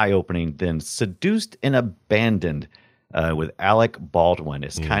and eye-opening than Seduced and Abandoned with Alec Baldwin.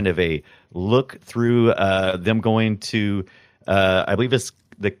 It's kind of a look through them going to, I believe it's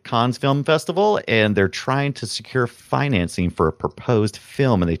the Cannes Film Festival, and they're trying to secure financing for a proposed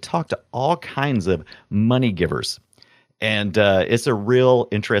film, and they talk to all kinds of money givers. And it's a real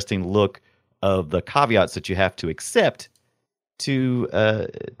interesting look of the caveats that you have to accept to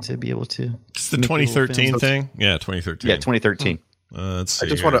be able to. It's the 2013 thing. Yeah, 2013. Yeah, 2013. Let's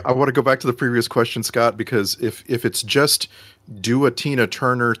see. I want to go back to the previous question, Scott, because if it's just do a Tina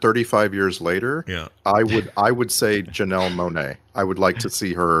Turner 35 years later, I would say Janelle Monáe. I would like to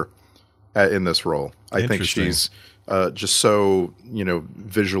see her in this role. I think she's just so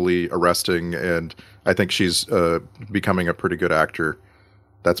visually arresting, and I think she's becoming a pretty good actor.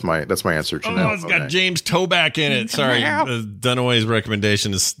 That's my answer. Janelle it's got James Toback in it. Sorry, Dunaway's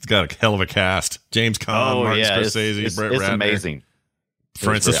recommendation has got a hell of a cast. James Caan, Martin Scorsese, Brett Ratner. It's amazing.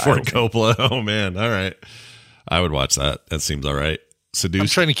 Francis Ford Coppola. Oh man, all right. I would watch that. That seems all right. Seduced. I'm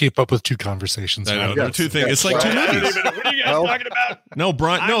trying to keep up with two conversations. I know. Two things. It's like two movies. What are you guys talking about? No,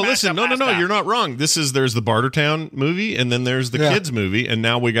 Brian. No, listen. No. You're not wrong. There's the Bartertown movie, and then there's the kids movie, and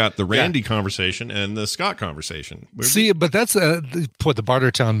now we got the Randy conversation and the Scott conversation. See, but that's the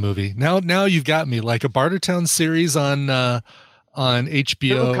Bartertown movie. Now you've got me like a Bartertown series on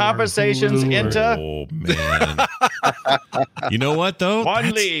HBO. Two conversations into. Oh man. You know what though?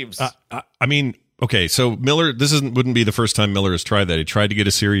 One leaves. I mean. Okay, so Miller, wouldn't be the first time Miller has tried that. He tried to get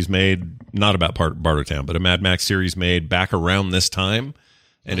a series made, not about Bartertown, but a Mad Max series made back around this time,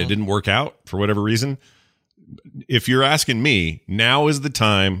 and it didn't work out for whatever reason. If you're asking me, now is the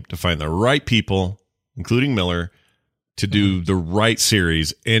time to find the right people, including Miller, to do the right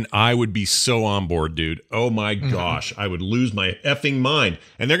series, and I would be so on board, dude. Oh my gosh, I would lose my effing mind.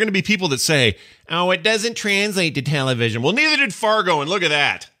 And they're going to be people that say, oh, it doesn't translate to television. Well, neither did Fargo, and look at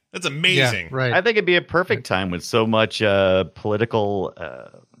that. That's amazing. Yeah, right. I think it'd be a perfect time with so much political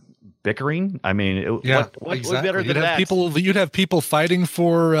bickering. I mean, what better than that? You'd have people fighting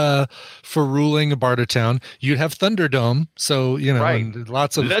for ruling Bartertown. You'd have Thunderdome. So and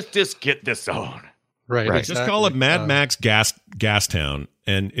lots of. Let's just get this on. Right. Exactly. Just call it Mad Max Gastown,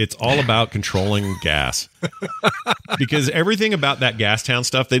 and it's all about controlling gas. Because everything about that Gastown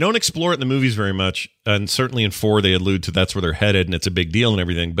stuff, they don't explore it in the movies very much, and certainly in 4 they allude to that's where they're headed, and it's a big deal and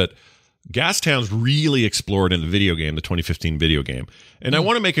everything. But Gastown's really explored in the video game, the 2015 video game. And I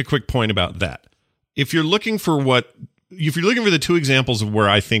want to make a quick point about that. If you're looking for the two examples of where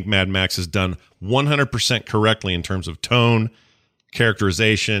I think Mad Max has done 100% correctly in terms of tone,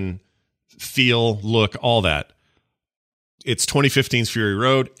 characterization, feel, look, all that. It's 2015's Fury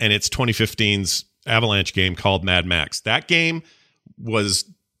Road, and it's 2015's Avalanche game called Mad Max. That game was,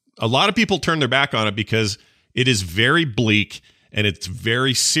 a lot of people turned their back on it because it is very bleak and it's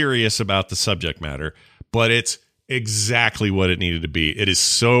very serious about the subject matter, but it's exactly what it needed to be. It is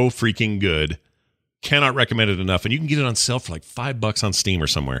so freaking good. Cannot recommend it enough. And you can get it on sale for like $5 on Steam or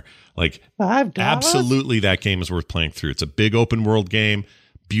somewhere. Like $5? Absolutely, that game is worth playing through. It's a big open world game.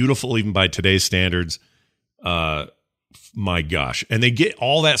 Beautiful even by today's standards. My gosh. And they get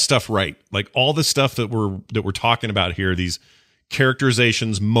all that stuff right. Like all the stuff that we're talking about here, these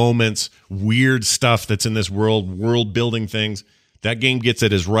characterizations, moments, weird stuff that's in this world building things. That game gets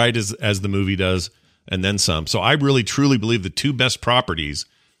it as right as the movie does, and then some. So I really truly believe the two best properties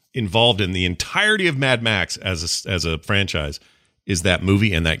involved in the entirety of Mad Max as a franchise is that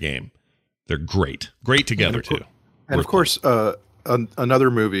movie and that game. They're great together too. And of course,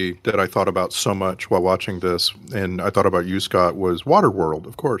 another movie that I thought about so much while watching this, and I thought about you, Scott, was Waterworld,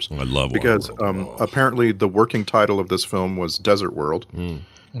 of course. I love because apparently the working title of this film was Desert World,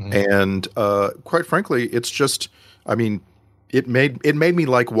 and quite frankly, it's just, I mean, it made me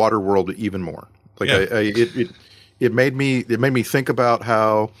like Waterworld even more. Like it made me think about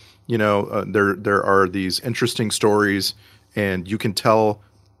how there are these interesting stories, and you can tell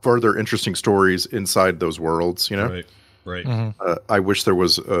further interesting stories inside those worlds. Right. I wish there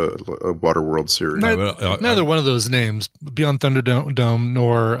was a Waterworld series. Neither one of those names, Beyond Thunderdome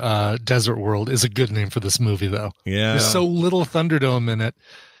nor Desert World, is a good name for this movie, though. Yeah. There's so little Thunderdome in it.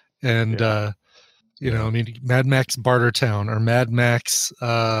 And, I mean, Mad Max Bartertown or Mad Max...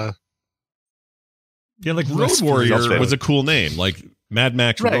 like Road Warrior was a cool name. Like Mad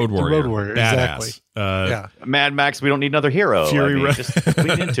Max Right, Road the Warrior. Road Warrior, Badass. exactly. Yeah. Mad Max, we don't need another hero. Fury Road. Just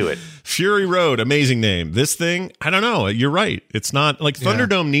lean into it. Fury Road, amazing name. This thing, I don't know. You're right. It's not like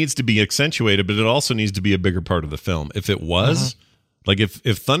Thunderdome needs to be accentuated, but it also needs to be a bigger part of the film. If it was, like if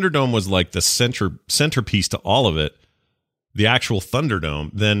Thunderdome was like the centerpiece to all of it, the actual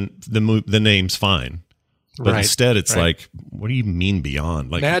Thunderdome, then the name's fine. But instead, it's like, what do you mean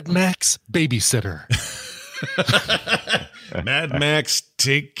beyond? Like Mad Max Babysitter. Mad Max,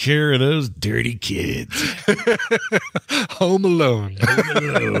 take care of those dirty kids. Home Alone.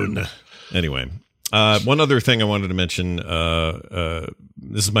 Anyway, one other thing I wanted to mention.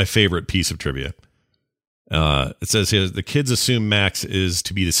 This is my favorite piece of trivia. It says here, the kids assume Max is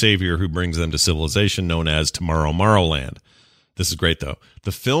to be the savior who brings them to civilization known as Tomorrowland. This is great, though.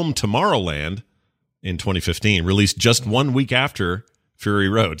 The film Tomorrowland in 2015 released just 1 week after Fury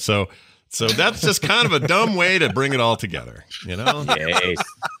Road. So that's just kind of a dumb way to bring it all together, you know? Yes.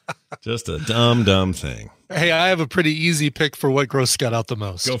 Just a dumb thing. Hey, I have a pretty easy pick for what grossed Scott out the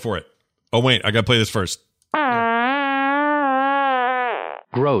most. Go for it. Oh, wait, I got to play this first.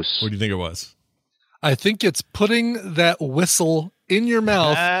 Gross. What do you think it was? I think it's putting that whistle in your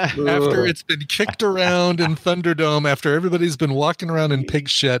mouth after it's been kicked around in Thunderdome, after everybody's been walking around in pig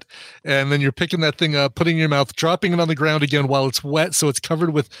shit, and then you're picking that thing up, putting it in your mouth, dropping it on the ground again while it's wet, so it's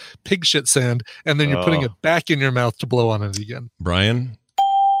covered with pig shit sand, and then you're putting it back in your mouth to blow on it again. Brian,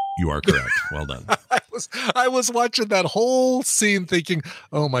 you are correct. Well done. I was watching that whole scene thinking,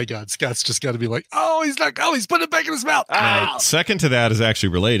 oh my God, Scott's just got to be like, he's putting it back in his mouth. Now, second to that is actually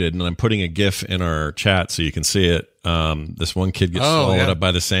related, and I'm putting a GIF in our chat so you can see it. This one kid gets swallowed up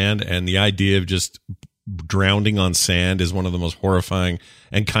by the sand, and the idea of just drowning on sand is one of the most horrifying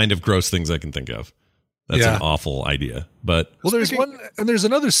and kind of gross things I can think of. That's an awful idea. But there's one, and there's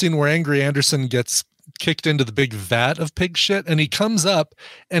another scene where Angry Anderson gets kicked into the big vat of pig shit, and he comes up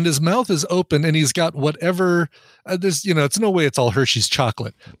and his mouth is open and he's got whatever there's, it's no way it's all Hershey's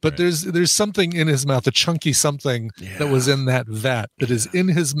chocolate, but there's something in his mouth, a chunky something that was in that vat that is in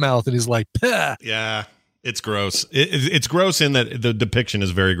his mouth, and he's like, Pah! Yeah, it's gross. It's gross in that the depiction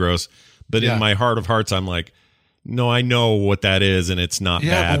is very gross, but in my heart of hearts I'm like, no, I know what that is, and it's not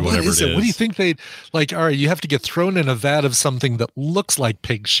bad, whatever it is. What do you think they'd like? All right, you have to get thrown in a vat of something that looks like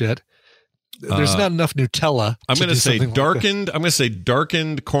pig shit. There's not enough Nutella. I'm going to say darkened. Like I'm going to say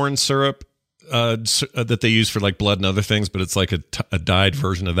darkened corn syrup that they use for like blood and other things, but it's like a dyed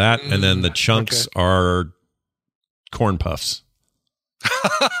version of that. And then the chunks are corn puffs.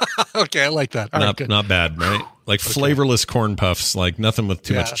 Okay, I like that. Not bad, right? Like flavorless corn puffs, like nothing with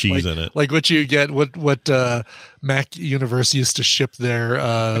too much cheese in it. Like what you get, what Mac Universe used to ship their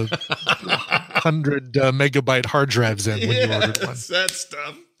 100 megabyte hard drives in when you ordered one. That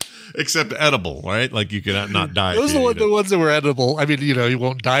stuff. Except edible, right? Like you could not die. Those are the ones that were edible. I mean, you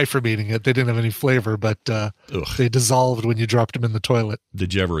won't die from eating it. They didn't have any flavor, but they dissolved when you dropped them in the toilet.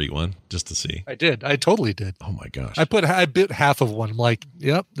 Did you ever eat one just to see? I did. I totally did. Oh my gosh! I bit half of one. I'm like,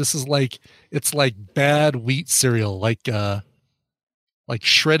 yep, this is it's like bad wheat cereal, like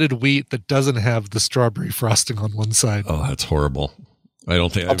shredded wheat that doesn't have the strawberry frosting on one side. Oh, that's horrible. I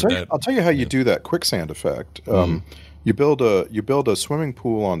don't think I'll tell you how you do that quicksand effect. You build a swimming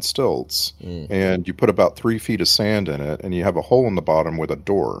pool on stilts, and you put about 3 feet of sand in it, and you have a hole in the bottom with a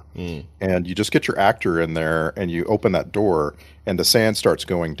door. And you just get your actor in there, and you open that door, and the sand starts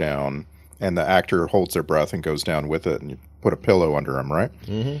going down, and the actor holds their breath and goes down with it, and you put a pillow under him, right?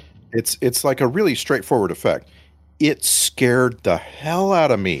 Mm-hmm. It's like a really straightforward effect. It scared the hell out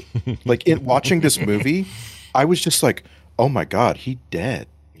of me. Like in watching this movie, I was just like, "Oh my God, he dead."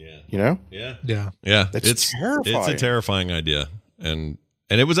 You know? Yeah. It's terrifying. It's a terrifying idea, and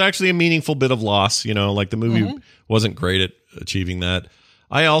it was actually a meaningful bit of loss. Like the movie wasn't great at achieving that.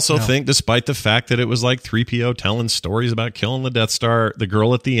 I also think, despite the fact that it was like 3PO telling stories about killing the Death Star, the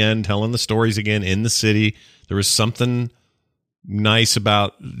girl at the end telling the stories again in the city, there was something nice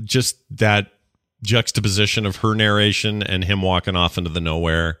about just that juxtaposition of her narration and him walking off into the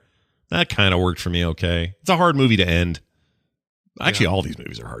nowhere. That kind of worked for me. Okay, it's a hard movie to end. Actually, all these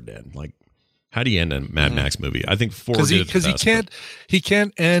movies are hard to end. Like, how do you end a Mad Max movie? I think Ford did it the best, he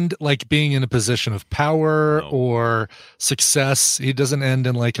can't end like being in a position of power or success. He doesn't end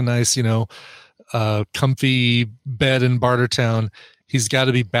in like a nice, comfy bed in Bartertown. He's got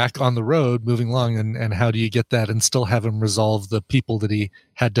to be back on the road, moving along. And how do you get that and still have him resolve the people that he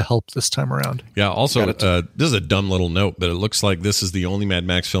had to help this time around? Yeah. Also, this is a dumb little note, but it looks like this is the only Mad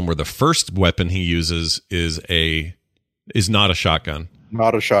Max film where the first weapon he uses is not a shotgun.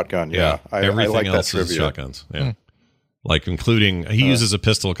 Not a shotgun. Yeah. Everything I like else that is shotguns. Yeah. Like including he uses a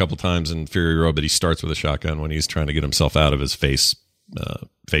pistol a couple times in Fury Road, but he starts with a shotgun when he's trying to get himself out of his face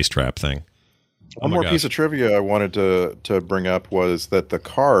face trap thing. One more piece of trivia I wanted to bring up was that the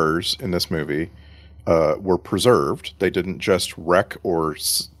cars in this movie were preserved. They didn't just wreck or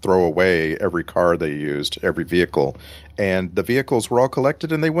throw away every car they used, every vehicle. And the vehicles were all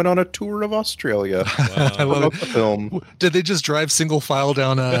collected, and they went on a tour of Australia. Wow. I love the film. Did they just drive single file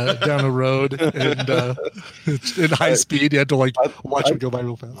down a road and in high speed? You had to watch them go by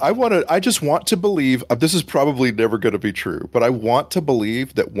real fast. I just want to believe this is probably never going to be true, but I want to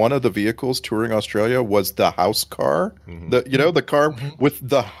believe that one of the vehicles touring Australia was the house car. The car with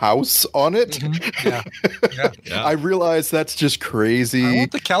the house on it. Yeah. I realize that's just crazy. I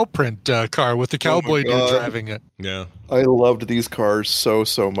want the cow print car with the cowboy dude driving it. Yeah. I loved these cars so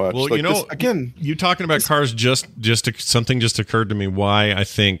much. Well, again, you talking about cars something just occurred to me what I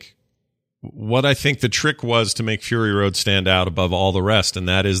think the trick was to make Fury Road stand out above all the rest, and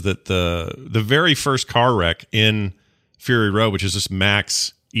that is that the very first car wreck in Fury Road, which is just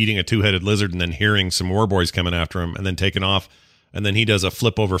Max eating a two-headed lizard and then hearing some war boys coming after him and then taking off, and then he does a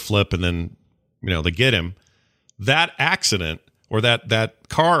flip over flip and then they get him. That accident or that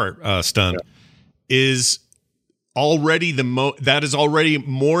car stunt is already that is already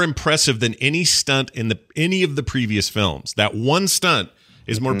more impressive than any stunt in any of the previous films. That one stunt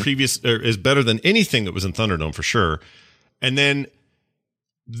is is better than anything that was in Thunderdome for sure. And then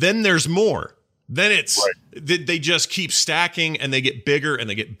there's more. Then it's they just keep stacking and they get bigger and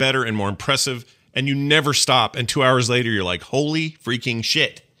they get better and more impressive, and you never stop. And 2 hours later, you're like, holy freaking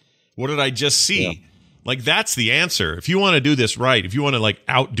shit. What did I just see? Yeah. Like, that's the answer. If you want to do this right, if you want to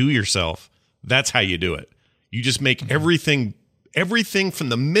outdo yourself, that's how you do it. You just make everything from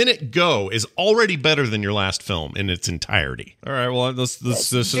the minute go is already better than your last film in its entirety. All right, well, this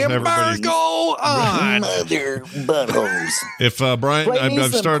is everybody's... on! Mother buttholes. If Brian...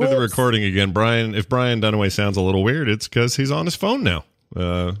 I've started the recording again. If Brian Dunaway sounds a little weird, it's because he's on his phone now.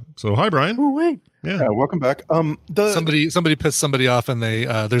 So, hi, Brian. Oh, wait. Yeah, welcome back. Somebody pissed somebody off, and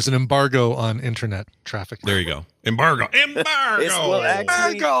there's an embargo on internet traffic. There you go. Embargo.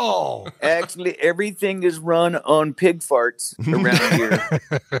 Actually, everything is run on pig farts around here.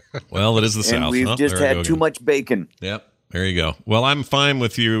 Well, it is the and South. We've just had too much bacon. Yep. There you go. Well, I'm fine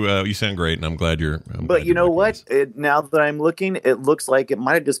with you. You sound great, and I'm glad you're. But you know what? Now that I'm looking, it looks like it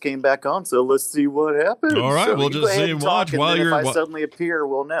might have just came back on. So let's see what happens. All right, so we'll just see. Watch while you're. If I suddenly appear,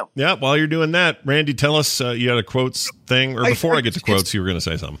 we'll know. Yeah, while you're doing that, Randy, tell us you had a quotes thing, or before I get to quotes, you were going to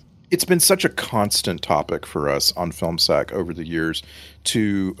say something. It's been such a constant topic for us on FilmSack over the years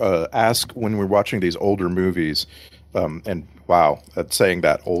to ask when we're watching these older movies. And wow, saying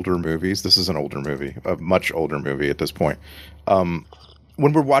that older movies, this is an older movie, a much older movie at this point. When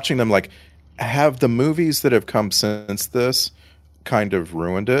we're watching them, have the movies that have come since this kind of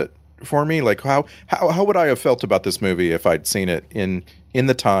ruined it for me? Like how would I have felt about this movie if I'd seen it in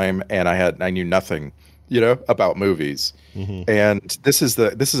the time and I knew nothing, about movies? Mm-hmm. And this is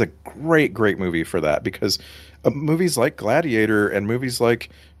a great movie for that, because movies like Gladiator and movies like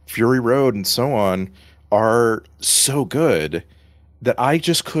Fury Road and so on are so good that I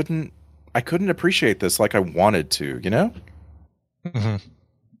just couldn't appreciate this like I wanted to, Mm-hmm.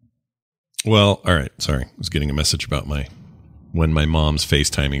 Well, all right. Sorry. I was getting a message about when my mom's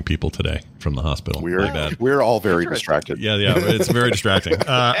FaceTiming people today from the hospital. We're all very distracted. Yeah. It's very distracting.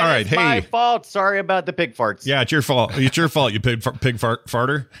 All right. Hey. My fault. Sorry about the pig farts. Yeah, it's your fault. It's your fault. You pig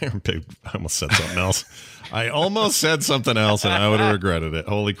farter. I almost said something else. I almost said something else, and I would have regretted it.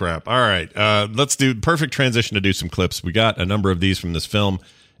 Holy crap. All right. Let's do perfect transition to do some clips. We got a number of these from this film,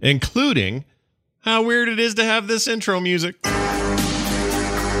 including how weird it is to have this intro music.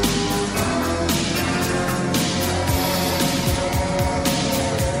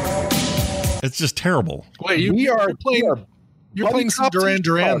 It's just terrible. Wait, you're playing some Duran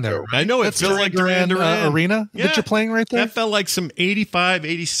Duran there. I know, it feels like Duran Arena that you're playing right there? That felt like some 85,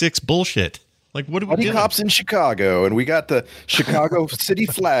 86 bullshit. Like, what are we doing? Cops in Chicago, and we got the Chicago city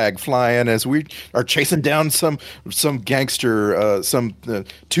flag flying as we are chasing down some gangster, some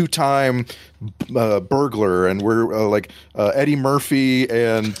two-time burglar, and we're Eddie Murphy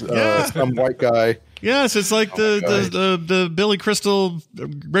and some white guy. Yes, it's like the Billy Crystal,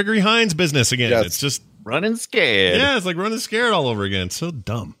 Gregory Hines business again. Yes. It's just running scared. Yeah, it's like running scared all over again. It's so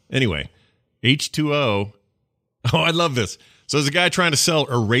dumb. Anyway, H2O. Oh, I love this. So there's a guy trying to sell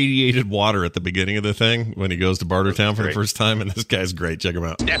irradiated water at the beginning of the thing when he goes to Bartertown for the first time, and this guy's great. Check him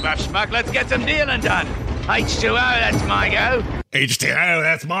out. Step up, schmuck. Let's get some dealing done. H2O, that's my go. H2O,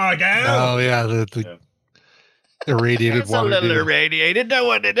 that's my go. Oh, yeah, the irradiated water. It's a little irradiated. No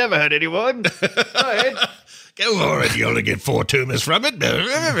one, it never hurt anyone. Go ahead. Go for it. You only get 4 tumors from it.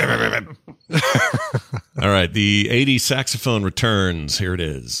 All right, the 80s saxophone returns. Here it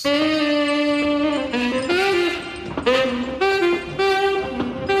is.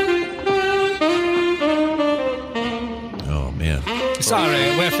 Oh, man.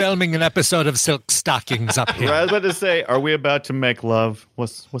 Sorry, we're filming an episode of Silk Stockings up here. I was about to say, are we about to make love?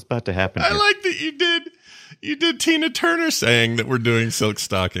 What's about to happen I here? like that you did Tina Turner saying that we're doing Silk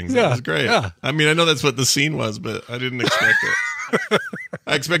Stockings. That was great. Yeah. I mean, I know that's what the scene was, but I didn't expect it.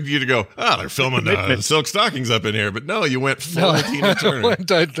 I expected you to go, they're filming Silk Stockings up in here. But no, you went full Tina Turner.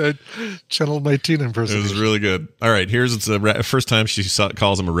 I channeled my Tina impersonation. It was really good. All right, here's the first time she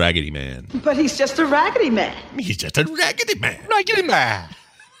calls him a raggedy man. But he's just a raggedy man. He's just a raggedy man. Raggedy man.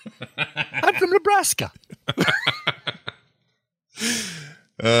 I'm from Nebraska.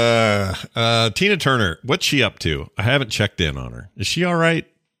 Tina Turner, what's she up to? I haven't checked in on her. Is she all right?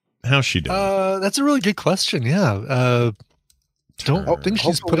 How's she doing? That's a really good question. Yeah. Don't think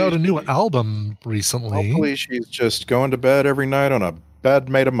she's put out a new album recently. Hopefully she's just going to bed every night on a bed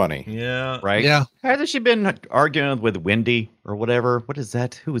made of money. Yeah. Right? Yeah. Hasn't she been arguing with Wendy or whatever? What is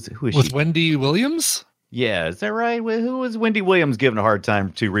that? Who is she? With Wendy Williams? Yeah, is that right? Who was Wendy Williams giving a hard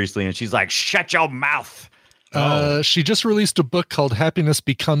time to recently? And she's like, shut your mouth. She just released a book called Happiness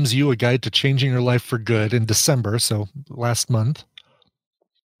Becomes You, A Guide to Changing Your Life for Good in December, so last month.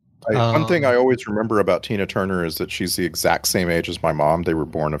 One thing I always remember about Tina Turner is that she's the exact same age as my mom. They were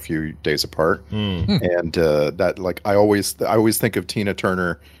born a few days apart, and I always think of Tina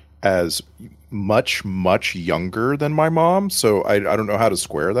Turner as much younger than my mom. So I don't know how to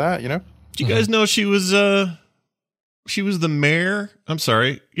square that. You know? Do you guys know she was the mayor? I'm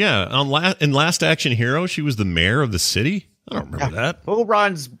sorry, yeah. In Last Action Hero, she was the mayor of the city. I don't remember that. Who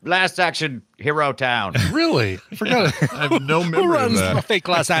runs Last Action Hero Town? Really? Forgot it. I have no memory Who runs of that. fake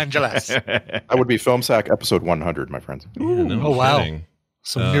Los Angeles? That would be Film Sack episode 100, my friends. Yeah, no Oh, wow. kidding.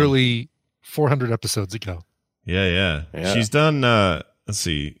 So nearly 400 episodes ago. Yeah. She's done. Let's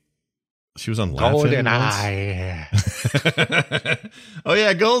see. She was on Golden Eye. Eye. Oh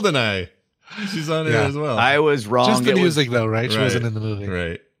yeah, GoldenEye. She's on here as well. I was wrong. Just the It was- music, though, right? She Right. wasn't in the movie.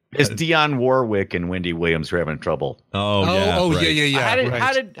 Right. It's Dionne Warwick and Wendy Williams who are having trouble. Oh yeah. right. yeah. How did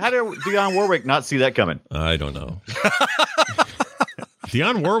right. Dionne Warwick not see that coming? I don't know.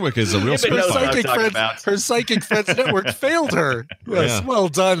 Dionne Warwick is a real Even knows what I'm spitfire. talking about. Her Psychic Friends Network failed her. Yes, Yeah. well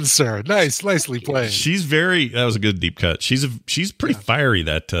done, sir. Nicely played. That was a good deep cut. She's pretty fiery,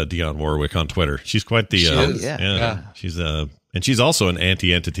 that Dionne Warwick on Twitter. She's quite the She is. yeah. She's and she's also an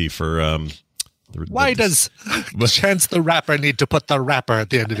anti-entity for Why does Chance the Rapper need to put the rapper at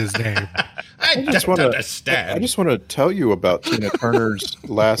the end of his name? I just want to tell you about Tina Turner's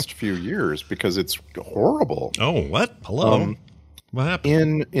last few years because it's horrible. Oh, what? Hello. What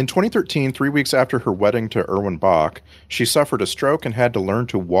happened? In 2013, 3 weeks after her wedding to Erwin Bach, she suffered a stroke and had to learn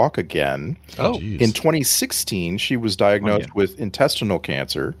to walk again. Oh, In 2016, she was diagnosed with intestinal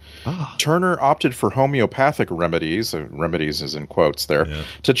cancer. Turner opted for homeopathic remedies, remedies is in quotes there,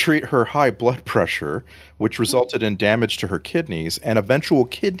 to treat her high blood pressure, which resulted in damage to her kidneys and eventual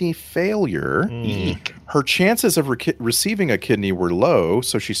kidney failure. Her chances of receiving a kidney were low,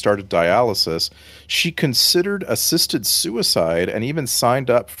 so she started dialysis. She considered assisted suicide and even signed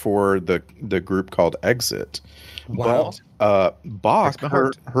up for the group called Exit. Wow. But Bach,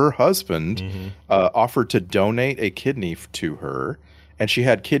 her husband, offered to donate a kidney to her, and she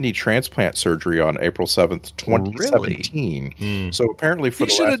had kidney transplant surgery on April 7th, 2017. So apparently He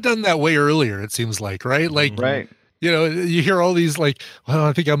should have done that way earlier, it seems like, right? Like, right. You know, you hear all these like, well,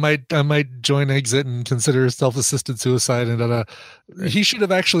 I think I might join Exit and consider self-assisted suicide, and he should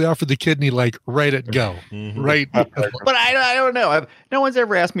have actually offered the kidney like right at go, right? But I don't know. No one's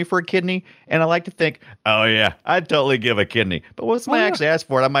ever asked me for a kidney, and I like to think, oh yeah, I'd totally give a kidney. But what if somebody actually asked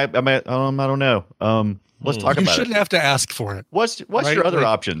for it? I don't know. Let's talk You about it. shouldn't have to ask for it. What's right? your other Like,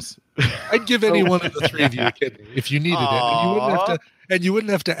 options? I'd give any one of the three of you a kidney if you needed it, and you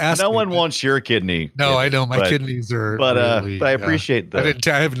wouldn't have to ask. No me, one but- wants your kidney. No, I know my kidneys are. But really, I appreciate that.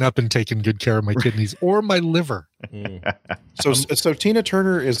 I have not been taking good care of my kidneys or my liver. So Tina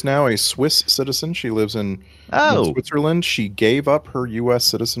Turner is now a Swiss citizen. She lives in Switzerland. She gave up her U.S.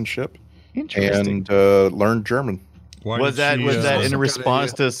 citizenship and learned German. Was that in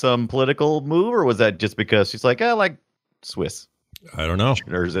response to some political move, or was that just because she's like, I like Swiss? I don't know.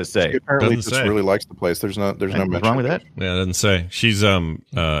 Or does it say? She apparently Doesn't just say. really likes the place. There's no mention wrong with that. Yeah, it doesn't say. She's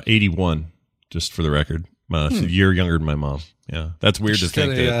 81, just for the record. She's a year younger than my mom. Yeah, that's weird to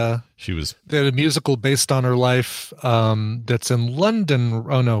think that she was. They had a musical based on her life that's in London.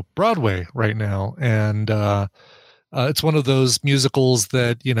 Oh no, Broadway right now, and it's one of those musicals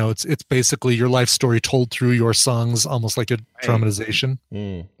that, it's basically your life story told through your songs, almost like a dramatization.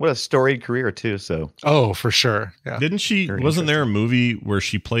 What a storied career too. So, oh, for sure. Yeah. Didn't she? Wasn't there a movie where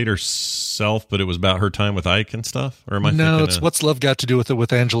she played herself, but it was about her time with Ike and stuff? Or am I? No, it's What's Love Got to Do with It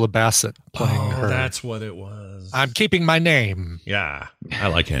with Angela Bassett playing her. That's what it was. I'm keeping my name. Yeah, I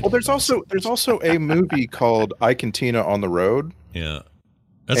like Angela. Well, there's also a movie called Ike and Tina on the Road. Yeah.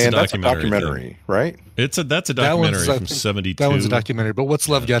 That's a documentary, right? That's a documentary from 72. That one's a documentary, but What's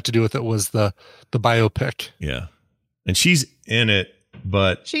Love Got to Do with It was the biopic. Yeah. And she's in it,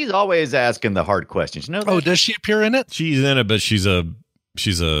 but she's always asking the hard questions. You know that? Oh, does she appear in it? She's in it, but she's a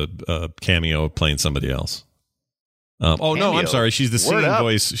cameo playing somebody else. No, I'm sorry. She's the singing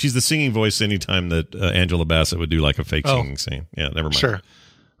voice. She's the singing voice anytime that Angela Bassett would do like a fake singing scene. Yeah, never mind. Sure.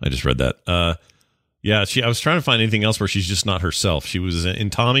 I just read that. Yeah, I was trying to find anything else where she's just not herself. She was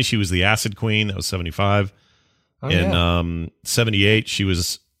in Tommy. She was the Acid Queen. That was 75. In 78, she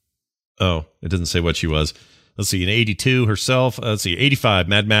was. Oh, it doesn't say what she was. Let's see. In 82, herself. Let's see. 85,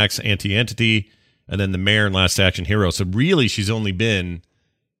 Mad Max, Anti-Entity, and then the Mayor and Last Action Hero. So really, she's only been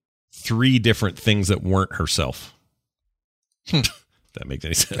 3 different things that weren't herself. If that makes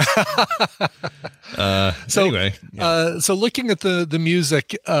any sense. Anyway, so looking at the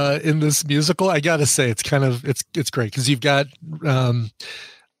music in this musical, I gotta say it's kind of it's great because you've got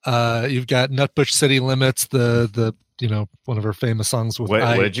Nutbush City Limits, the one of her famous songs with.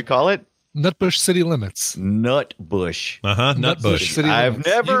 What did you call it? Nutbush City Limits. Nutbush. Nutbush City I've Limits.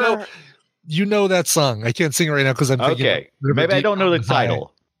 never. You know that song. I can't sing it right now because I'm thinking. Okay, maybe I don't know the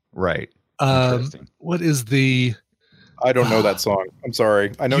title. Right. What is the? I don't know that song. I'm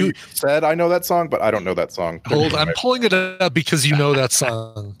sorry. I know you said I know that song, but I don't know that song. I'm pulling it up because you know that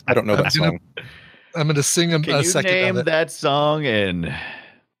song. I don't know that song. I'm going to sing Can a you second name of it. that song in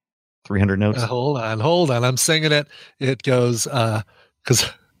 300 notes? Hold on. I'm singing it. It goes because.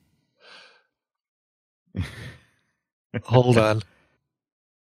 Hold on.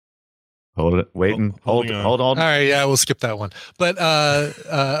 Hold it. Waiting. Hold on. All right. Yeah, we'll skip that one. But all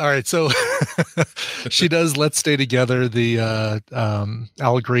right. So she does "Let's Stay Together," the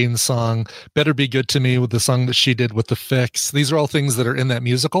Al Green song, "Better Be Good to Me," with the song that she did with the Fix. These are all things that are in that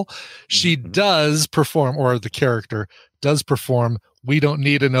musical. She does perform, or the character does perform, "We Don't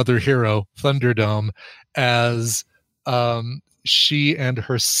Need Another Hero," Thunderdome, as she and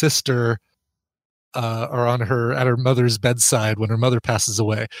her sister are at her mother's bedside when her mother passes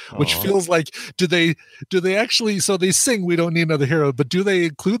away, which feels like do they actually, so they sing "We Don't Need Another Hero," but do they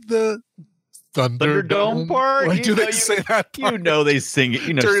include the Thunderdome part? Like, do they say that part? You know they sing it.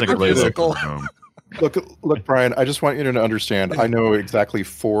 You know, During the musical. Look, Brian, I just want you to understand, I know exactly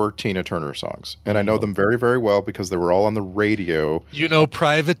 4 Tina Turner songs, and I know them very, very well because they were all on the radio. You know,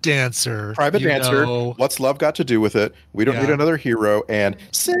 Private Dancer. What's Love Got to Do with It? We Don't Need Another Hero, and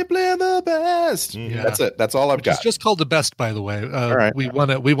Simply the Best. Yeah. That's it. That's all I've got. It's just called The Best, by the way. All right. We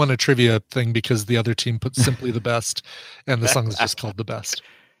won a trivia thing because the other team put Simply the Best, and the song is just called The Best,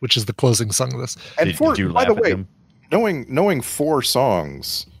 which is the closing song of this. And by the way, knowing 4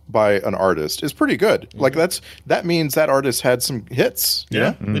 songs by an artist is pretty good. Like that means that artist had some hits.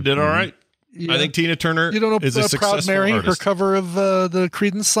 Yeah, they did all right. Yeah. I think Tina Turner is a successful Proud Mary, artist. her cover of the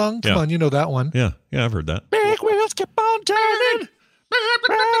Creedence song. Come on, you know that one. Yeah, I've heard that. Big wheels keep on turning.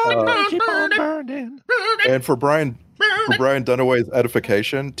 Keep on burning. And for Brian Dunaway's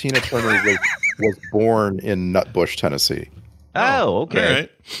edification, Tina Turner was born in Nutbush, Tennessee. Oh, okay. All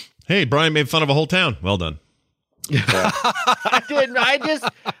right. Hey, Brian made fun of a whole town. Well done. Yeah.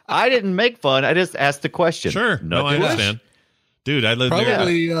 I didn't make fun. I just asked the question. Sure. No, I understand. Dude, I live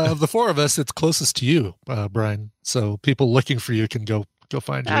probably the 4 of us. It's closest to you, Brian. So people looking for you can go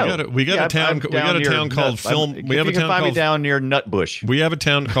find you. We got a town called Film. We have a town find called me down near Nutbush. We have a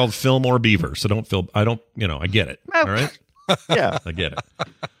town called Fillmore Beaver. So don't feel. I don't. I get it. All right. Yeah, I get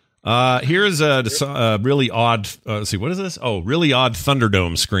it. Here's a really odd. Let's see. What is this? Oh, really odd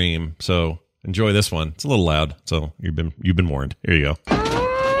Thunderdome scream. So. Enjoy this one. It's a little loud, so you've been warned. Here you go.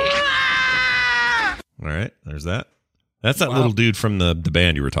 All right, there's that. That's that little dude from the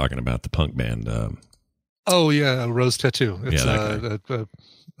band you were talking about, the punk band. Oh yeah, Rose Tattoo. It's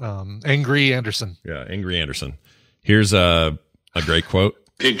Angry Anderson. Yeah, Angry Anderson. Here's a great quote.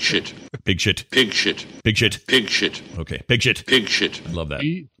 Pig shit. Pig shit. Pig shit. Pig shit. Pig shit. Okay, pig shit. Pig shit. I love that.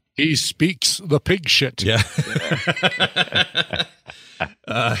 He speaks the pig shit. Yeah.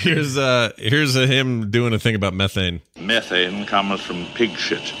 Here's him doing a thing about methane. Methane cometh from pig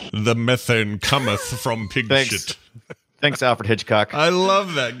shit. The methane cometh from pig shit. Thanks, Alfred Hitchcock. I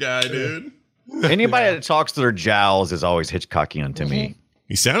love that guy, dude. Anybody that talks to their jowls is always Hitchcockian to me.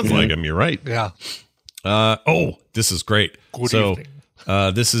 He sounds like him. You're right. Yeah. This is great. Good evening.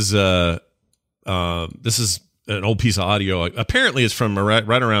 This is an old piece of audio. Apparently, it's from right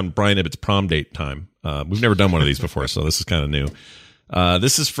around Brian Ibbott's prom date time. We've never done one of these before, so this is kind of new.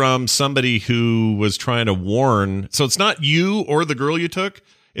 This is from somebody who was trying to warn. So it's not you or the girl you took.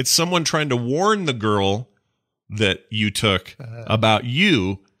 It's someone trying to warn the girl that you took about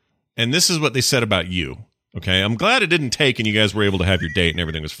you. And this is what they said about you. Okay. I'm glad it didn't take and you guys were able to have your date and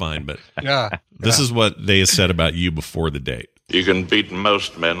everything was fine. But this is what they said about you before the date. You can beat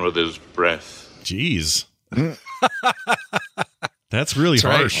most men with his breath. Jeez. That's really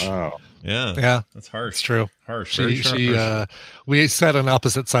harsh. Wow. Yeah. That's harsh. It's true. Harsh. We sat on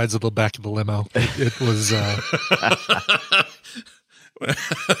opposite sides of the back of the limo. It was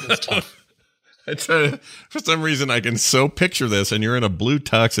tough. For some reason, I can so picture this, and you're in a blue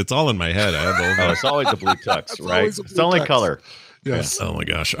tux. It's all in my head. It's always a blue tux, right? It's the only color. Yes. Yeah. Oh my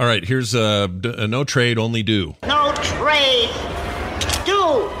gosh! All right, here's a no trade, only do. No trade.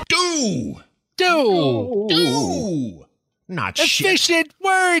 Do. Not shit. Efficient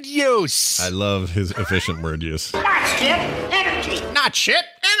word use. I love his efficient word use. Not shit. Energy. Not shit.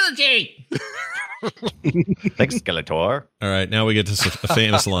 Energy. Thanks, Skeletor. All right, now we get to a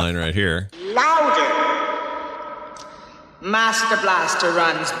famous line right here. Louder. Master Blaster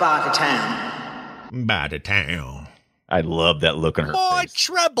runs Barter Town. Barter Town. I love that look on her More face.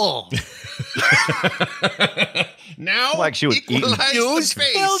 trouble. Now, Like she was eating. Use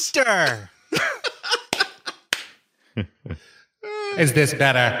filter. Is this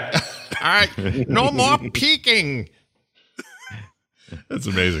better? All right, no more peeking. That's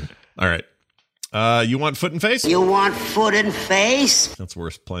amazing. All right. You want foot and face? You want foot and face? That's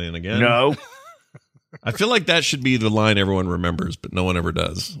worth playing again. No. I feel like that should be the line everyone remembers, but no one ever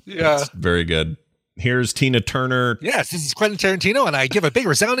does. Yeah. That's very good. Here's Tina Turner. Yes, this is Quentin Tarantino, and I give a big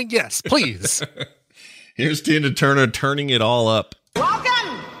resounding yes, please. Here's Tina Turner turning it all up.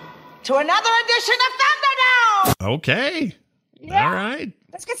 Welcome to another edition of Thunderdome. Okay. Yeah. All right.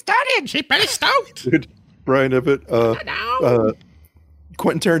 Let's get started. She pretty stoked. Dude, Brian Ibbott,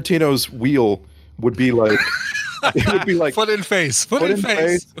 Quentin Tarantino's wheel would be like, it would be like foot in face. Foot in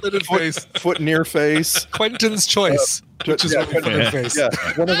face. Foot in face. Foot near face. Quentin's choice. Which is foot in face. Yeah,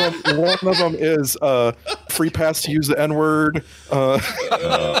 one of them is free pass to use the N-word.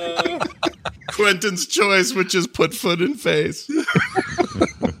 Quentin's choice, which is put foot in face.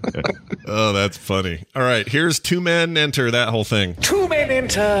 Oh, that's funny. All right, here's two men enter, that whole thing. Two men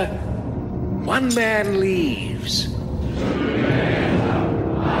enter, one man leaves.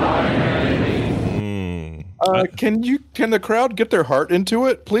 Can the crowd get their heart into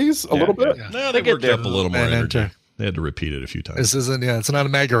it, please? A little bit? Yeah. No, they worked up a little more energy. They had to repeat it a few times. This isn't, it's not a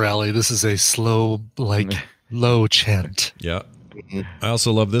MAGA rally. This is a slow, low chant. Yeah. I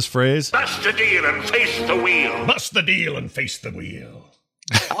also love this phrase. Bust the deal and face the wheel. Bust the deal and face the wheel.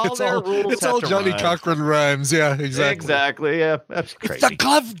 It's all Johnny Cochran rhymes. Yeah, exactly. Exactly. Yeah, that's crazy. If the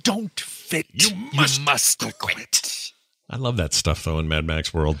glove don't fit, you must quit. I love that stuff, though, in Mad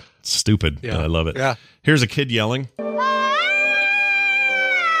Max world. It's stupid, Yeah. but I love it. Yeah. Here's a kid yelling.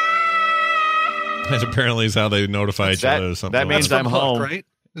 That apparently is how they notify each other or something. That means I'm Hook, home. right?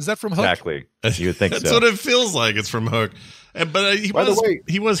 Is that from Hook? Exactly. You would think That's so. what it feels like. It's from Hook. But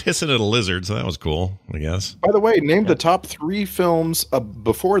he was hissing at a lizard, so that was cool, I guess. By the way, name the top 3 films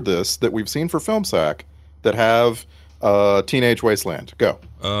before this that we've seen for Film Sack that have Teenage Wasteland. Go.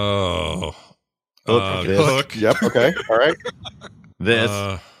 Oh. Hook. Yep. Okay. All right.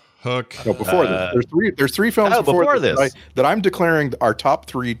 This. Hook. No, before this. There's three films before this that I'm declaring our top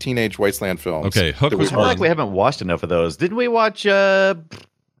 3 Teenage Wasteland films. Okay, Hook was I feel like we haven't watched enough of those. Didn't we watch? Can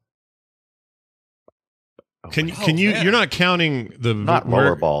you? You're not counting the not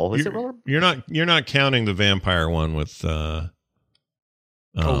Rollerball. Is it Rollerball? You're not counting the vampire one with.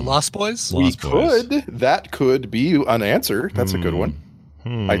 Lost Boys. That could be an answer. That's a good one.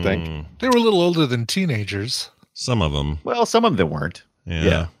 I think they were a little older than teenagers. Some of them. Well, some of them weren't.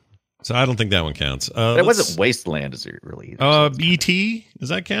 Yeah. So I don't think that one counts. It wasn't Wasteland, is it really? E.T. Does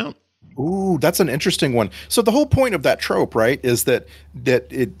that count? Ooh, that's an interesting one. So the whole point of that trope, right, is that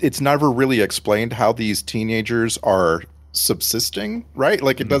it's never really explained how these teenagers are subsisting, right?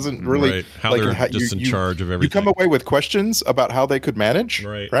 Like it doesn't really right. How they're just in charge of everything. You come away with questions about how they could manage,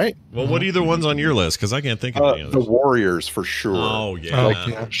 right? Well, what are the ones on your list? Because I can't think of any others. The Warriors for sure. Oh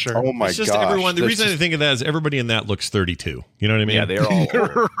yeah, sure. Oh my it's just gosh. everyone. The reason I think of that is everybody in that looks 32. You know what I mean? Yeah, they're all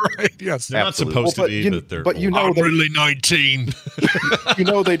right. Yes, they're not supposed to be, but they're. But you know, I'm really 19. You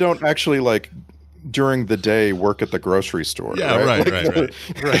know, they don't actually like during the day work at the grocery store. Yeah, right.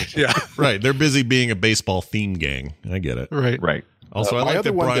 Right. Yeah. Right. They're busy being a baseball theme gang. I get it. Right. Also, I like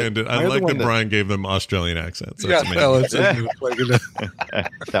that Brian did. I like that Brian gave them Australian accents. That's amazing.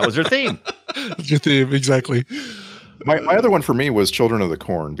 That was your theme. That's your theme, exactly. My other one for me was Children of the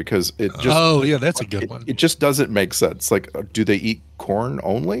Corn because it just. Oh yeah, that's a good one. It just doesn't make sense. Like, do they eat corn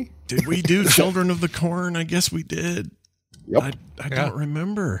only? Did we do Children of the Corn? I guess we did. Yep. I don't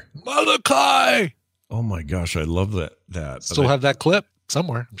remember. Malachi. Oh my gosh, I love that. Still have that clip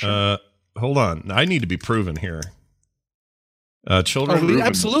somewhere. I'm sure. Hold on, I need to be proven here. Children. We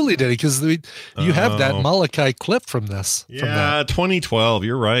absolutely did it because you have that Malachi clip from this. Yeah, 2012.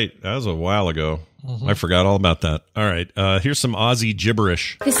 You're right. That was a while ago. Mm-hmm. I forgot all about that. All right, here's some Aussie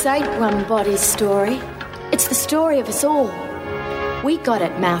gibberish. This ain't one body's story. It's the story of us all. We got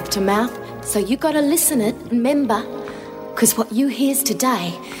it mouth to mouth, so you got to listen it and remember. Because what you hears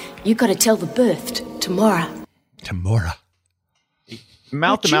today, you got to tell the birthed tomorrow. Tomorrow.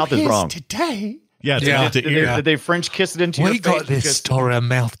 Mouth to mouth is wrong. Today. Yeah, it's mouth to ear. Did they French kiss it into your face? We got this story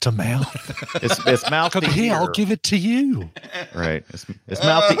mouth to mouth. It's mouth to here, ear. I'll give it to you. Right. It's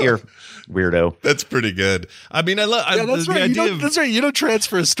mouth to ear, weirdo. That's pretty good. I mean, I love that's right. That's right. You don't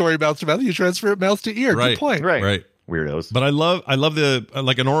transfer a story mouth to mouth. You transfer it mouth to ear. Right. Good point. Right. Weirdos. But I love the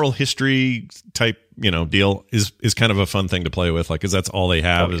like an oral history type, deal is kind of a fun thing to play with, like, because that's all they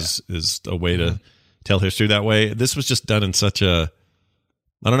have is a way to tell history that way. This was just done in such a,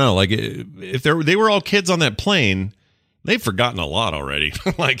 I don't know, like if they were all kids on that plane, they've forgotten a lot already.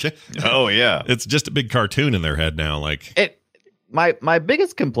 Like, oh yeah, it's just a big cartoon in their head now. Like, my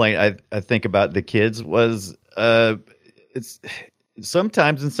biggest complaint I think about the kids was it's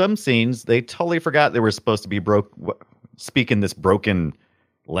sometimes in some scenes they totally forgot they were supposed to be speaking this broken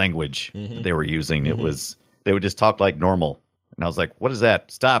language that they were using. It was, they would just talk like normal, and I was like, what is that?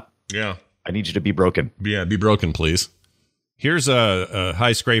 Stop. Yeah, I need you to be broken. Yeah, be broken, please. Here's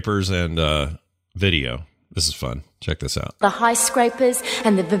high scrapers and video. This is fun. Check this out. The high scrapers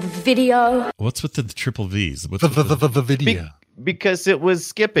and the video. What's with the triple V's? What's the video? Because it was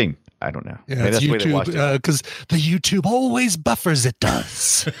skipping. I don't know. Yeah, it's YouTube, because the YouTube always buffers. It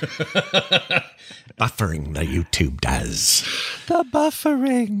does. Buffering, the YouTube does. The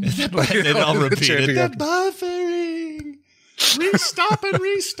buffering. It all repeated. The buffering. Stop and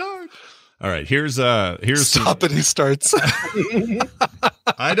restart. All right, here's stop and he starts.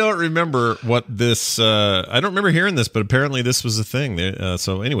 I don't remember what this. I don't remember hearing this, but apparently this was a thing.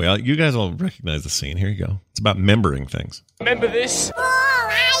 So anyway, you guys all recognize the scene. Here you go. It's about membering things. Remember this?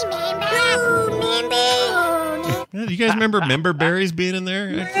 Yeah, do you guys remember member berries being in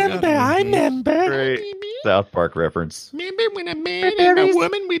there? I remember. Great South Park reference. Remember when a man and a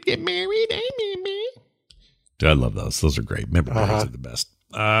woman would get married? Dude, I love those. Those are great. Member berries are the best.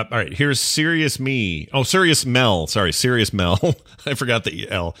 All right, here's Serious Me. Oh, Serious Mel. Sorry, Serious Mel. I forgot the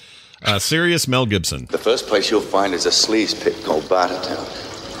L. Serious Mel Gibson. The first place you'll find is a sleaze pit called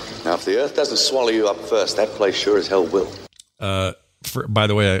Bartertown. Now, if the earth doesn't swallow you up first, that place sure as hell will. By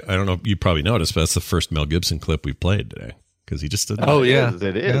the way, I don't know if you probably noticed, but that's the first Mel Gibson clip we've played today, because he just didn't. Oh yeah,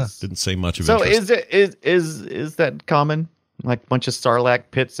 it is. Yeah. Didn't say much of interest. So is that common? Like a bunch of Sarlacc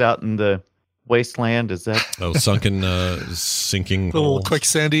pits out in the wasteland? Is that sinking little holes.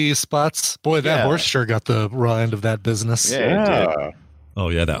 quicksandy spots? Boy, that horse sure got the raw end of that business. Yeah. It did. Oh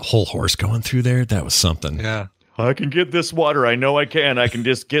yeah, that whole horse going through there, that was something. Yeah. I can get this water. I know I can. I can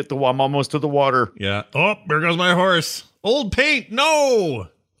just get I'm almost to the water. Yeah. Oh, there goes my horse. Old paint. No.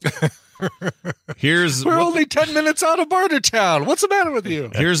 We're only 10 minutes out of Bartertown. What's the matter with you?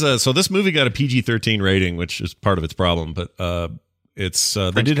 So this movie got a PG-13 rating, which is part of its problem, but it's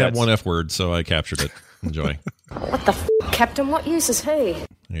they did have one F word, so I captured it. Enjoy. What the Captain? What use is he?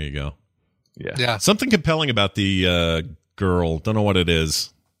 There you go. Yeah. Something compelling about the girl. Don't know what it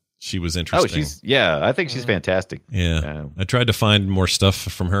is. She was interesting. I think she's fantastic. Yeah. I tried to find more stuff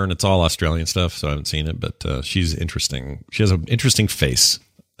from her, and it's all Australian stuff, so I haven't seen it, but she's interesting. She has an interesting face.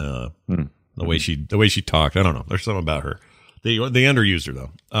 The way she talked. I don't know. There's something about her. They underused her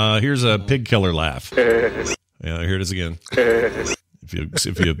though. Here's a pig killer laugh. Yeah, here it is again.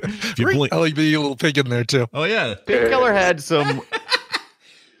 If you blink, I like the little pig in there too. Oh yeah, Pig Killer had some.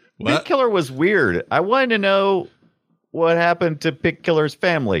 Pig Killer was weird. I wanted to know what happened to Pig Killer's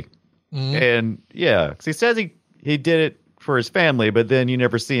family, and because he says he did it for his family, but then you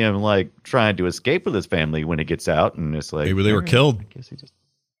never see him like trying to escape with his family when he gets out, and it's like maybe they were killed. I guess he just.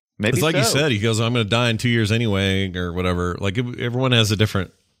 Maybe it's like he said. He goes, "I'm going to die in 2 years anyway," or whatever. Like everyone has a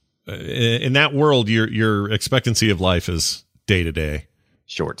different. In that world, your expectancy of life is day to day,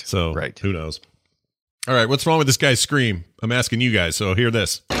 short. So who knows? All right, what's wrong with this guy's scream? I'm asking you guys. So hear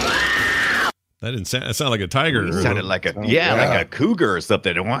this. That didn't sound. It sounded like a tiger. It sounded like like a cougar or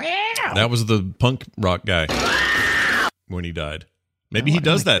something. That was the punk rock guy when he died. Maybe he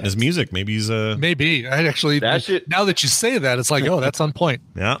does that in his music. Maybe he's maybe. I actually now that you say that, it's like, oh, that's on point.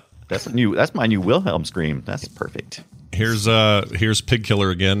 Yeah. That's my new Wilhelm scream. That's perfect. Here's Pig Killer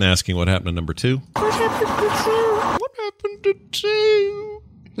again asking what happened to number 2. What happened to 2?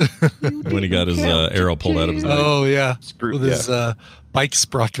 When he got his arrow pulled out of his neck. Oh yeah. With his bike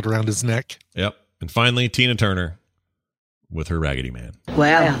sprocket around his neck. Yep. And finally Tina Turner with her Raggedy Man.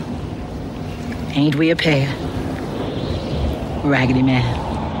 Well, ain't we a pair? Raggedy Man.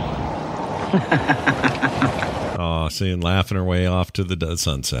 Oh, seeing laughing her way off to the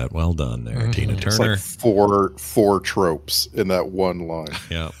sunset. Well done there, Tina Turner. It's like four tropes in that one line.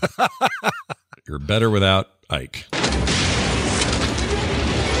 Yeah. You're better without Ike.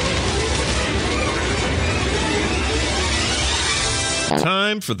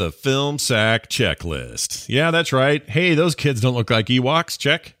 Time for the Film Sack checklist. Yeah, that's right. Hey, those kids don't look like Ewoks.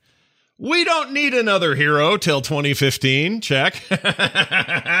 Check. We don't need another hero till 2015. Check.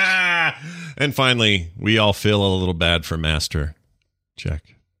 And finally, we all feel a little bad for Master.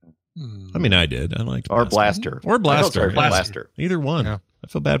 Check. I mean, I did. I liked Blaster. Or Blaster. Blaster. Either one. Yeah. I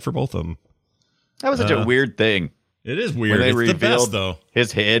feel bad for both of them. That was such a weird thing. It is weird. When they revealed the best, though.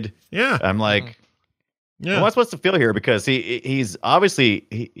 His head. Yeah. I'm like, yeah. Well, I'm supposed to feel here because he's obviously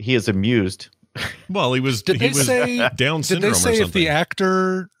he is amused. Well, he was Did they say Down syndrome. Did they say or if the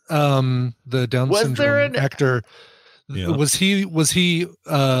actor, the Down syndrome actor, was he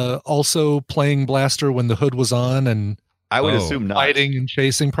also playing Blaster when the hood was on? And I would assume not. Fighting and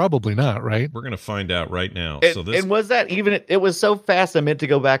chasing, probably not. Right? We're gonna find out right now. And was that even? It was so fast. I meant to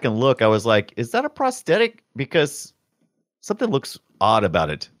go back and look. I was like, is that a prosthetic? Because something looks odd about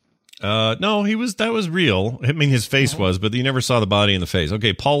it. No, that was real. I mean, his face was, but you never saw the body in the face.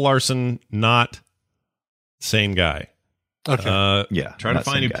 Okay, Paul Larson, not same guy. Okay. Yeah. Trying to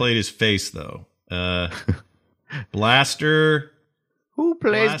find who played his face though. Blaster. Who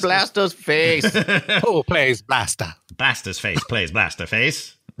plays Blaster's face? Who plays Blaster? Blaster's face plays Blaster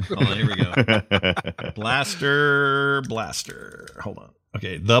face. Hold on, here we go. Blaster. Hold on.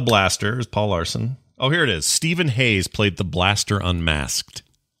 Okay, the Blaster is Paul Larson. Oh, here it is. Stephen Hayes played the Blaster unmasked.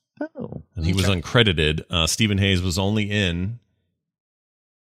 Oh, and he was uncredited. Stephen Hayes was only in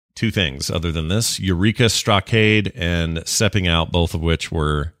 2 things other than this: Eureka, Stockade, and Stepping Out, both of which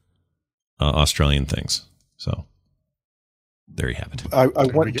were Australian things. So there you have it.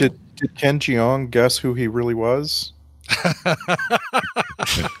 Did Ken Jeong guess who he really was?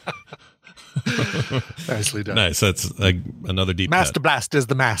 Nicely done. Nice. That's another deep Master cut. Blast is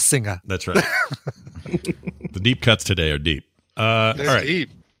the mass singer. That's right. The deep cuts today are deep. All right.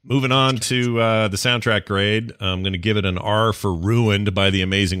 Deep. Moving on to the soundtrack grade. I'm going to give it an R for Ruined by the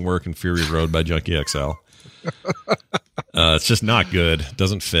amazing work in Fury Road by Junkie XL. It's just not good.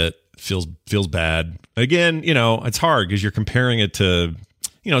 Doesn't fit. Feels bad. Again, it's hard because you're comparing it to,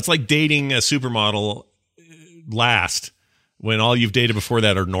 it's like dating a supermodel last when all you've dated before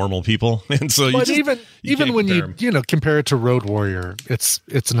that are normal people. And so even when you compare it to Road Warrior,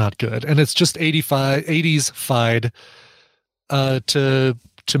 it's not good. And it's just 80s-fied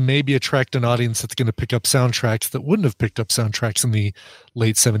to maybe attract an audience that's going to pick up soundtracks that wouldn't have picked up soundtracks in the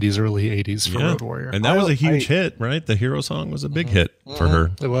late 70s, early 80s for Road Warrior. And that was a huge hit, right? The Hero song was a big hit for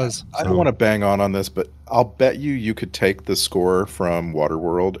her. It was. I don't want to bang on this, but I'll bet you could take the score from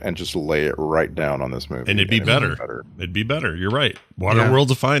Waterworld and just lay it right down on this movie. And it'd be better. It'd be better. You're right.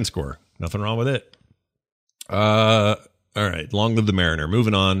 Waterworld's a fine score. Nothing wrong with it. All right, Long Live the Mariner.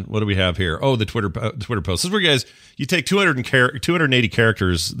 Moving on. What do we have here? Oh, the Twitter post. This is where, guys, you take 280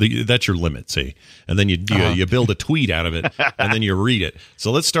 characters. That's your limit, see? And then you build a tweet out of it, and then you read it. So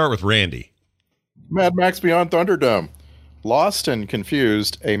let's start with Randy. Mad Max Beyond Thunderdome. Lost and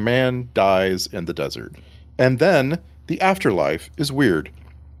confused, a man dies in the desert. And then the afterlife is weird.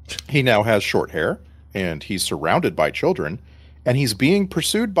 He now has short hair, and he's surrounded by children, and he's being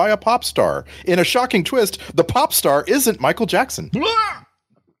pursued by a pop star. In a shocking twist, the pop star isn't Michael Jackson.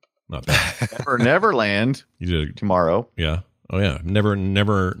 Not bad. Neverland. You did Tomorrow. Yeah. Oh yeah. Never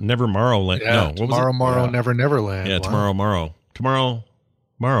Tomorrowland. Yeah, no. What Tomorrow, was it? Morrow, Never Neverland. Yeah. Wow.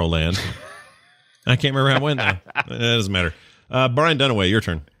 Tomorrowland. I can't remember how it went now. It doesn't matter. Brian Dunaway, your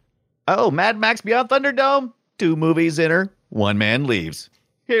turn. Oh, Mad Max Beyond Thunderdome. 2 movies enter, 1 man leaves.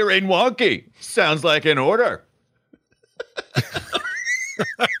 Hearing wonky. Sounds like an order.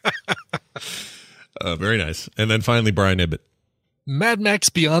 Very nice. And then finally, Brian Ibbett. Mad Max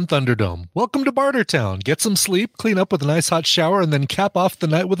Beyond Thunderdome. Welcome to Bartertown. Get some sleep, clean up with a nice hot shower, and then cap off the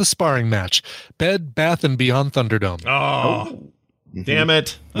night with a sparring match. Bed, Bath, and Beyond Thunderdome. Oh. Damn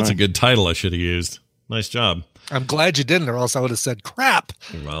it. That's a good title I should have used. Nice job. I'm glad you didn't, or else I would have said crap.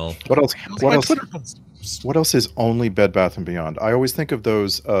 Well, what else? What else is only Bed Bath and Beyond? I always think of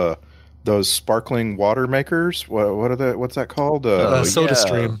those sparkling water makers. What are the? What's that called? Soda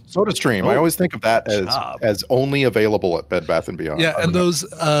Stream. Soda Stream. I always think of that as only available at Bed Bath and Beyond. Yeah, and those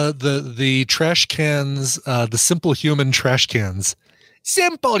the trash cans, the Simple Human trash cans.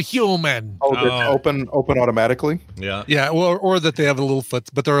 Simple Human. Oh, they're open automatically. Yeah, yeah, or that they have a little foot,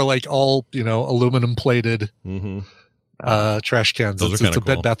 but they're like all aluminum plated trash cans. Those are it's a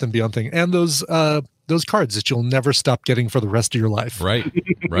cool. Bed Bath and Beyond thing, and those cards that you'll never stop getting for the rest of your life. Right.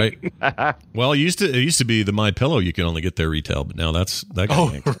 Well, it used to be the My Pillow you can only get there retail, but now that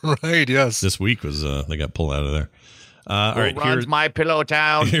got yanked. Right. Yes. This week was they got pulled out of there. All right, runs My Pillow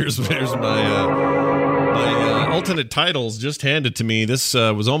Town. Here's my alternate titles just handed to me. This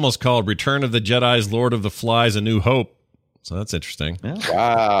was almost called Return of the Jedi's Lord of the Flies: A New Hope. So that's interesting. Yeah.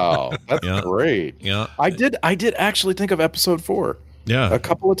 Wow, that's great. Yeah, I did actually think of Episode 4. Yeah, a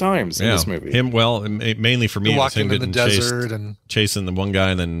couple of times in this movie. Mainly for me, walking him in the desert and chasing the one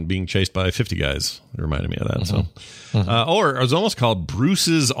guy and then being chased by 50 guys. It reminded me of that. So, or it was almost called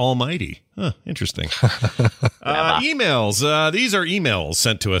Bruce's Almighty. Huh, interesting. Emails. These are emails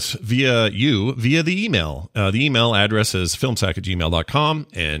sent to us via the email. The email address is filmsack@gmail.com,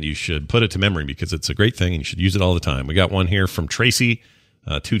 and you should put it to memory because it's a great thing and you should use it all the time. We got one here from Tracy.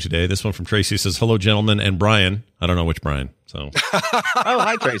 2 today. This one from Tracy says, "Hello, gentlemen," and Brian. I don't know which Brian. So,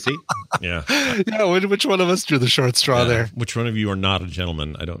 hi, Tracy. Yeah. Which one of us drew the short straw there? Which one of you are not a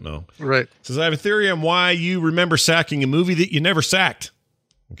gentleman? I don't know. Right. Says, "I have a theory on why you remember sacking a movie that you never sacked."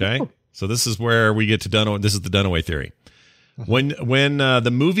 Okay. So this is where we get to Dunaway. This is the Dunaway theory. When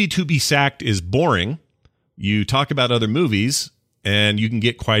the movie to be sacked is boring, you talk about other movies, and you can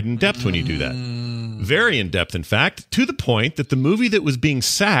get quite in depth when you do that. Very in depth, in fact, to the point that the movie that was being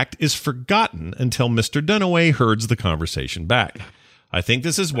sacked is forgotten until Mr. Dunaway herds the conversation back. I think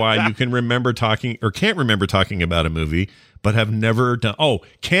this is why you can remember talking or can't remember talking about a movie, but have never done.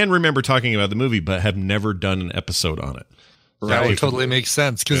 Can remember talking about the movie, but have never done an episode on it. That would totally make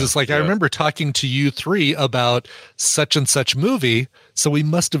sense because it's like I remember talking to you three about such and such movie, so we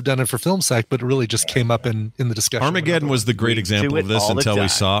must have done it for Film Sack, but it really just came up in the discussion. Armageddon was the great example of this until we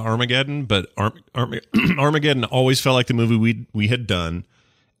saw Armageddon, but Armageddon always felt like the movie we had done.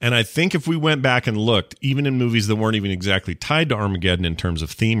 And I think if we went back and looked, even in movies that weren't even exactly tied to Armageddon in terms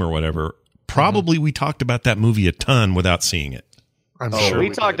of theme or whatever, probably we talked about that movie a ton without seeing it. I'm sure we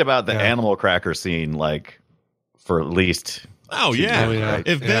talked about the animal cracker scene for at least. Oh yeah.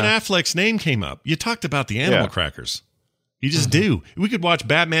 If Ben Affleck's name came up, you talked about the animal crackers. You just do. We could watch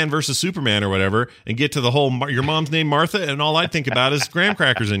Batman versus Superman or whatever and get to the whole your mom's name Martha, and all I'd think about is graham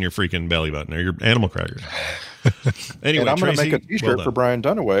crackers in your freaking belly button or your animal crackers. Anyway, and I'm going to Tracy, make a T-shirt for Brian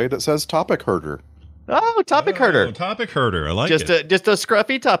Dunaway that says "Topic Herder." Oh, Topic Herder. Topic Herder. I like just it. Just a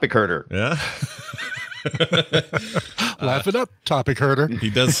scruffy Topic Herder. Yeah. Laugh it up, Topic Herder. He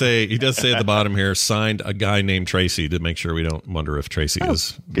does say at the bottom here, signed a guy named Tracy, to make sure we don't wonder if Tracy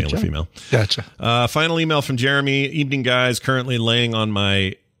is male or female. Gotcha. Final email from Jeremy. Evening, guys. Currently laying on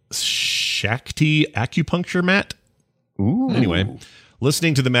my Shakti acupuncture mat. Ooh. Anyway,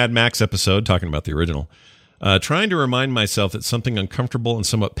 listening to the Mad Max episode, talking about the original, trying to remind myself that something uncomfortable and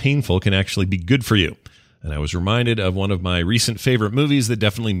somewhat painful can actually be good for you. And I was reminded of one of my recent favorite movies that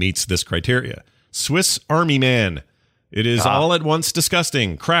definitely meets this criteria. Swiss Army Man. It is all at once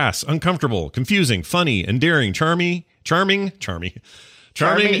disgusting, crass, uncomfortable, confusing, funny, endearing, charming, encouraging,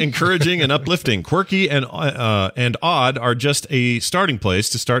 and uplifting. Quirky and odd are just a starting place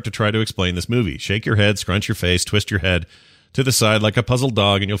to start to try to explain this movie. Shake your head, scrunch your face, twist your head to the side like a puzzled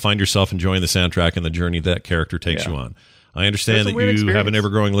dog, and you'll find yourself enjoying the soundtrack and the journey that character takes you on. I understand that you have an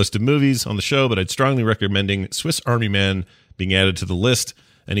ever-growing list of movies on the show, but I'd strongly recommending Swiss Army Man being added to the list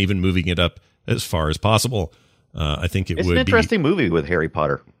and even moving it up as far as possible. I think it's an interesting movie with Harry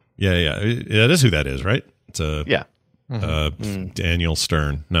Potter. Yeah. That is who that is, right? It's Daniel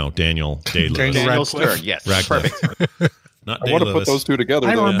Stern. No, Daniel Day-Lewis. Daniel Stern, yes. Radcliffe. Perfect. Not I want to put those two together.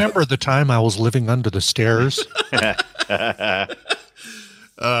 I remember the time I was living under the stairs.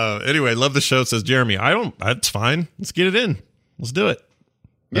 Anyway, love the show, says Jeremy. That's fine. Let's get it in. Let's do it.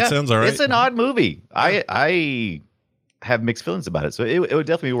 That sounds all right. It's an odd movie. I have mixed feelings about it, so it would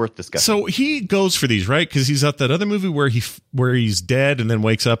definitely be worth discussing. So he goes for these, right? Because he's at that other movie where he's dead and then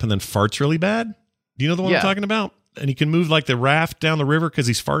wakes up and then farts really bad. Do you know the one I'm talking about? And he can move like the raft down the river because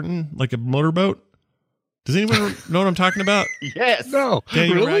he's farting like a motorboat. Does anyone know what I'm talking about? Yes. No.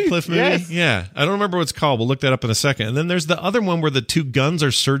 Daniel really? Radcliffe movie? Yes. Yeah. I don't remember what it's called. We'll look that up in a second. And then there's the other one where the two guns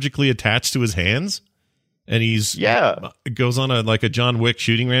are surgically attached to his hands. and he's goes on a John Wick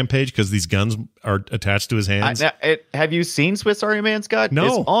shooting rampage because these guns are attached to his hands. Have you seen Swiss Army Man, Scott? No.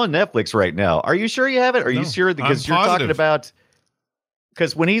 It's on Netflix right now. Are you sure you have it? Are you sure? Because you're talking about.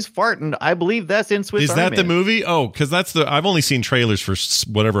 Because when he's farting, I believe that's in Swiss Army Man. Is that the movie? Oh, because I've only seen trailers for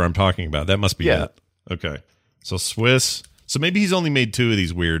whatever I'm talking about. That must be it. Okay. So Swiss. So maybe he's only made 2 of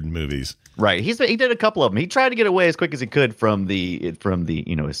these weird movies. Right. He did a couple of them. He tried to get away as quick as he could from the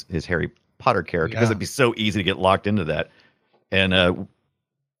his Harry Potter character because it'd be so easy to get locked into that. And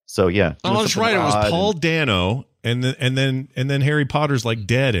so yeah. Oh, that's right. It was Paul Dano, and then Harry Potter's like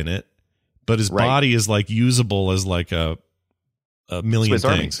dead in it, but his body is like usable as like a million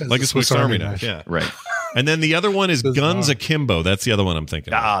Swiss things, Army. like a Swiss Army knife. Yeah, right. And then the other one is Guns Akimbo. That's the other one I'm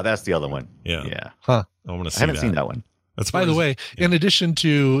thinking. That's the other one. Yeah. Huh. I want to see. I haven't seen that one. That's by the way, in addition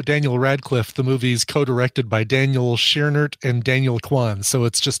to Daniel Radcliffe, the movie's co-directed by Daniel Scheinert and Daniel Kwan. So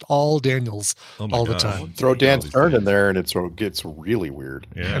it's just all Daniels all the time. Throw Dan Stern in there, and it gets really weird.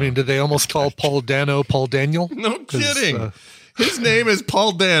 Yeah. I mean, did they almost call Paul Dano Paul Daniel? No kidding. His name is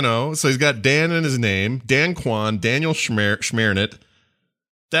Paul Dano, so he's got Dan in his name. Dan Kwan, Daniel Schmernit.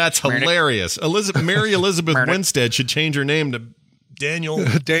 That's hilarious. Mary Elizabeth Winstead should change her name to Daniel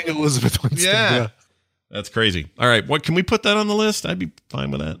Elizabeth Winstead. Yeah. That's crazy. All right. What can we put that on the list? I'd be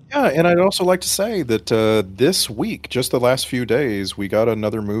fine with that. Yeah, and I'd also like to say that this week, just the last few days, we got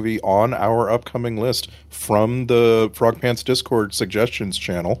another movie on our upcoming list from the Frog Pants Discord suggestions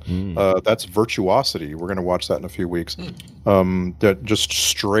channel. That's Virtuosity. We're going to watch that in a few weeks. That just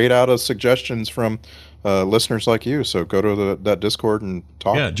straight out of suggestions from listeners like you. So go to that Discord and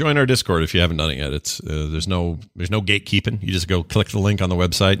talk. Yeah, join our Discord if you haven't done it yet. It's there's no gatekeeping. You just go click the link on the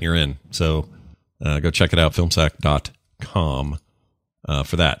website and you're in. So go check it out, filmsack.com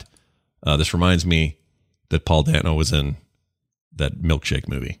for that. This reminds me that Paul Dano was in that milkshake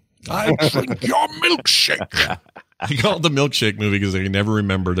movie. I drink your milkshake. I called it the milkshake movie because I never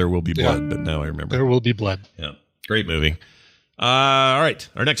remember There Will Be Blood, but now I remember. There Will Be Blood. Yeah, great movie. All right,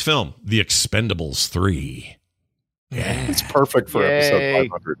 our next film, The Expendables 3. Yeah, it's perfect for episode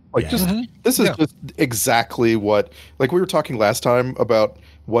 500. This is just exactly what, like we were talking last time about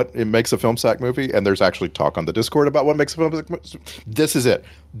what it makes a film sack movie, and there's actually talk on the Discord about what makes a film sack movie. This is it.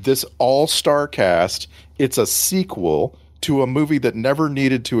 This all-star cast. It's a sequel to a movie that never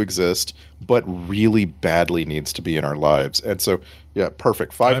needed to exist, but really badly needs to be in our lives. And so, yeah,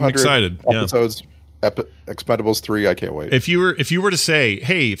 perfect. 500 I'm excited. episodes. Expendables 3. I can't wait. If you were to say,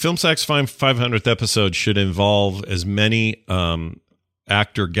 hey, Film Sack's 500th episode should involve as many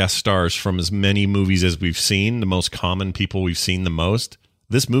actor guest stars from as many movies as we've seen, the most common people we've seen the most,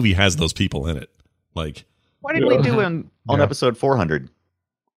 this movie has those people in it. Like, what did we do on episode 400?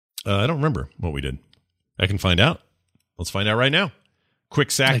 I don't remember what we did. I can find out. Let's find out right now.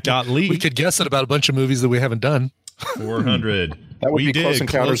 Quicksack.ly. We could guess at about a bunch of movies that we haven't done. 400. That would be Close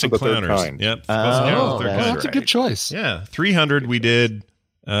Encounters of the Third Kind. Yep. That's a good choice. Yeah. 300 we did.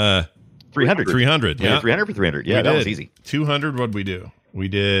 300. 300. Yeah. 300 for 300. Yeah, that was easy. 200, what'd we do? We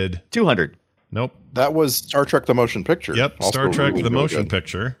did 200. Nope. That was Star Trek the Motion Picture. Yep. Also Star Trek really, the really Motion good.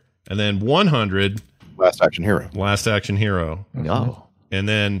 Picture. And then 100. Last Action Hero. Last Action Hero. Oh. And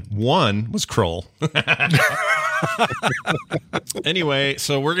then 1 was Kroll. Anyway,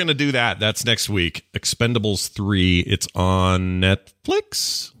 so we're going to do that. That's next week. Expendables 3. It's on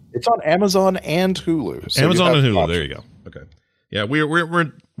Netflix. It's on Amazon and Hulu. So Amazon and Hulu. There you go. Okay. Yeah,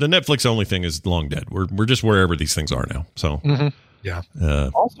 we're the Netflix only thing is long dead. We're just wherever these things are now. So yeah.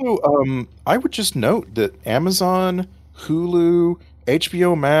 Also, I would just note that Amazon, Hulu,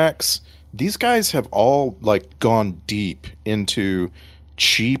 HBO Max, these guys have all like gone deep into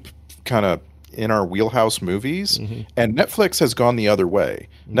cheap kind of in our wheelhouse movies, and Netflix has gone the other way.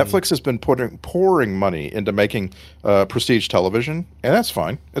 Netflix has been pouring money into making prestige television, and that's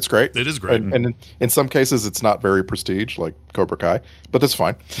fine. It's great. It is great. And in some cases, it's not very prestige, like Cobra Kai, but that's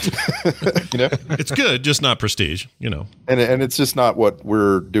fine. You know, it's good, just not prestige. You know, and it's just not what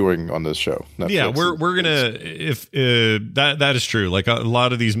we're doing on this show. Netflix yeah, we're gonna if that is true. Like a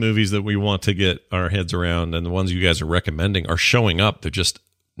lot of these movies that we want to get our heads around, and the ones you guys are recommending are showing up. They're just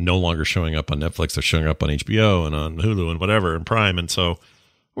no longer showing up on Netflix. They're showing up on HBO and on Hulu and whatever and Prime. And so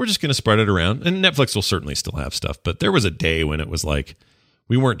we're just going to spread it around. And Netflix will certainly still have stuff. But there was a day when it was like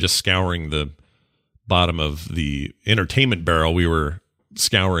we weren't just scouring the bottom of the entertainment barrel. We were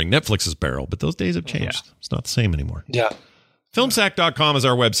scouring Netflix's barrel. But those days have changed. It's not the same anymore. Yeah. Filmsack.com is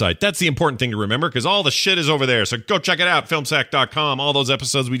our website. That's the important thing to remember because all the shit is over there. So go check it out, filmsack.com. All those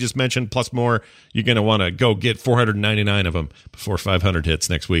episodes we just mentioned, plus more. You're going to want to go get 499 of them before 500 hits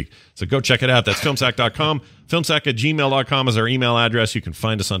next week. So go check it out. That's filmsack.com. Filmsack@gmail.com is our email address. You can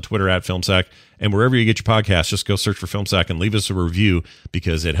find us on Twitter @Filmsack. And wherever you get your podcasts, just go search for Filmsack and leave us a review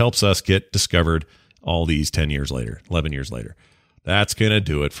because it helps us get discovered all these 10 years later, 11 years later. That's going to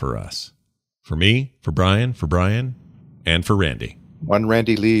do it for us. For me, for Brian, and for Randy. One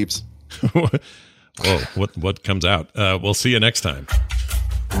Randy leaves. Whoa, what comes out? We'll see you next time.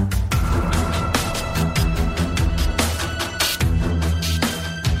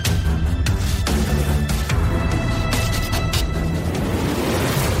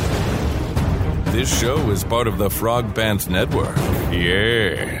 This show is part of the Frog Pants Network.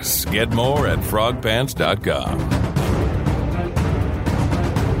 Yes. Get more at frogpants.com.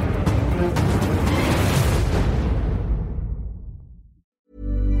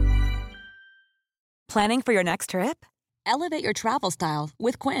 Planning for your next trip? Elevate your travel style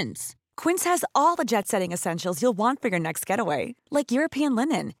with Quince. Quince has all the jet-setting essentials you'll want for your next getaway, like European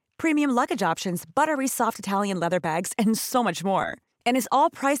linen, premium luggage options, buttery soft Italian leather bags, and so much more. And is all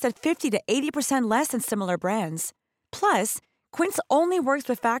priced at 50 to 80% less than similar brands. Plus, Quince only works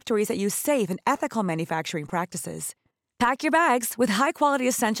with factories that use safe and ethical manufacturing practices. Pack your bags with high-quality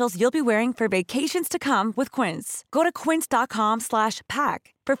essentials you'll be wearing for vacations to come with Quince. Go to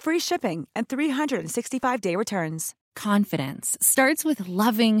quince.com/pack for free shipping and 365-day returns. Confidence starts with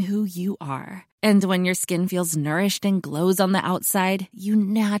loving who you are. And when your skin feels nourished and glows on the outside, you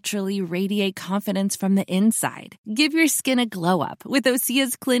naturally radiate confidence from the inside. Give your skin a glow up with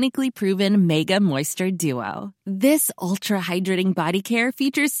Osea's clinically proven Mega Moisture Duo. This ultra-hydrating body care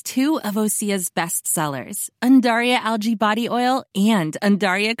features 2 of Osea's best sellers, Undaria Algae Body Oil and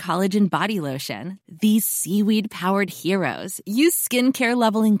Undaria Collagen Body Lotion. These seaweed-powered heroes use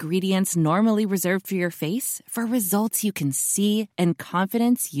skincare-level ingredients normally reserved for your face for results you can see and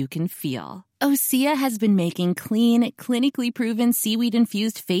confidence you can feel. Osea has been making clean, clinically proven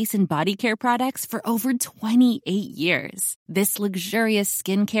seaweed-infused face and body care products for over 28 years. This luxurious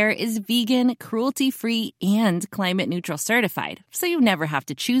skincare is vegan, cruelty-free, and climate-neutral certified, so you never have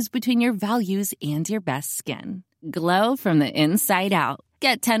to choose between your values and your best skin. Glow from the inside out.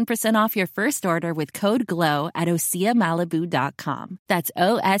 Get 10% off your first order with code GLOW at OseaMalibu.com. That's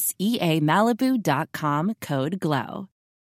OSEA Malibu.com, code GLOW.